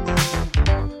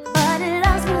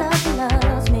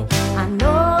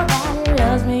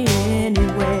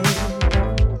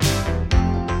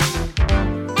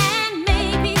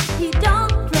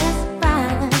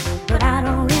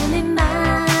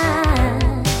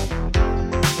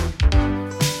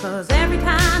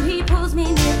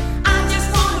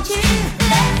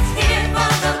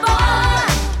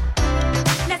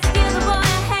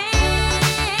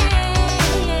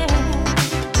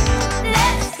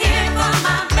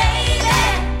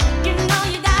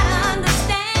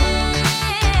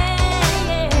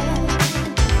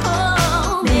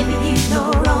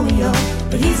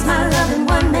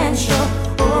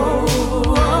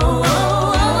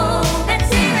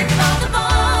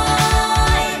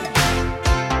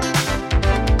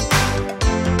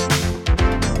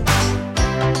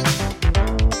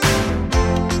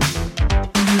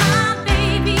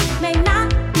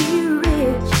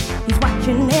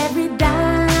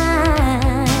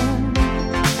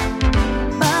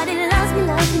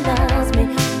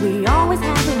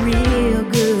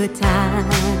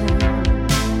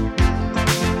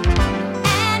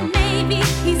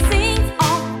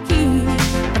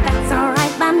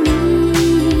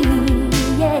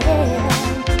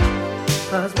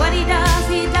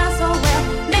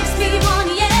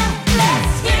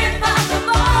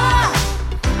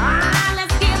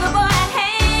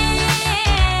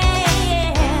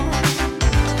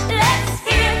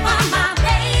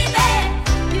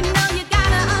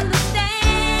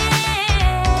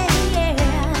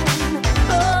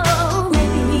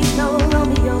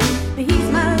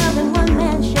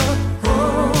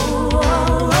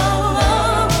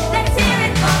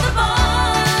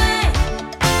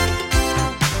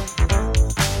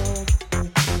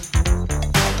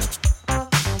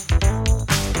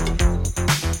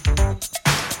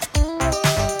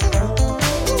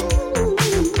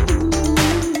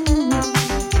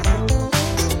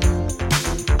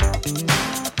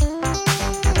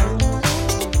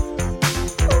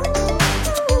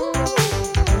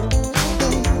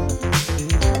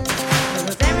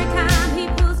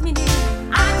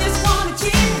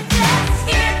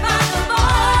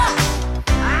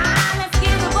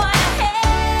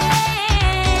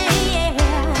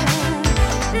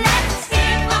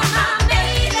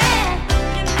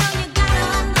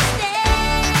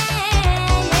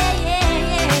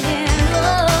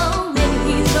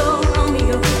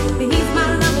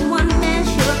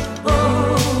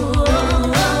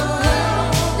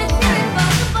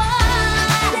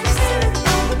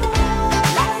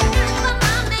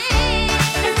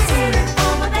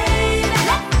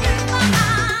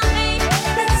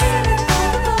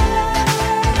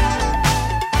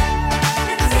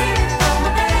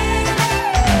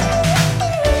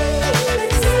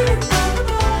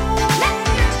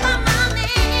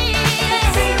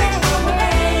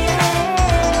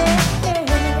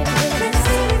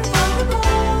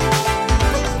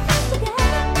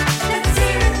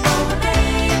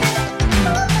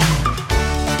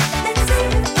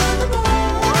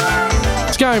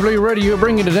 Sky Blue Radio,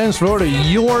 bringing the dance floor to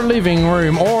your living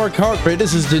room or cockpit.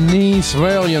 This is Denise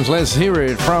Williams. Let's hear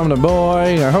it from the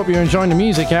boy. I hope you're enjoying the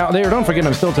music out there. Don't forget,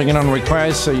 I'm still taking on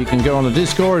requests, so you can go on the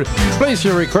Discord, place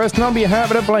your request, and I'll be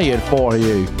happy to play it for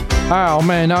you. Oh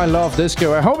man, I love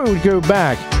disco. I hope it would go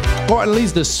back, or at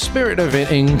least the spirit of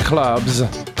it, in clubs.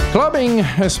 Clubbing,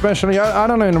 especially, I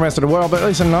don't know in the rest of the world, but at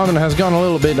least in London, has gone a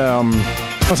little bit,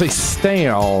 I'll say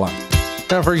stale.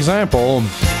 Now, for example,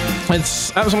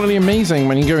 it's absolutely amazing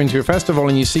when you go into a festival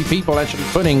and you see people actually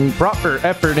putting proper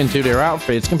effort into their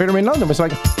outfits compared to in London. It's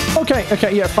like,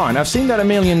 okay, yeah, fine. I've seen that a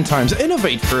million times.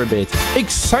 Innovate for a bit.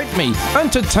 Excite me.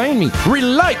 Entertain me.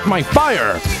 Relight my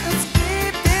fire.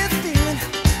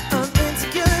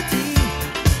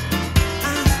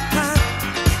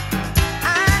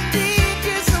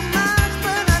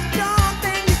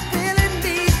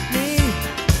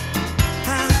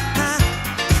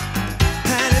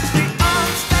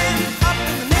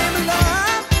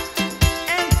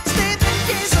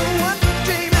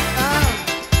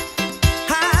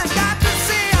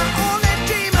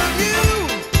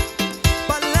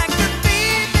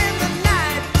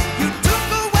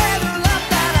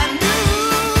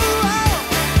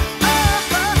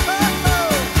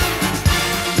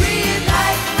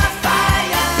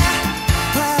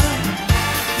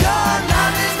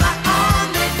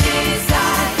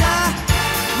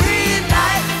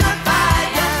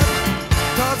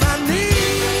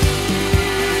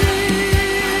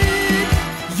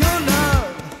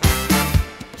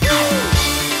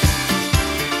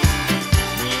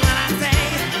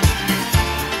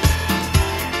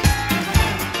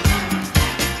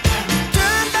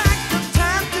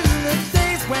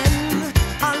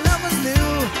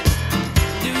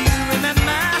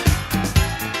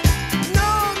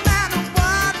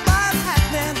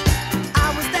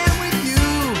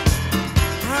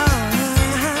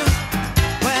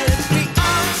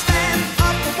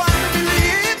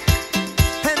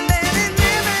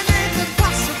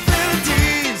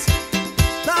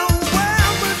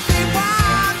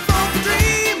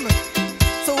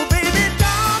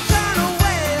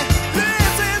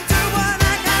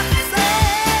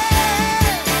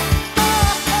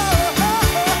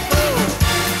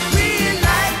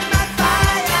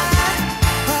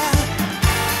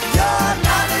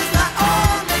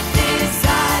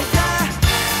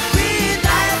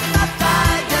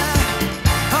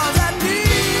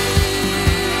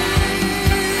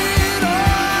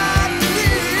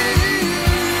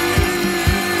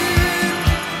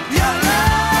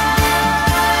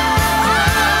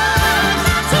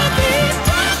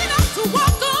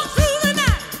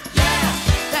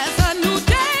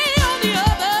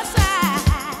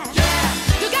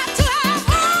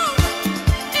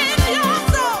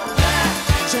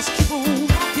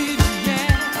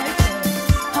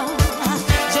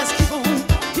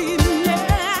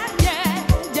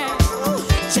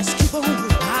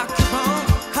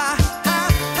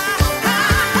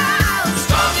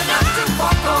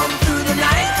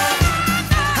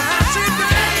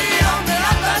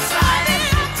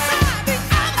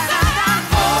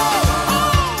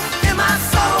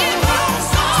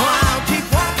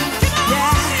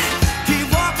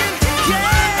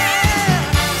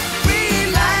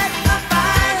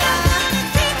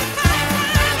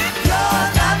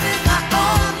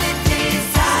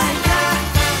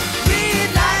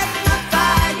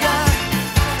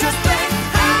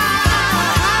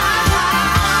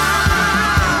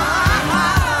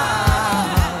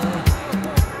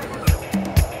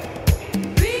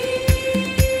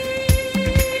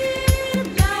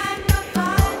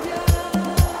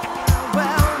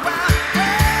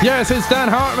 Yes, it's Dan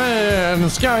Hartman,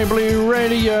 Sky Blue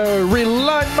Radio,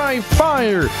 relight my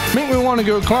fire, make me want to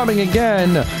go clubbing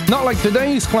again. Not like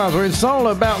today's clubs where it's all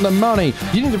about the money.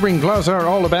 You need to bring clubs that are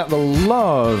all about the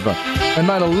love. And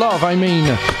by the love, I mean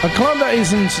a club that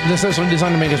isn't necessarily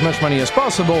designed to make as much money as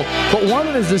possible, but one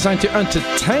that is designed to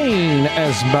entertain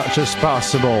as much as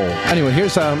possible. Anyway,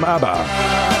 here's ABBA.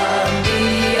 I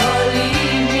do.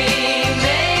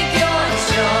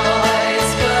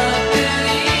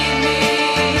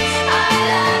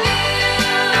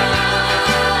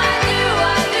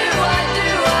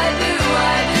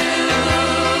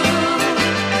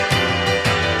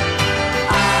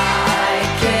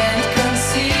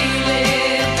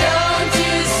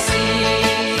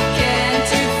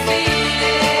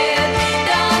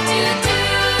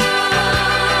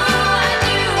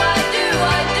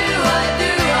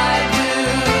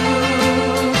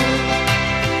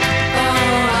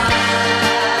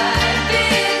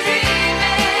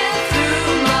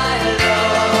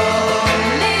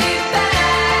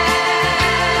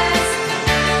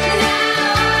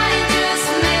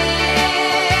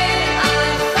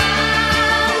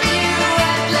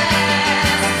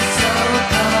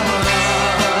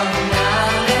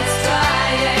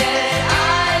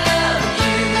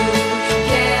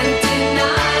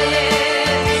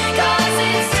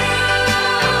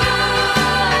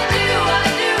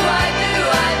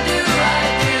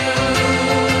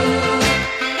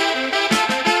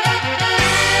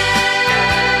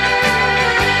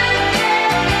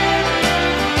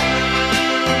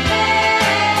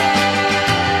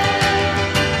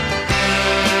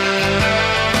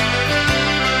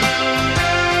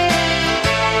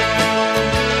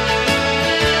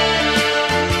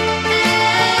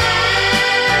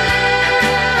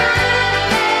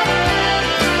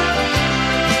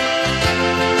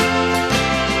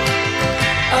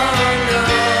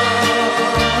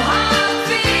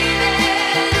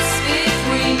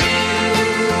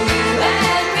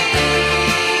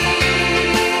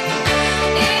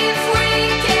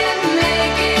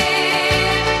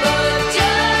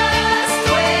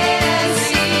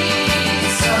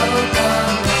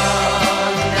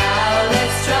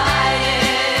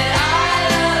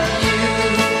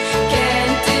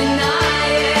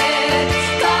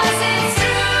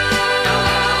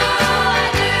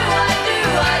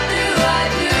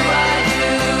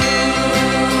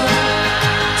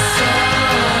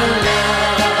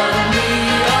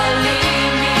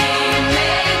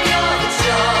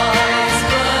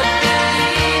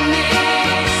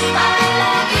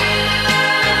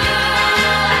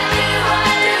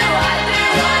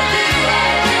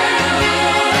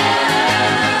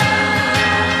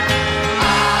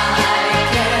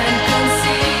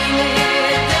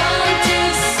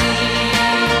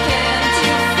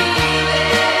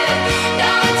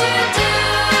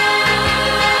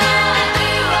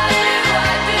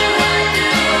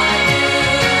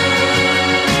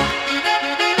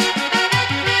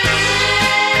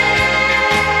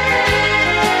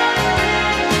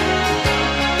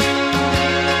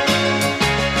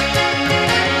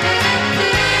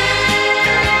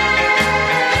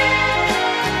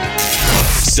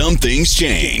 Some things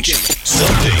change.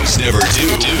 Some things never do.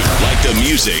 Like the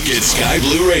music at Sky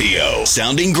Blue Radio.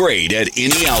 Sounding great at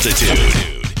any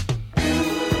altitude.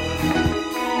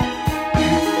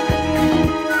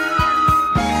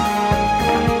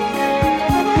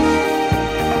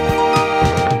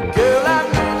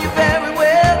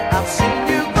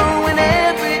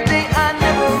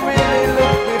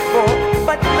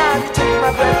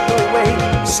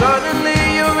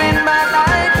 Suddenly you're in my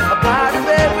life, a part of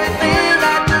everything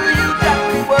I do. You got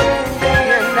me working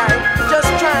day and night, just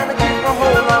trying to keep a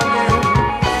hold on you.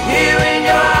 Here in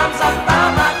your arms I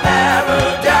found my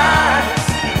paradise,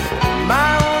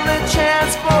 my only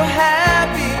chance for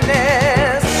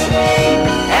happiness.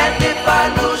 And if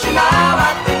I lose you now,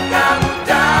 I think I would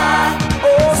die.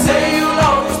 Oh, say you'll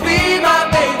always be my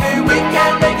baby, we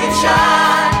can make it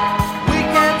shine. We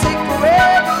can take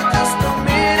forever, just a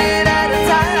minute at a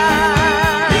time.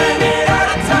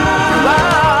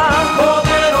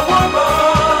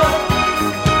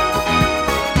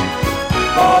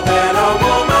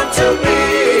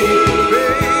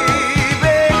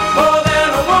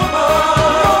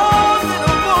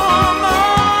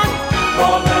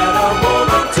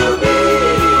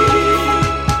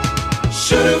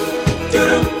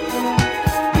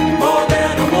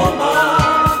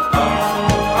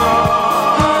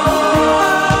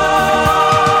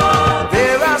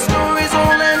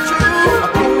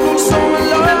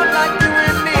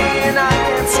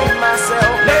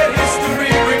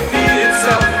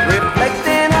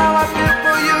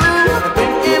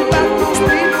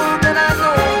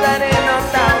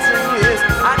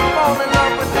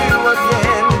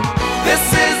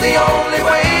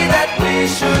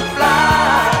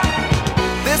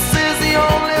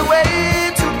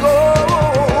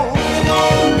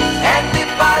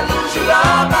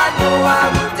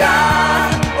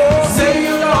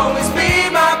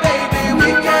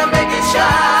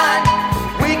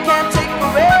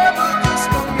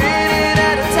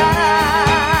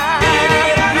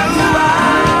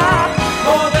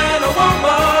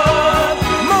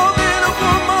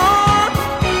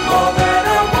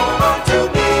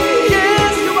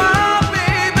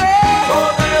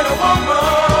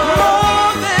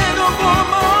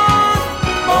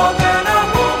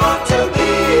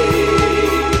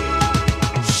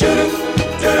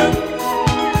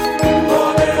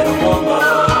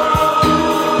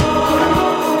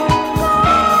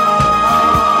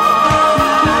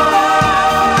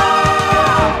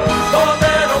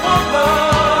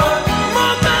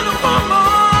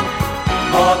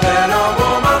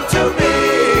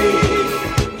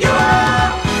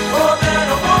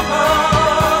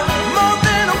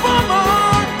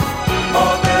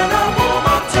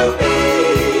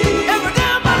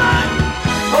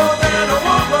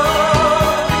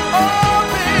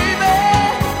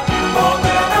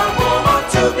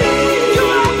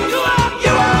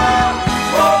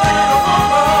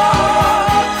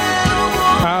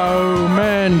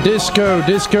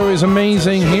 Disco is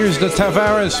amazing. Here's the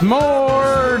Tavares,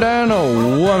 More Than a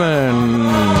Woman.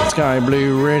 Sky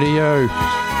Blue Radio.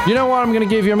 You know what I'm going to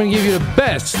give you? I'm going to give you the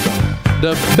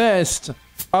best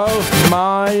of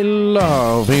my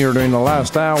love here during the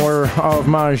last hour of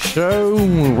my show.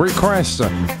 Requests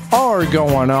are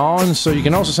going on, so you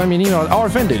can also send me an email at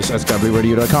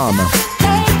arvandus@skyblueradio.com. More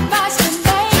than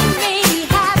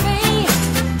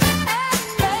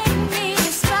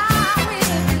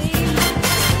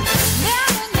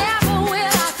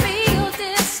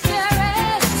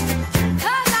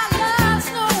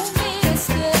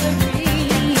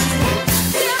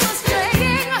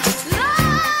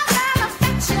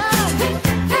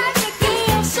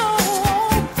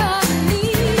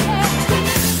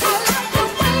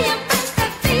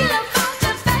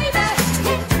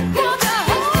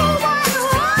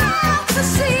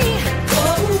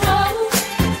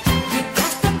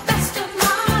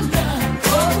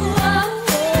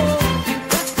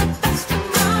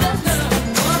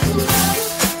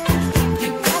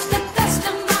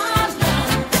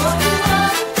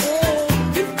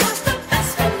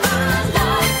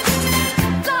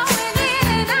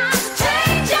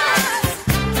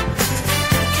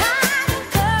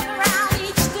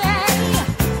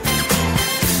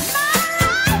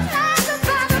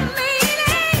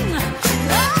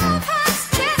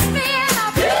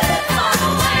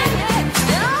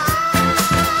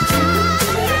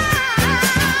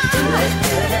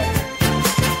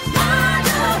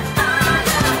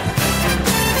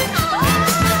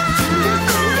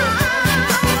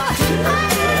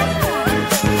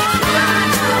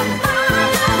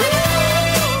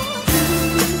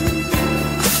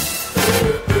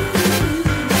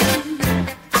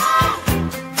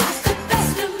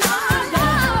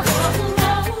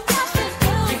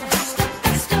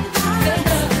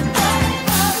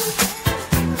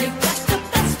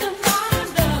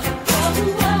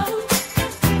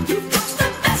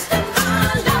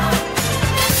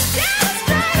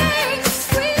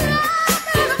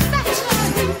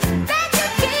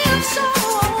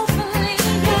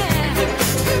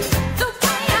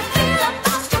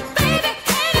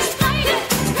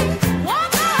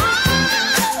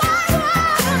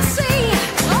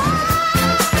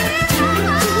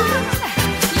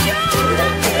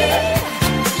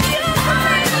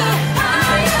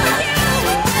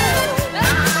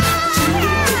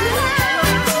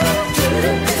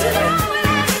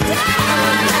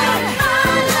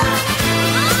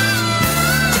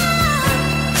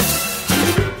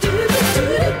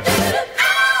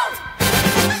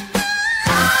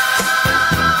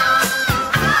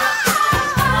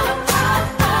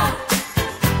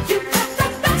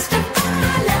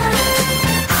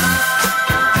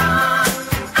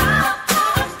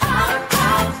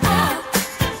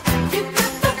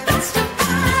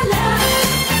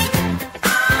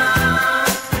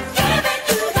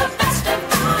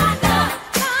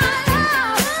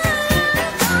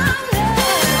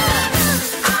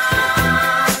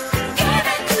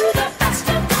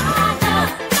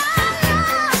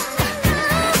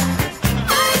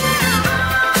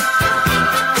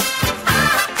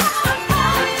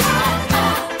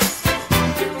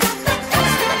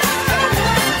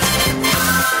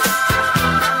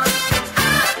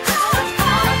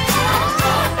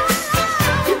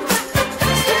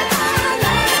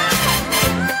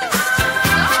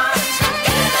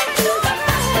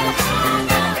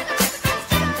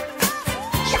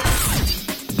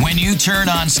return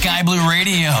on Sky Blue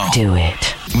Radio. Do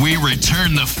it. We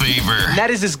return the favor. That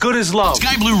is as good as love.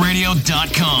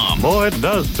 SkyBlueRadio.com. Boy, it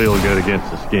does feel good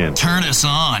against the skin. Turn us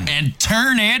on and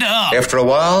turn it up. After a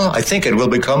while, I think it will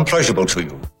become pleasurable to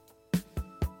you.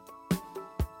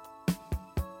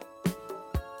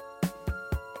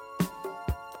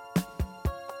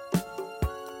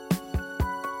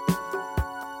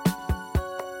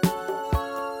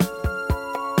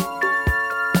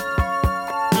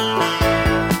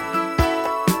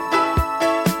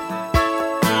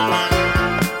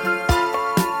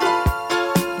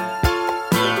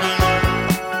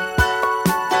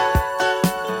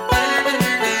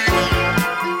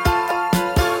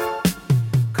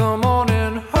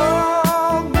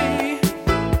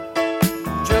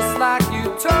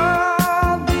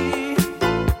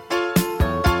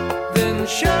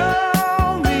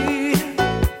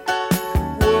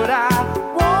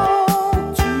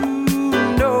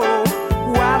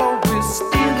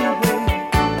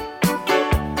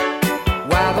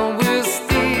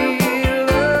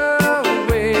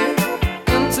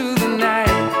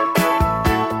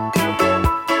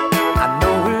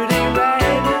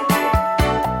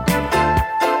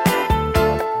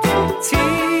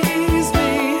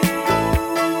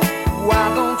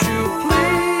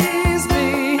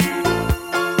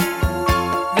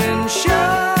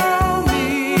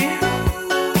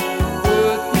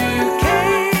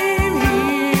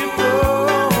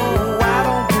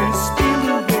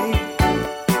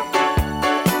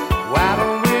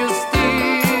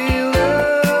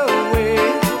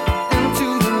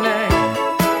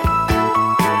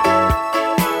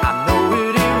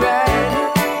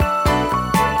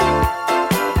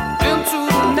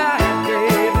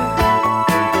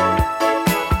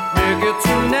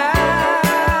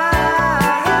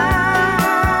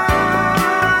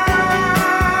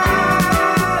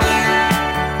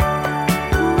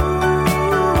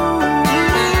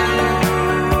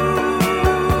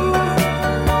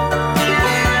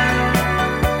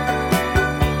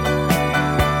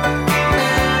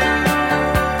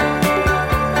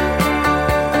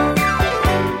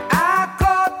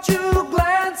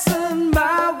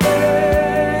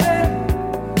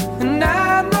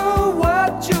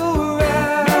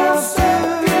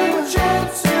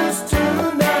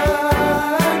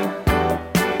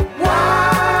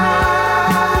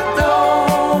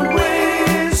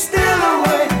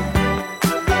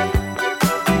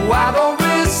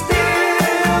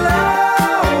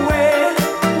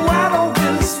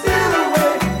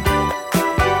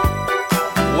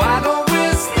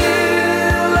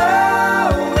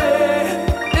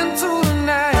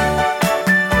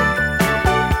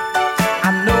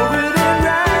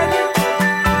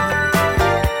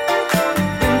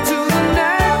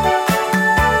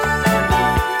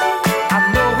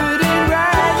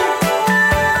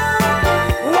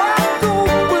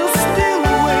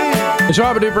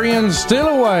 Brian Still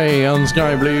Away on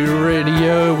Sky Blue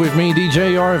Radio with me,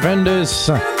 DJ Arvandus.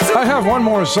 I have one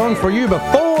more song for you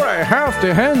before I have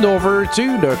to hand over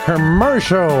to the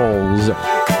commercials.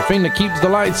 The thing that keeps the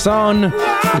lights on.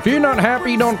 If you're not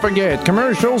happy, don't forget,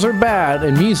 commercials are bad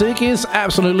and music is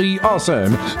absolutely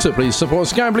awesome. So please support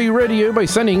Sky Blue Radio by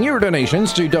sending your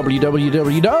donations to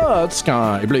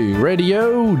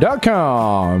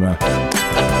www.skyblueradio.com.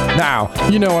 Now,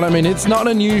 you know what I mean. It's not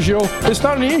unusual.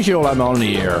 I'm on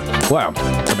the air. Well,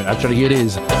 I mean, actually it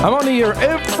is. I'm on the air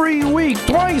every week,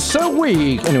 twice a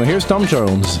week. Anyway, here's Tom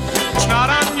Jones. It's not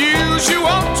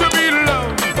unusual to be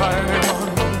loved by anyone.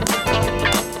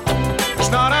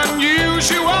 It's not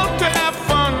unusual to have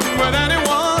fun with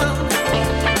anyone.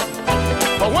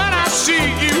 But when I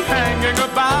see you hanging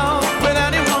about with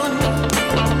anyone,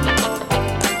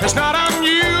 it's not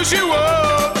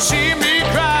unusual to see me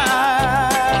cry.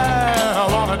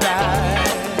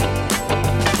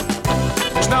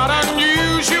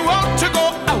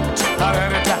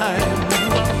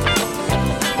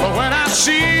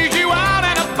 See you out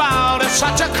and about, it's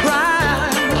such a crime.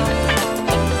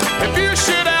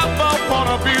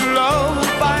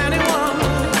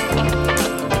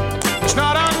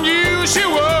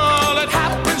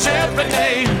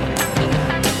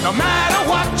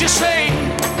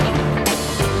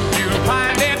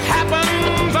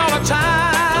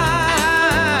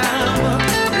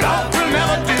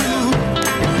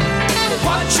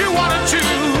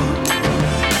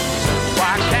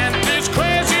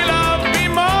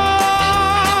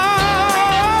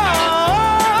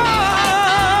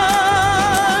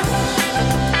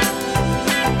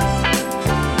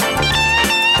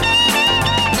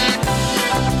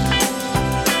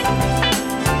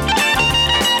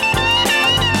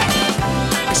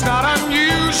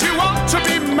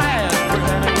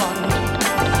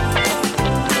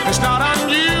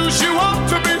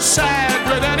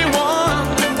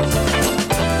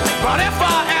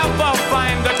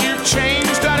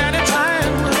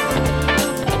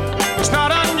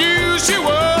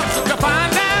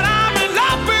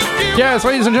 Yes,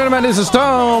 ladies and gentlemen, this is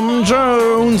Tom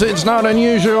Jones. It's not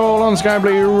unusual on Sky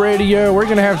Blue Radio. We're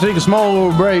going to have to take a small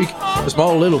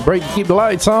little break to keep the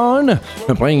lights on.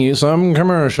 I'm playing you some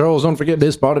commercials. Don't forget,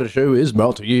 this part of the show is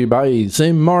brought to you by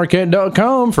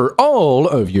simmarket.com for all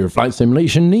of your flight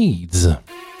simulation needs.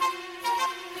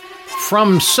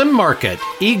 From SimMarket,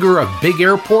 eager of big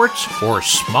airports or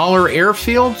smaller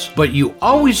airfields, but you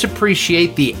always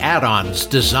appreciate the add-ons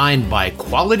designed by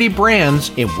quality brands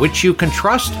in which you can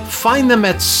trust? Find them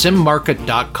at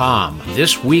simmarket.com.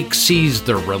 This week sees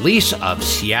the release of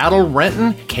Seattle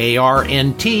Renton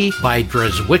KRNT by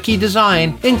Dreswicki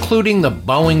Design, including the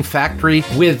Boeing factory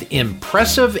with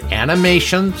impressive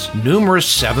animations, numerous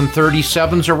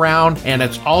 737s around, and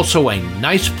it's also a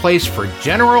nice place for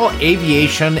general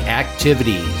aviation activities.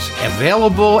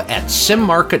 Available at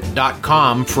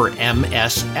simmarket.com for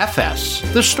MSFS.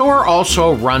 The store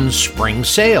also runs spring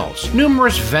sales.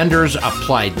 Numerous vendors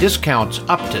apply discounts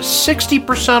up to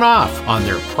 60% off on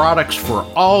their products for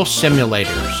all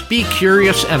simulators. Be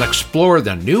curious and explore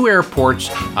the new airports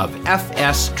of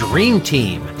FS Dream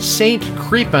Team, St.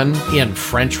 Crepin in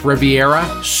French Riviera,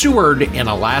 Seward in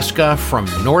Alaska from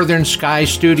Northern Sky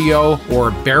Studio,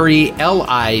 or Bari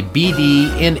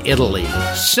LIBD in Italy.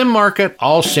 SimMarket,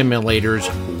 all simulators,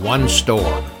 one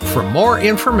store. For more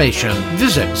information,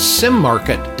 visit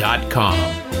simmarket.com.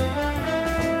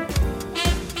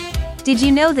 Did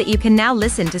you know that you can now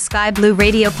listen to Sky Blue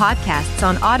Radio podcasts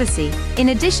on Odyssey, in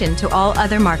addition to all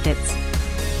other markets?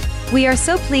 We are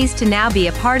so pleased to now be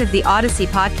a part of the Odyssey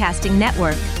podcasting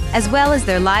network, as well as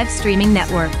their live streaming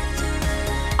network.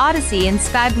 Odyssey and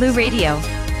Sky Blue Radio.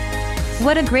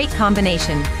 What a great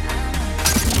combination.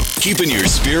 Keeping your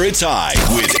spirits high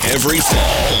with every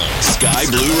fall. Sky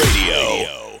Blue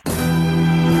Radio.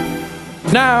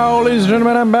 Now, ladies and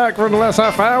gentlemen, I'm back for the last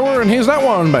half hour, and here's that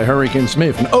one by Hurricane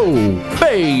Smith. And oh,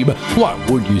 babe, what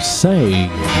would you say?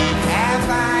 Have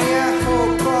I a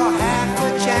hope or half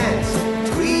a chance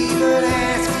to even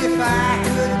ask if I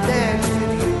could dance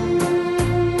with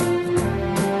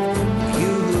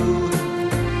you?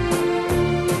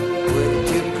 Would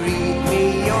you greet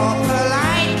me or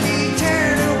politely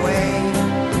turn away?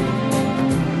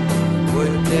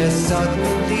 Would there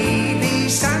suddenly be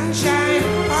sunshine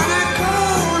on a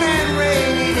cold and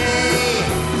rainy day?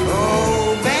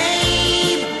 Oh,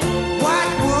 babe, what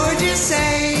would you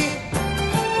say?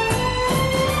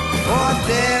 For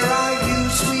there are you,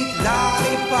 sweet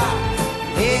lollipop.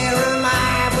 Here am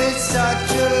I with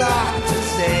such a lot to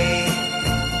say.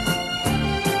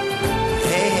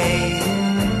 Hey, hey,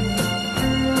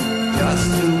 just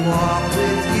to walk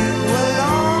with you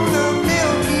along the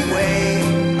Milky Way,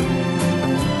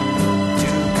 to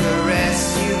caress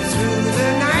you through the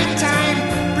nighttime,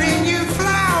 bring you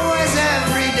flowers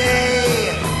every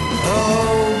day.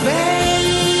 Oh,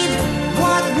 babe,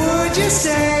 what would you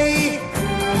say?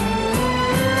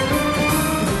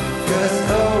 'Cause,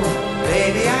 oh,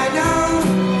 baby, I know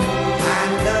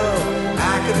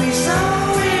I could be so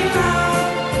in love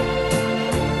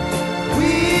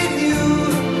with you.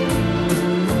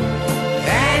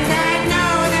 And I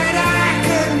know that I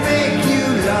could make you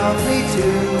love me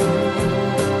too.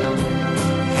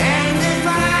 And if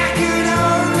I could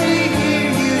only hear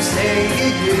you say you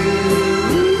do.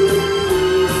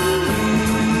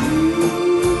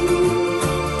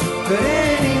 But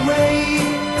anyway,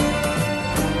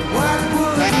 what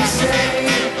would you say?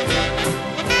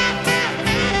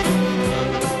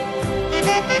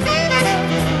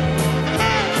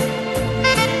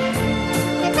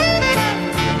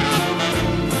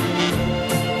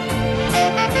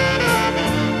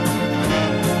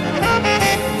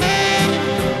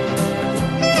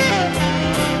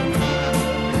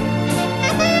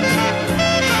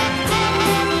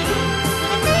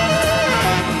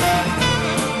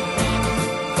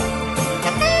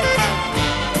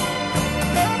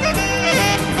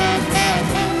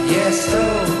 Yes,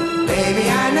 oh, baby,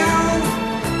 I know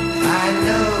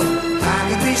I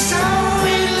could be so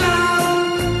in love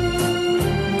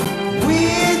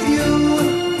with you.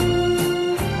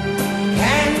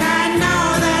 And I know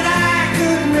that I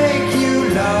could make you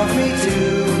love me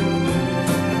too.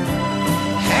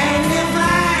 And if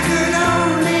I could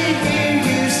only hear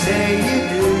you say you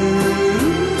do.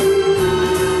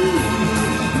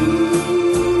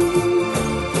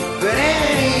 But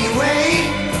anyway,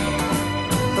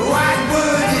 what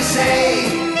would you say?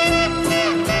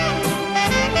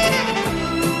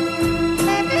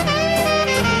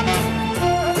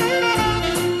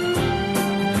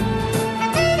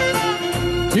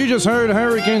 just heard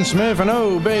Hurricane Smith and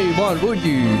Oh Babe, What Would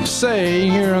You Say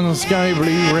here on the Sky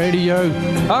Blue Radio.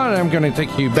 And I'm going to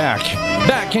take you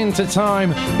back into time,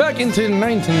 back into the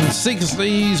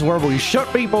 1960s where we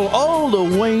shot people all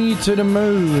the way to the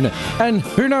moon. And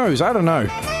who knows, I don't know,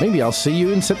 maybe I'll see you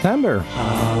in September.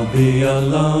 I'll be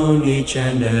alone each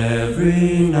and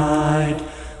every night.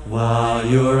 While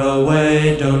you're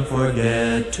away, don't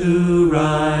forget to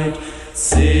write.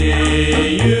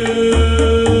 See you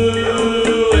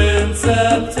in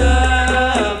September.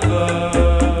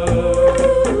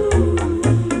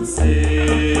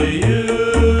 See you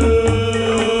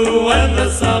when the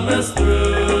summer's through.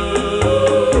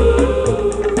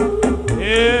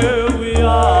 Here we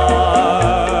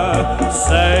are,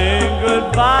 saying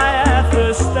goodbye at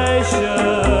the station.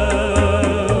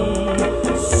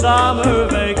 Summer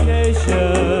vacation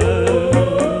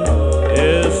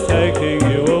is taking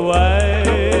you away.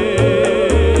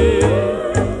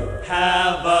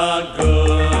 Have a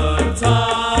good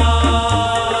time,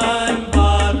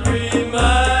 but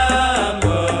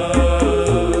remember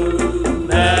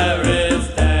there is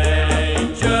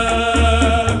danger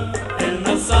in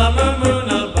the summer moon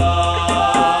above.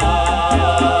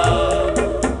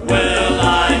 Will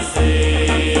I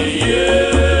see you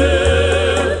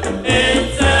in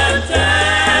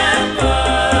September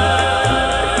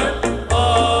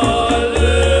or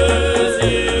lose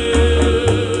you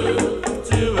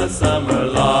to a summer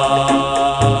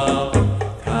love?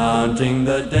 Counting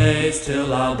the days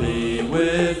till I'll be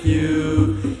with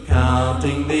you,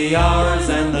 counting the hours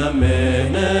and the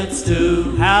minutes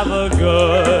to have a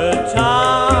good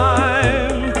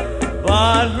time.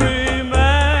 But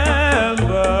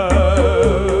remember,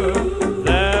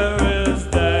 there is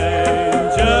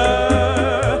danger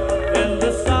in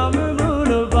the summer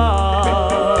moon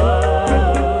above.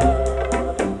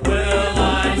 Will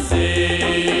I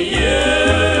see you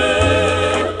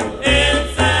in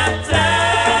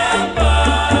September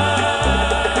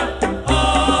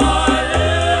or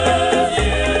lose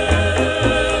you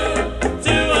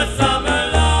to a summer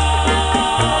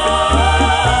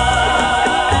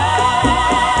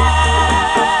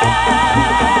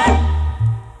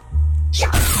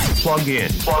Plug in.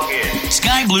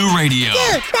 Sky Blue Radio.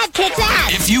 Dude, that kicks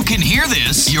ass! If you can hear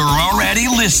this, you're already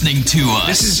listening to us.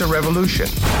 This is a revolution.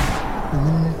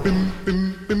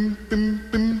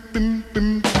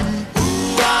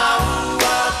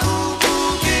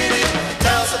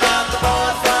 Tell us about the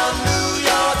boy from New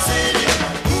York City.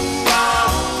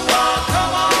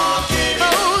 Come on, kid.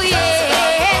 Oh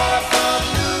yeah, From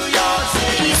New York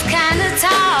City. he's kinda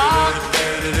tall.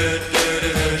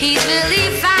 He's really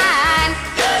fine.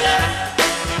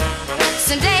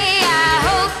 Someday I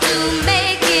hope to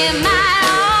make him my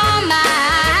all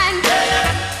mine.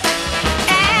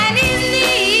 And his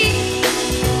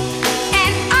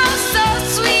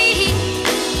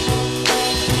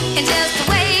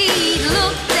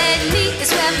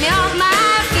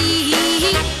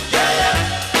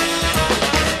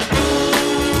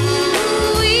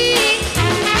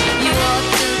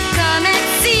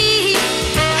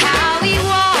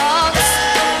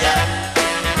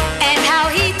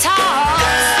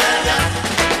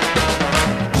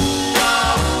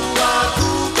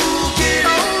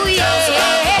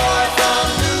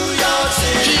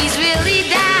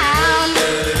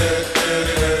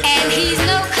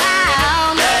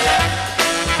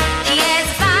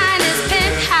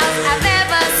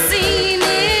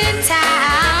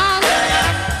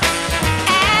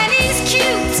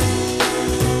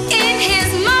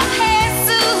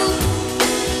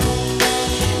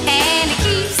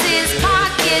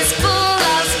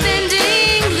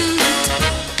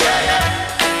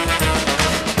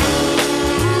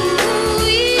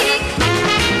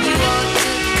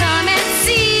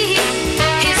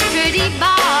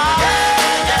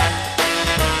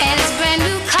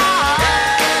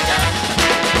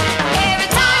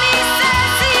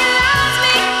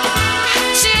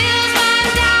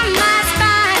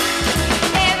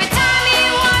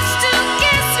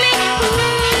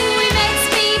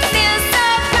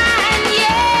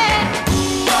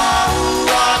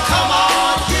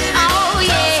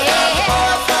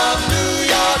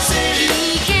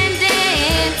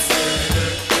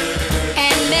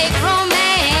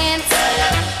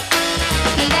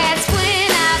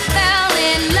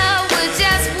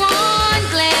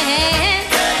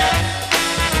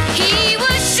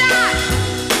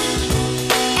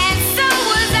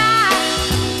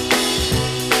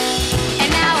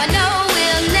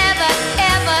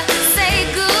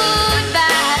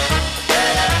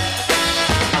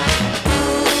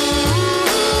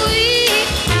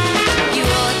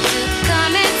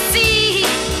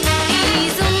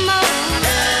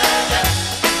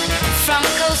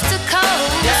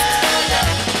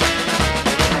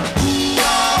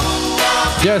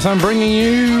Yes, I'm bringing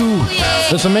you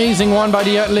this amazing one by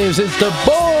the Outlives. It's The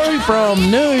Boy from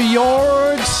New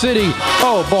York City.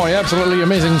 Oh boy, absolutely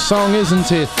amazing song,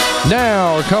 isn't it?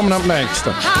 Now, coming up next,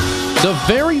 the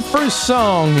very first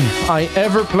song I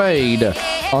ever played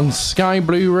on Sky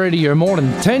Blue Radio more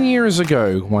than 10 years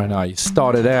ago when I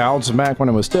started out, back when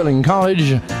I was still in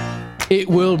college. It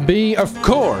will be, of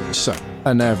course,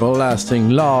 An Everlasting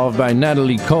Love by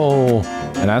Natalie Cole.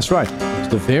 And that's right, it's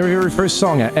the very, very first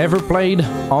song I ever played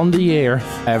on the air,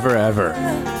 ever.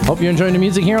 Hope you're enjoying the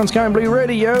music here on Sky Blue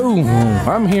Radio.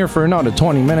 I'm here for another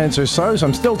 20 minutes or so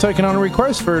I'm still taking on a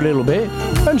request for a little bit.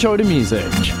 Enjoy the music.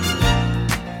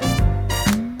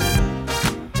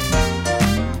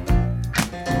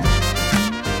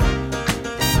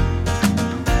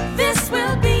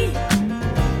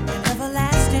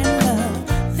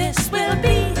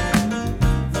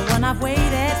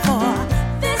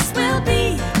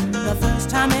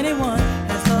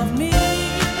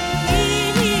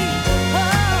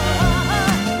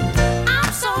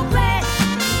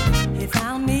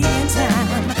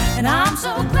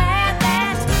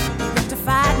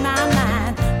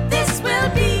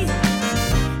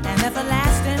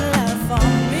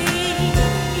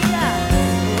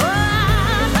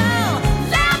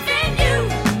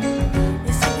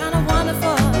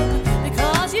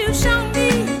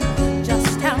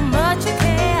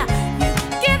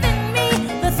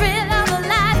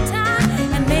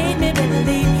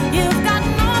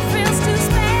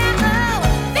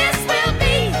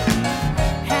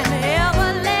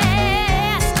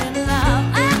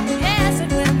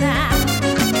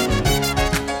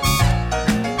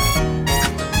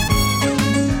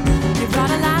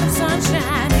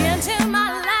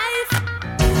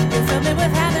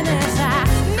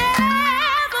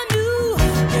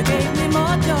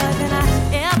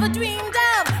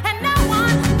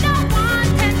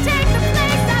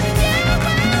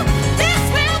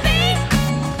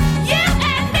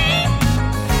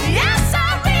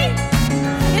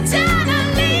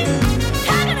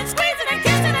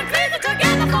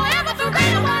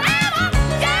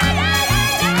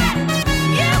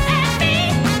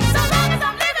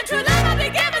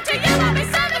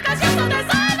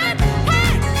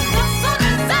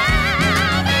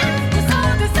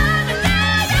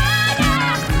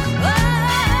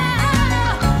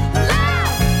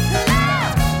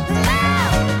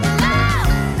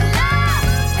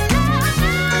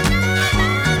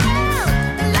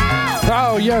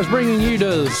 Bringing you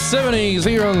to 70s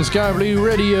here on Sky Blue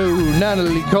Radio.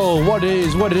 Natalie Cole, what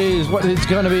it's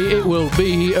gonna be, it will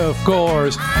be, of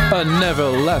course, An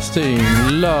Everlasting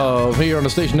Love here on the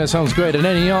station that sounds great at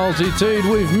any altitude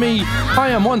with me. I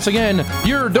am once again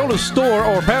your dollar store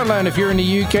or Poundland if you're in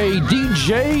the UK,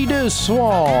 DJ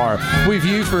Dessoir, with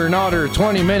you for another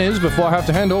 20 minutes before I have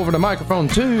to hand over the microphone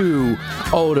to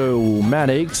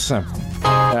Automatics.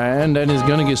 And then it's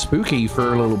gonna get spooky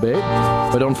for a little bit.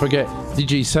 But don't forget,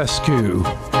 DJ Sescu.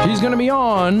 She's gonna be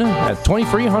on at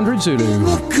 2300 Zulu. In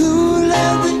the cool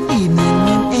of the evening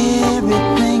when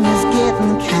everything is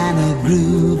getting kind of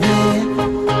groovy,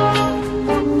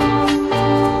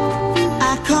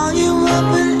 I call you up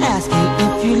and ask you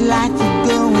if you'd like to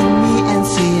go with me and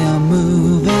see a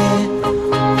movie.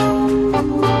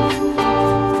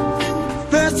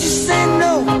 First you say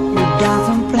no, you got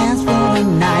some plans for the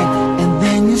night, and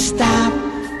then you stop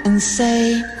and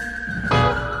say,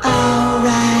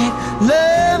 alright,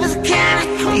 love is kinda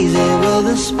crazy with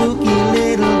a spooky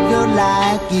little girl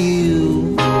like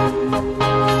you.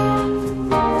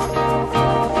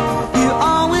 You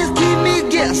always keep me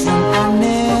guessing, I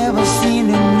never seem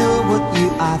to know what you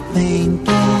are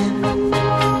thinking.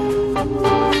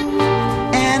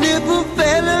 And if a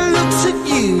fella looks at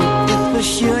you, it's for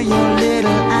sure your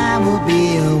little eye will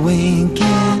be a winking.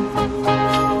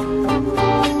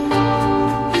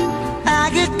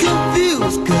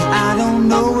 Cause I don't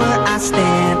know where I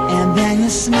stand, and then you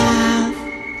smile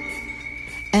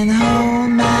and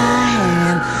hold my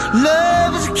hand.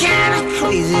 Love is kinda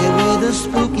crazy with a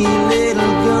spooky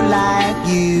little girl like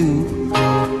you.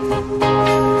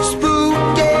 Spooky.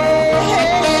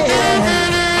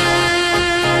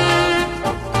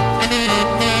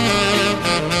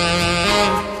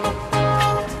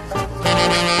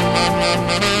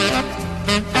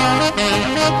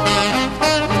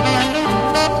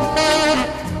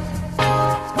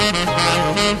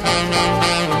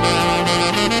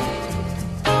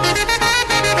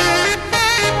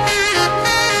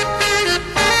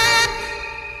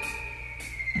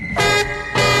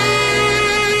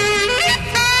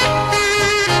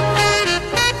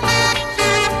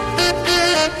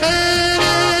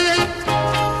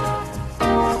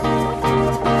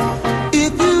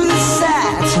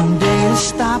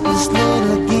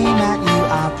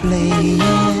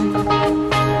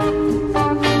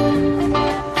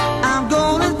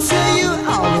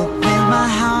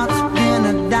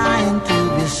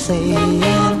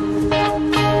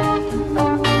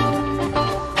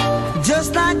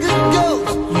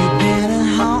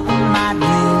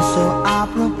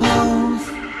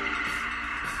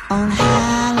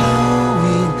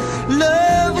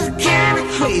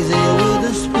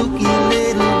 a spooky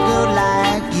little girl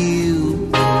like you.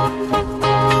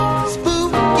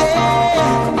 Spooky,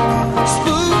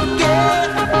 spooky.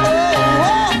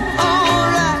 Oh,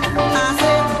 alright. I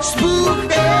said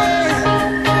spooky.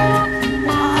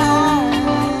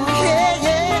 Oh,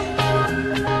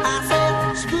 yeah. I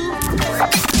said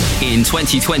spooky. In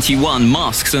 2021,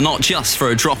 masks are not just for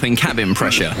a drop in cabin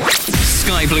pressure.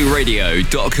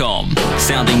 SkyBlueRadio.com.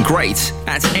 Sounding great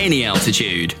at any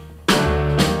altitude.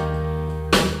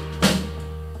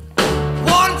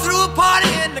 Walking through a party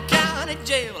in the county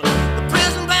jail. The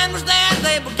prison band was there,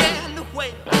 they began to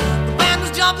wail. The band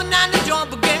was jumping and the joint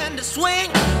began to swing.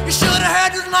 You should have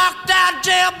heard this knocked out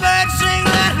jailbird sing.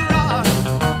 Let it rock.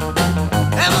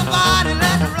 Everybody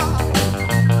let it rock.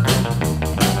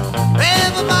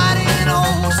 Everybody in the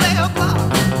whole cell block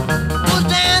was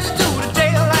dancing to the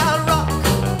jailhouse rock.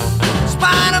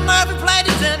 Spider Murphy played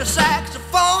his tenor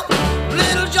saxophone.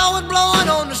 Little Joe was blowing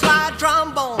on the slide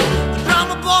trombone. The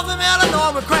drummer boy from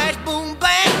Illinois would crash, boom,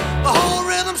 bang. The whole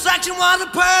rhythm section was a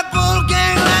purple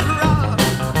gang. Let's rock.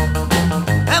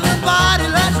 Everybody,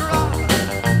 let's rock.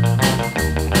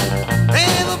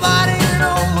 Everybody in the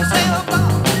whole cell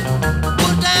block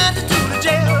was dancing to the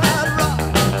jailhouse rock.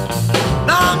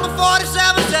 Number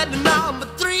 47 said to number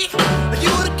 3,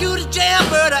 you were the cutest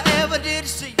jailbird I ever did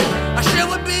see. I sure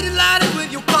would be delighted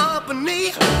with your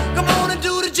company. Come on and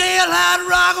do the jailhouse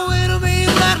rock with me.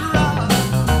 Let's rock.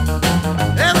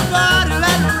 Everybody,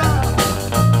 let's rock.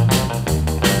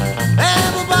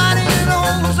 Everybody in the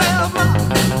whole cell block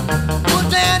was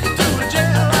dancing to the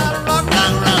jailhouse rock.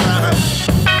 Rock, rock, rock.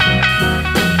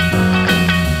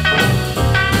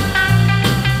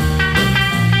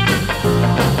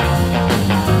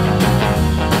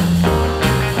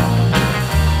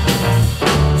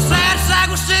 Sad sack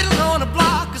was sitting on a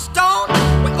block of stone.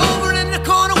 Way over in the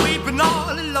corner weeping all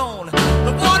alone.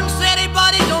 The warden said, hey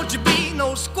buddy, don't you be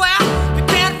no square. You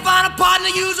can't find a partner,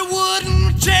 use a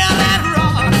wooden chair. Let's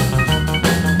rock.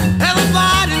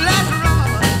 Everybody, let's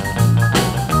rock.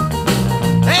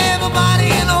 Everybody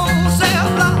in the whole cell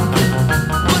block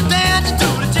was dancing to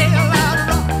the jailhouse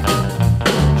rock.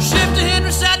 Shifter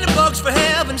Henry said the bugs for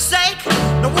heaven's sake.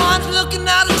 No one's looking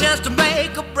out a chance to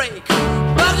make a break.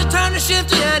 Bugsy turned to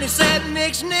Shifter and he said,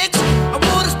 Nix, Nix, I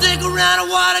wanna stick around, I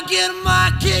wanna get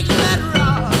my kicks. Let's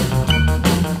rock.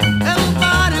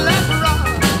 Everybody, let's rock.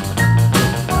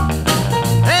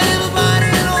 Everybody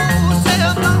in the whole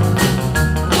cell block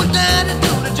was dancing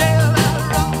to the jailhouse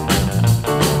rock.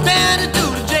 Dancing to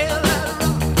the jailhouse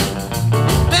rock.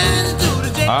 Dancing to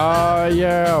the jailhouse rock. Ah,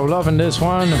 yeah, loving this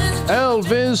one.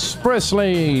 Elvis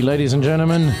Presley, ladies and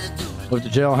gentlemen, with the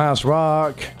Jailhouse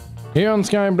Rock. Here on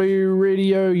Sky Blue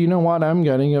Radio, you know what I'm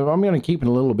gonna keep it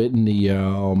a little bit in the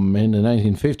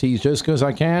 1950s just because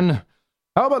I can.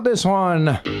 How about this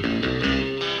one?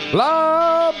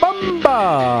 La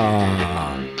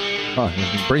Bamba. Oh,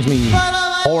 it brings me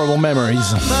horrible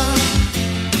memories.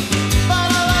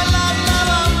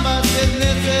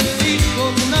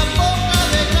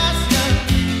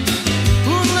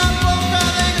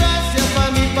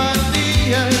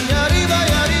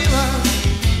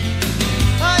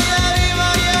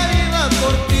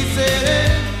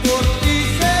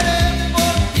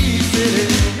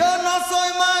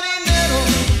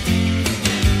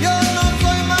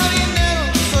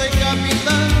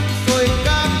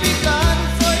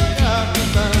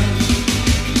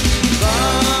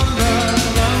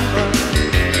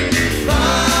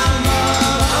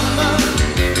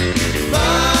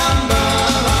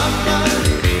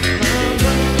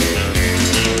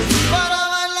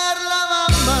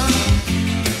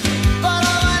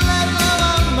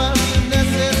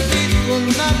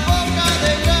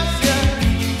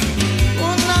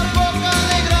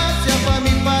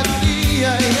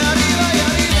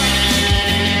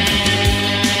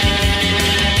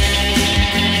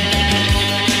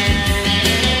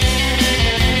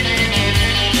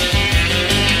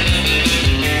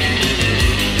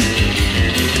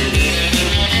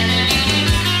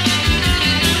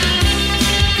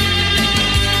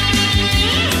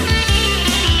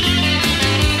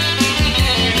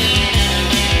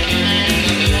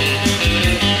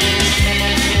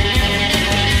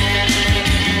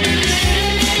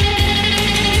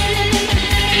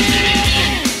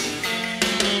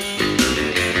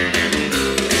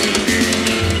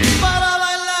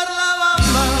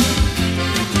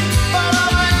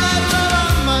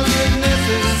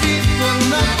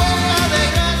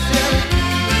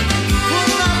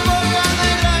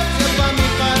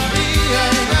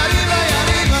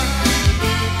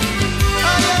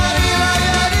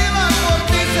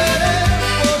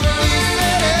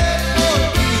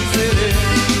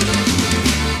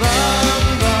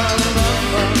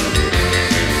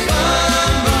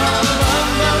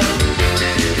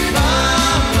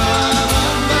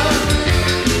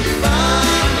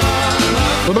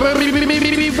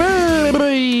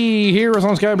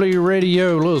 on Sky Blue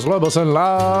Radio, Los Lobos and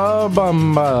La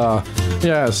Bamba.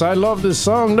 Yes, I love this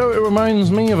song, though it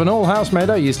reminds me of an old housemate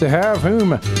I used to have,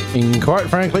 whom, and quite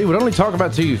frankly, would only talk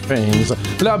about two things,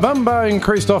 La Bamba and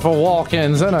Christopher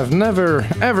Walkens, and I've never,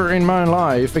 ever in my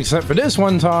life, except for this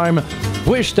one time,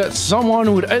 wished that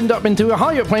someone would end up into a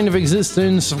higher plane of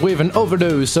existence with an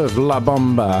overdose of La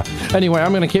Bamba. Anyway,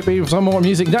 I'm going to keep it with some more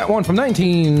music. That one from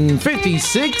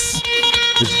 1956.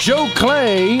 It's Joe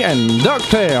Clay and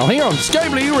Ducktail here on Sky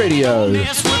Blue Radio. Don't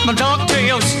mess with my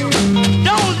ducktails.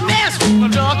 Don't mess with my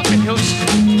ducktails.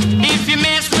 If you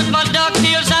mess with my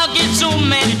ducktails, I'll get so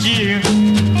mad at you.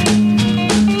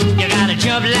 You gotta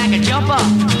jump like a jumper,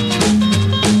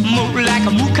 move like a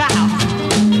moo cow,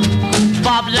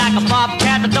 bob like a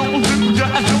bobcat, but don't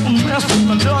mess with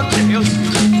my ducktails.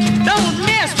 Don't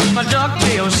mess with my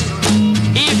ducktails.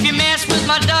 If you mess with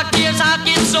my ducktails, I'll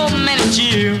get so mad at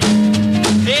you.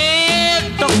 Hey,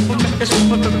 don't mess with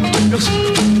my ducktails.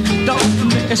 Don't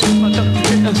mess with my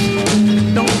ducktails.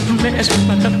 Don't mess with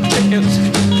my ducktails.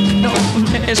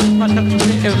 Don't mess with my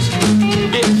ducktails.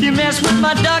 If you mess with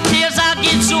my ducktails, I'll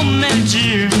get so mad at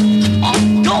you. Oh,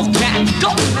 go, cat,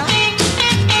 go.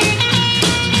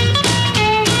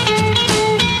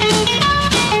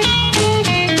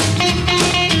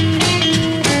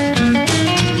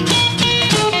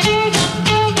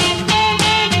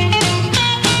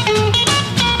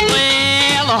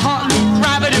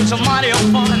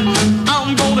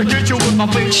 My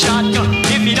big shotgun.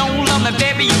 If you don't love me,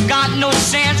 baby, you got no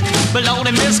sense. But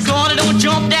Lordy, Miss Carter, don't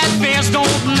jump that fence. Don't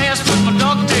mess with my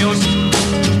ducktails.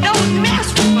 Don't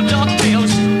mess with my ducktails.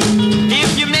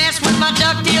 If you mess with my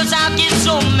ducktails, I'll get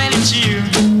so mad at you.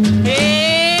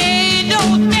 Hey,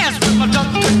 don't mess with my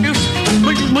ducktails.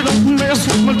 Don't mess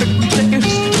with my ducktails.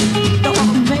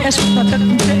 Don't mess with my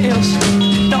ducktails.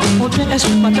 Don't mess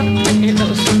with my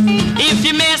ducktails. If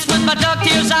you mess with my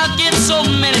ducktails, I'll get so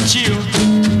mad at you.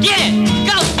 Get it!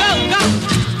 Go, go, go!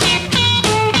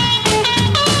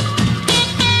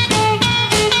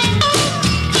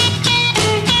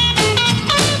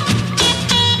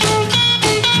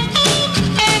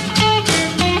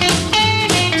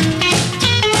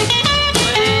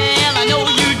 Well, I know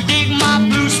you dig my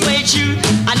blue suede shoe.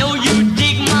 I know you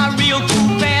dig my real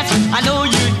cool pants. I know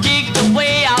you dig the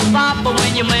way I pop. But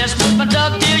when you mess with my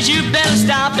ducktails, you better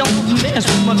stop. Don't mess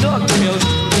with my ducktails.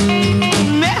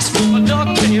 Mess with my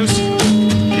ducktails.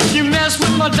 If you mess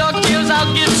with my ducktails,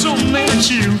 I'll get so mad at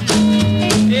you.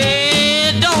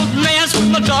 Yeah, don't mess with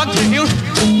my ducktails.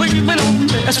 Baby, don't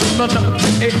mess with my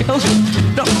ducktails.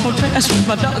 Don't mess with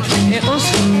my ducktails.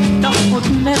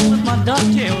 Don't mess with my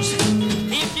ducktails.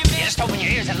 If you just open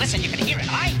your ears and listen, you can hear it.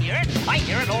 I hear it. I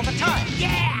hear it all the time.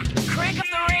 Yeah, crank up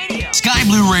the radio. Sky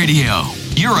Blue Radio.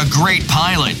 You're a great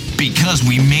pilot because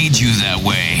we made you that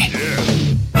way. Yeah.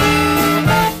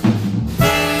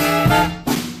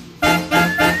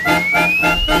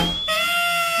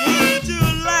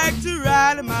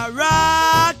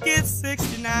 Rocket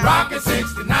 69, rocket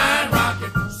 69.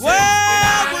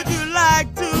 Well, would you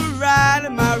like to ride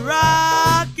in my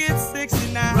rocket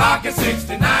 69? Rocket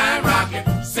 69, rocket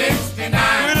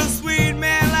 69. With a sweet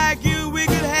man like you, we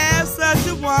could have such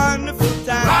a wonderful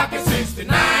time. Rocket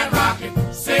 69,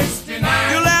 rocket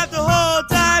 69. You'll have to hold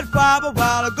tight, Papa,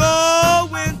 while I go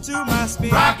into my spin.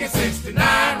 Rocket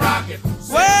 69, rocket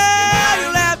 69. Well,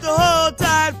 you'll have to hold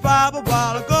tight, Papa,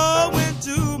 while I go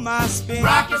into my spin.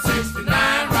 Rocket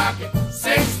 69, rocket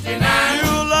 69.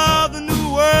 You'll love the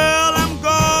new world I'm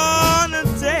gonna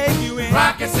take you in.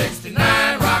 Rocket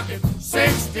 69, rocket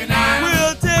 69.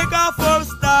 We'll take off for a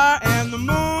star and the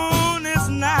moon is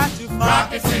not too far.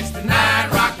 Rocket 69,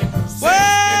 rocket 69.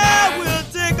 Well, we'll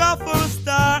take off for a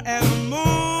star and the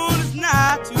moon is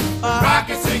not too far.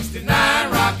 Rocket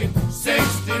 69, rocket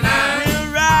 69.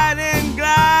 We'll ride and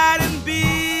glide and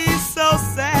be so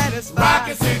satisfied.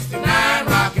 Rocket 69,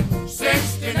 rocket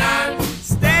 69.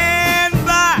 Stand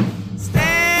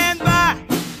by,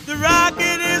 the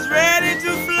rocket is ready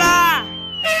to fly.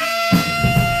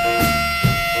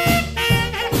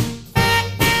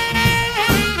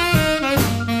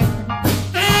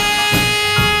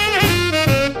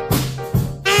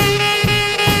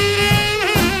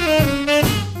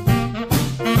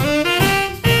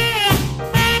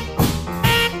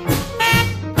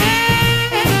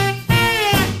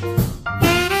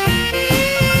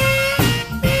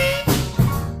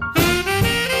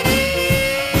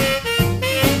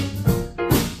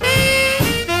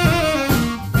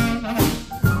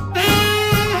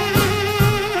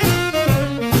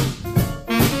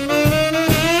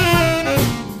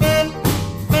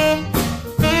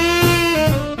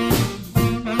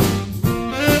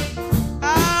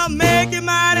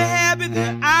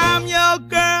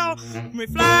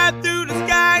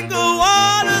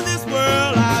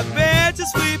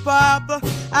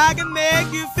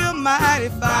 mighty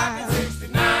fine. Rockin'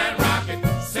 69, rockin'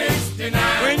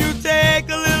 69. When you take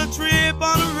a little trip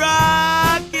on a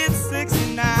rocket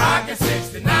 69. Rockin'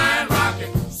 69,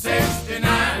 rockin'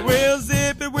 69. We'll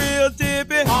zip it, we'll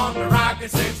dip it On the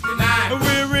Rocket 69.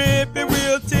 We'll rip it,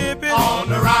 we'll tip it On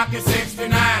the Rocket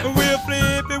 69. We'll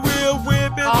flip it, we'll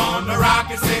whip it On the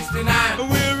Rocket 69.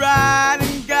 We'll ride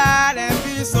and guide and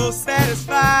be so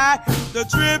satisfied. The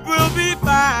trip will be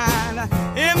fine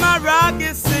in my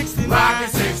Rocket 69. Rocket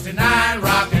 69,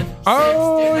 Rocket.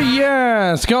 Oh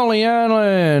yeah, Scully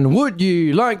Allen, would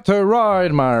you like to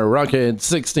ride my Rocket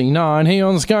 69 here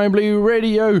on Sky Blue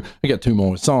Radio? I got two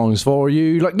more songs for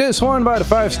you, like this one by the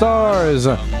 5 Stars.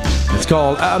 It's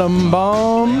called Atom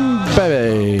Bomb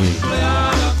Baby.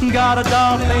 Got a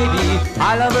doll baby,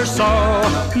 I love her so.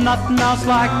 Nothing else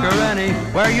like her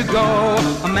anywhere you go.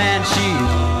 A man, she's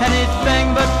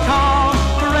anything but calm.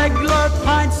 A regular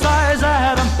pint-sized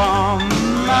atom bomb.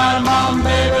 Atom bomb,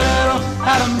 baby, little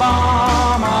atom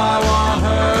bomb. I want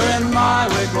her in my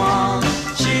wigwam.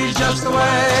 She's just the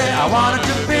way I want her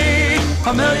to be.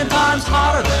 A million times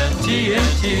hotter than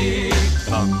TNT.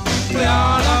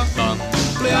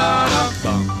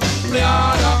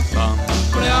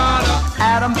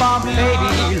 Atom bomb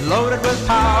baby, loaded with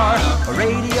power,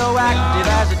 radioactive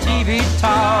as a TV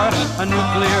tower, a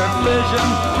nuclear fission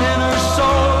in her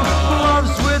soul,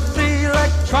 loves with the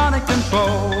electronic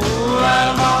control.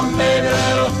 Atom bomb baby,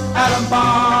 little atom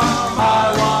bomb,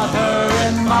 I want her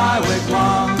in my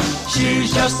wigwam.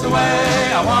 She's just the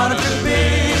way I want her to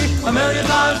be, a million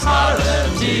times hotter than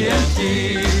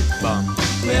TNT.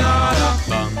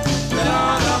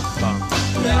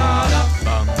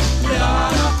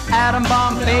 Atom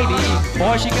bomb baby,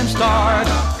 boy she can start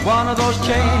one of those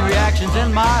chain reactions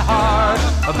in my heart.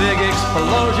 A big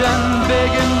explosion,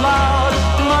 big and loud,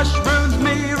 mushrooms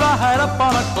me right up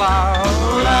on a cloud.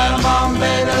 Atom bomb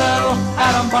baby, little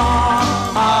atom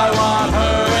bomb, I want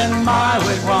her in my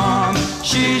wigwam.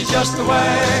 She's just the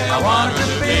way I want her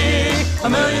to be, a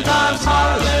million times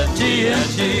hotter than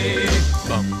TNT.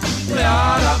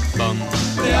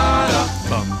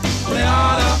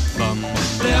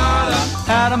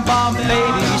 Atom bomb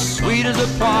baby, sweet as a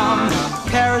plum,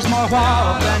 carries more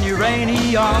wallop than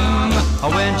uranium.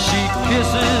 When she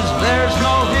kisses, there's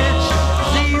no hitch,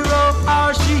 zero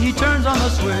power, she turns on the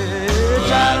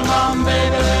switch. Atom bomb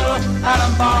baby, little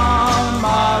atom bomb,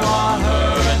 I want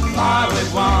her in my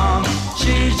wigwam.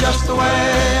 She's just the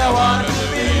way I want her to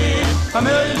be, a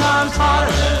million times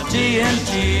hotter than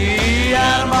TNT.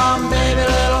 Atom bomb baby,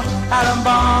 little atom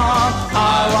bomb,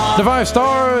 I want The 5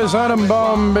 Stars, Atom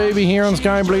Bomb Baby here on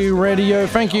Sky Blue Radio.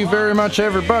 Thank you very much,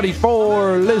 everybody,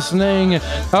 for listening. I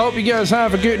hope you guys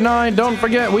have a good night. Don't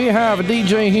forget, we have a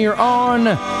DJ here on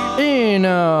in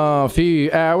a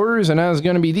few hours, and that's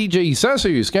going to be DJ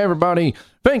Sessus. Everybody,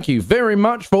 thank you very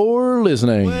much for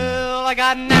listening. Well, I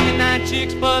got 99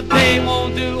 chicks, but they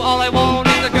won't do. All I want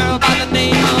is a girl by the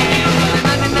name of you.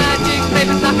 99 chicks,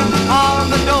 baby, knocking on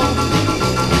the door.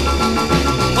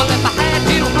 Well, if I had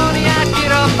you, honey, I'd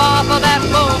get up off of that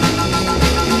floor.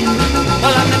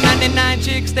 Well, I'm the 99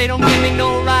 chicks, they don't give me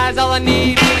no rise. All I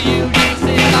need for you to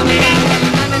say I'm a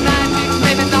 99 chicks,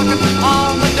 baby, knocking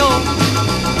on the door.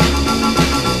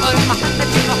 Well, if I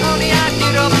had you, honey, I'd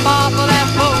get up off of that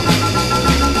floor.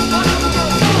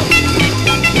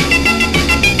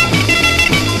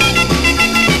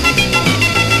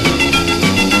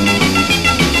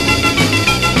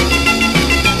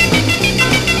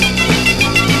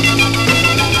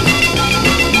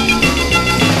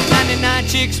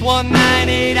 Chicks,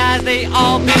 198 eyes, they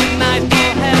all been nice, don't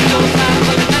have no time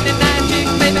for the 99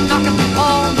 chicks, baby, knocking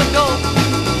on the door.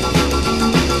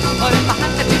 But if I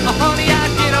had to take a honey,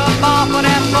 I'd get up off of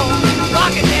that floor.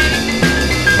 Rock it, Danny.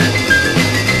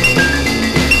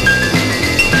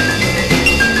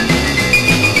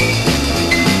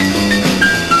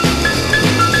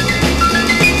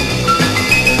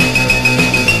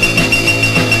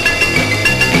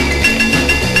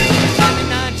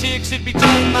 It'd be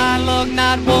turning my luck,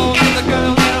 not one of the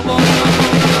girls that I want.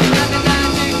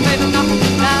 99 chicks, baby, knocking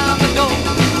down the door.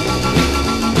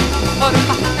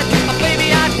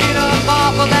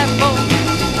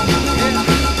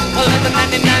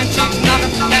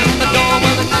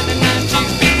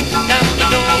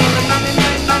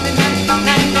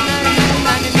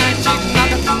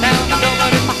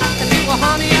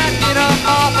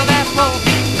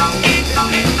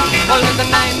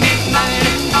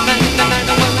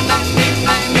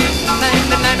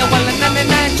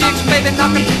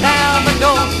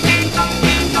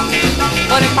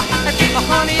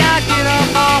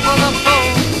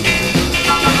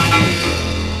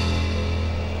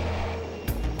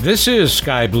 This is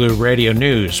Sky Blue Radio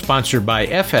News, sponsored by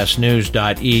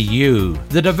fsnews.eu.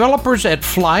 The developers at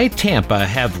Fly Tampa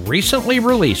have recently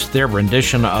released their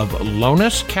rendition of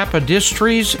Lonas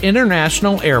Capodistries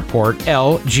International Airport,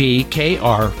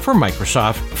 LGKR, for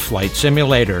Microsoft Flight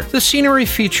Simulator. The scenery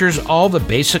features all the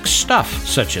basic stuff,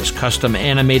 such as custom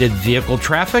animated vehicle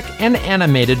traffic and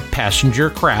animated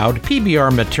passenger crowd,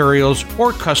 PBR materials,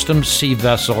 or custom sea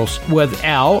vessels, with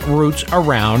AL routes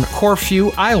around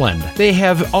Corfu Island. They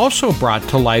have also brought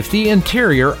to life the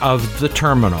interior of the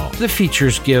terminal. The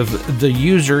features give the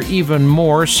user even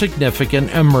more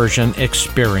significant immersion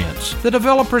experience. The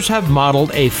developers have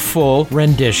modeled a full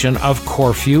rendition of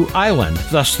Corfu Island.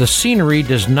 Thus, the scenery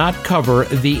does not cover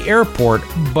the airport,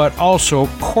 but also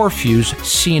Corfu's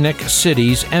scenic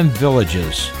cities and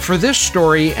villages. For this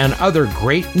story and other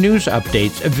great news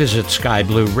updates, visit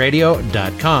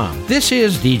skyblueradio.com. This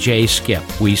is DJ Skip.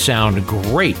 We sound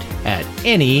great at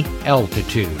any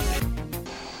altitude.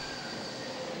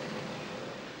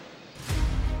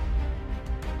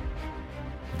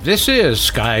 This is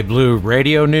Sky Blue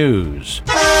Radio News.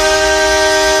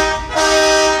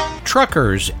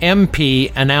 Truckers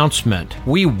MP announcement.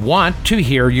 We want to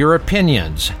hear your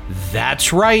opinions.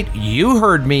 That's right, you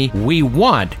heard me. We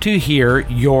want to hear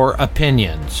your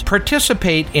opinions.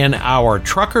 Participate in our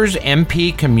Truckers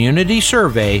MP community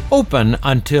survey, open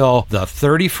until the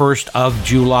 31st of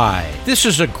July. This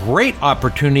is a great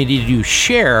opportunity to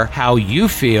share how you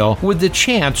feel, with the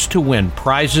chance to win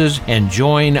prizes and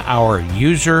join our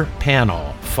user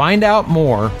panel. Find out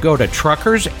more, go to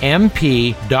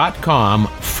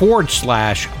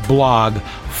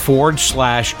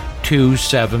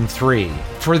truckersmp.com/blog/273.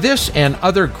 For this and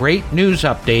other great news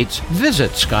updates,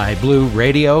 visit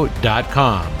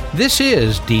skyblueradio.com. This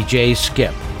is DJ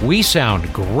Skip. We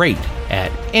sound great at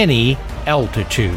any altitude.